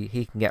hopefully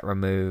he can get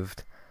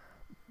removed.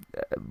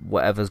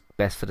 Whatever's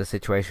best for the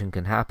situation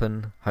can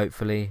happen,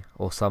 hopefully,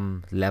 or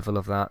some level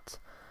of that.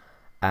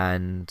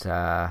 And,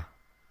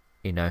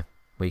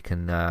 we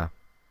can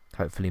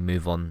hopefully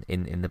move on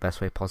in the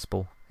best way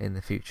possible in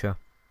the future.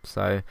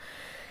 So,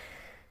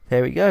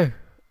 there we go.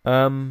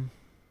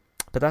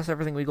 But that's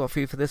everything we got for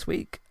you for this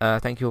week.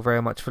 Thank you all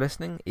very much for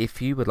listening.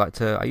 If you would like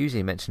to, I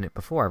usually mention it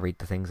before I read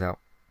the things out,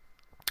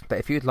 but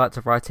if you'd like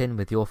to write in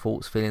with your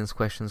thoughts, feelings,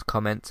 questions,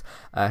 comments,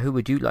 who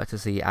would you like to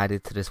see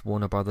added to this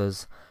Warner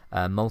Brothers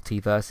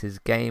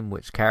multiverses game?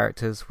 Which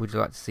characters would you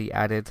like to see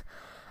added?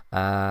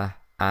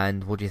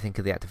 And what do you think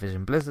of the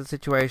Activision Blizzard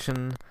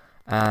situation?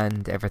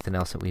 And everything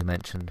else that we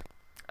mentioned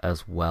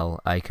as well.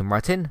 You can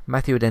write in,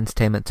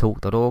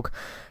 Matthew@entertainmenttalk.org,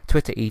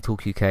 Twitter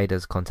eTalkUK,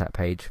 there's a contact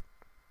page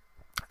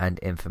and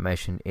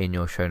information in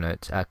your show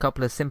notes. A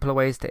couple of simpler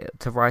ways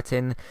to write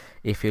in.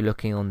 If you're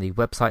looking on the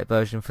website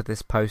version for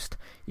this post,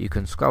 you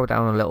can scroll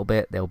down a little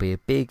bit. There'll be a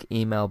big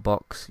email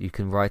box. You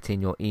can write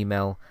in your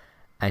email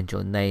and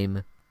your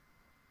name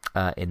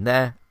in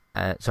there.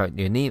 Sorry,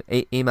 your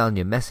email and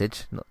your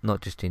message,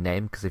 not just your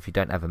name, because if you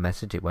don't have a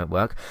message, it won't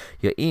work.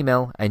 Your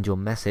email and your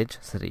message,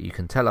 so that you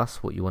can tell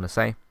us what you want to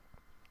say.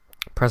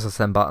 Press the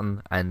send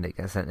button, and it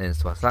gets sent in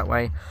to us that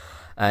way.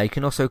 You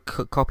can also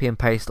copy and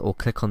paste or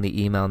click on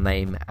the email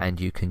name, and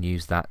you can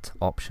use that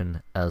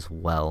option as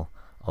well.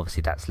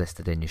 Obviously, that's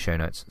listed in your show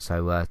notes,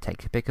 so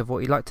take your pick of what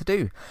you'd like to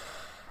do.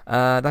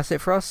 That's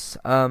it for us.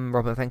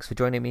 Robert, thanks for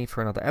joining me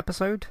for another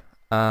episode.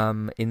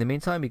 In the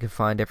meantime, you can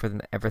find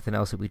everything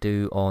else that we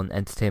do on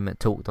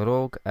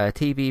entertainmenttalk.org,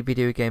 TV,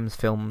 video games,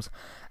 films,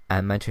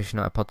 and Manchester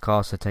United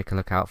podcasts, so take a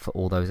look out for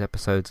all those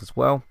episodes as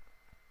well.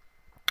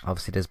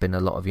 Obviously, there's been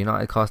a lot of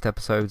United Cast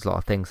episodes, a lot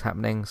of things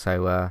happening,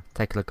 so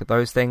take a look at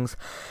those things.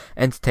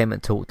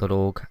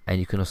 Entertainmenttalk.org,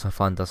 and you can also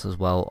find us as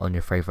well on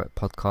your favourite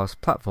podcast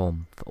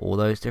platform for all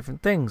those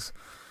different things.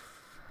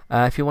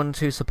 If you want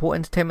to support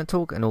Entertainment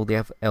Talk and all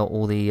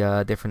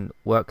the different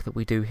work that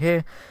we do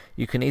here,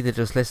 you can either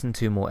just listen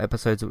to more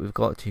episodes that we've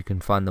got. You can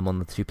find them on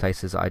the two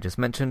places that I just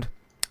mentioned.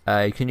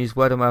 You can use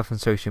word of mouth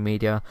and social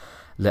media,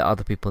 let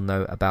other people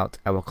know about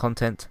our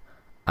content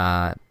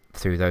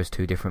through those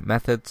two different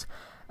methods.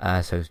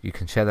 So you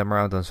can share them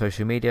around on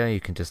social media. You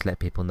can just let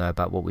people know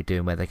about what we do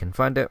and where they can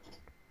find it.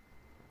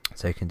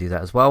 So you can do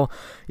that as well.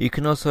 You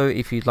can also,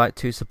 if you'd like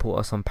to,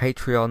 support us on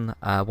Patreon,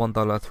 $1,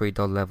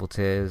 $3 level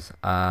tiers.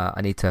 I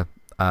need to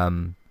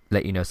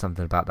let you know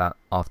something about that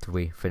after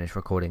we finish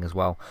recording as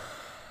well,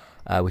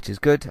 which is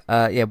good.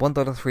 $1,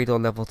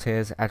 $3 level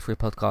tiers, ad-free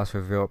podcast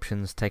review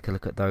options. Take a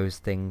look at those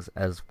things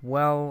as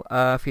well.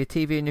 For your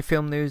TV and your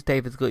film news,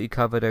 David's got you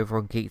covered over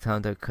on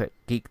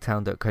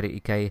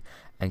geektown.co.uk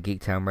and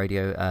Geektown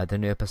Radio. The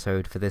new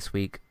episode for this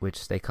week,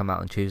 which they come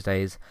out on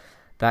Tuesdays,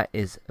 that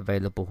is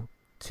available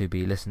to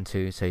be listened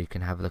to, so you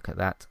can have a look at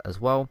that as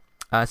well.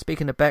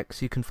 Speaking of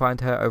Bex, you can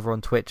find her over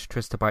on Twitch,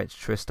 TristaBytes,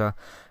 Trista,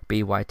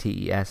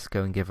 BYTES.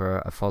 Go and give her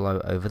a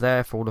follow over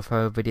there for all of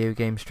her video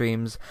game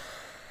streams.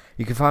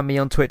 You can find me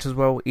on Twitch as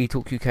well,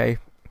 eTalkUK,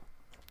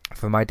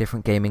 for my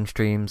different gaming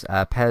streams.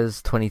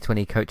 PES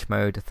 2020 Coach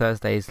Mode,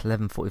 Thursdays,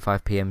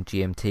 11:45pm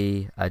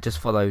GMT. Just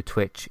follow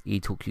Twitch,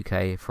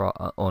 eTalkUK,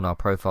 on our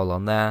profile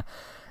on there,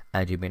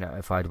 and you'll be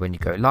notified when you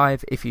go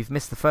live. If you've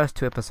missed the first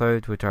two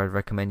episodes, which I'd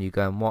recommend you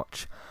go and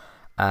watch,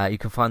 you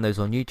can find those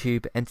on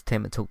YouTube,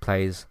 Entertainment Talk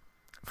Plays,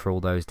 for all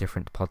those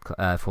different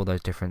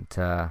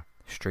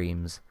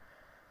streams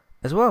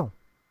as well.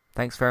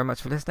 Thanks very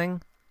much for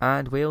listening,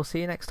 and we'll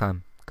see you next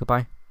time.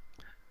 Goodbye.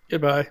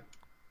 Goodbye.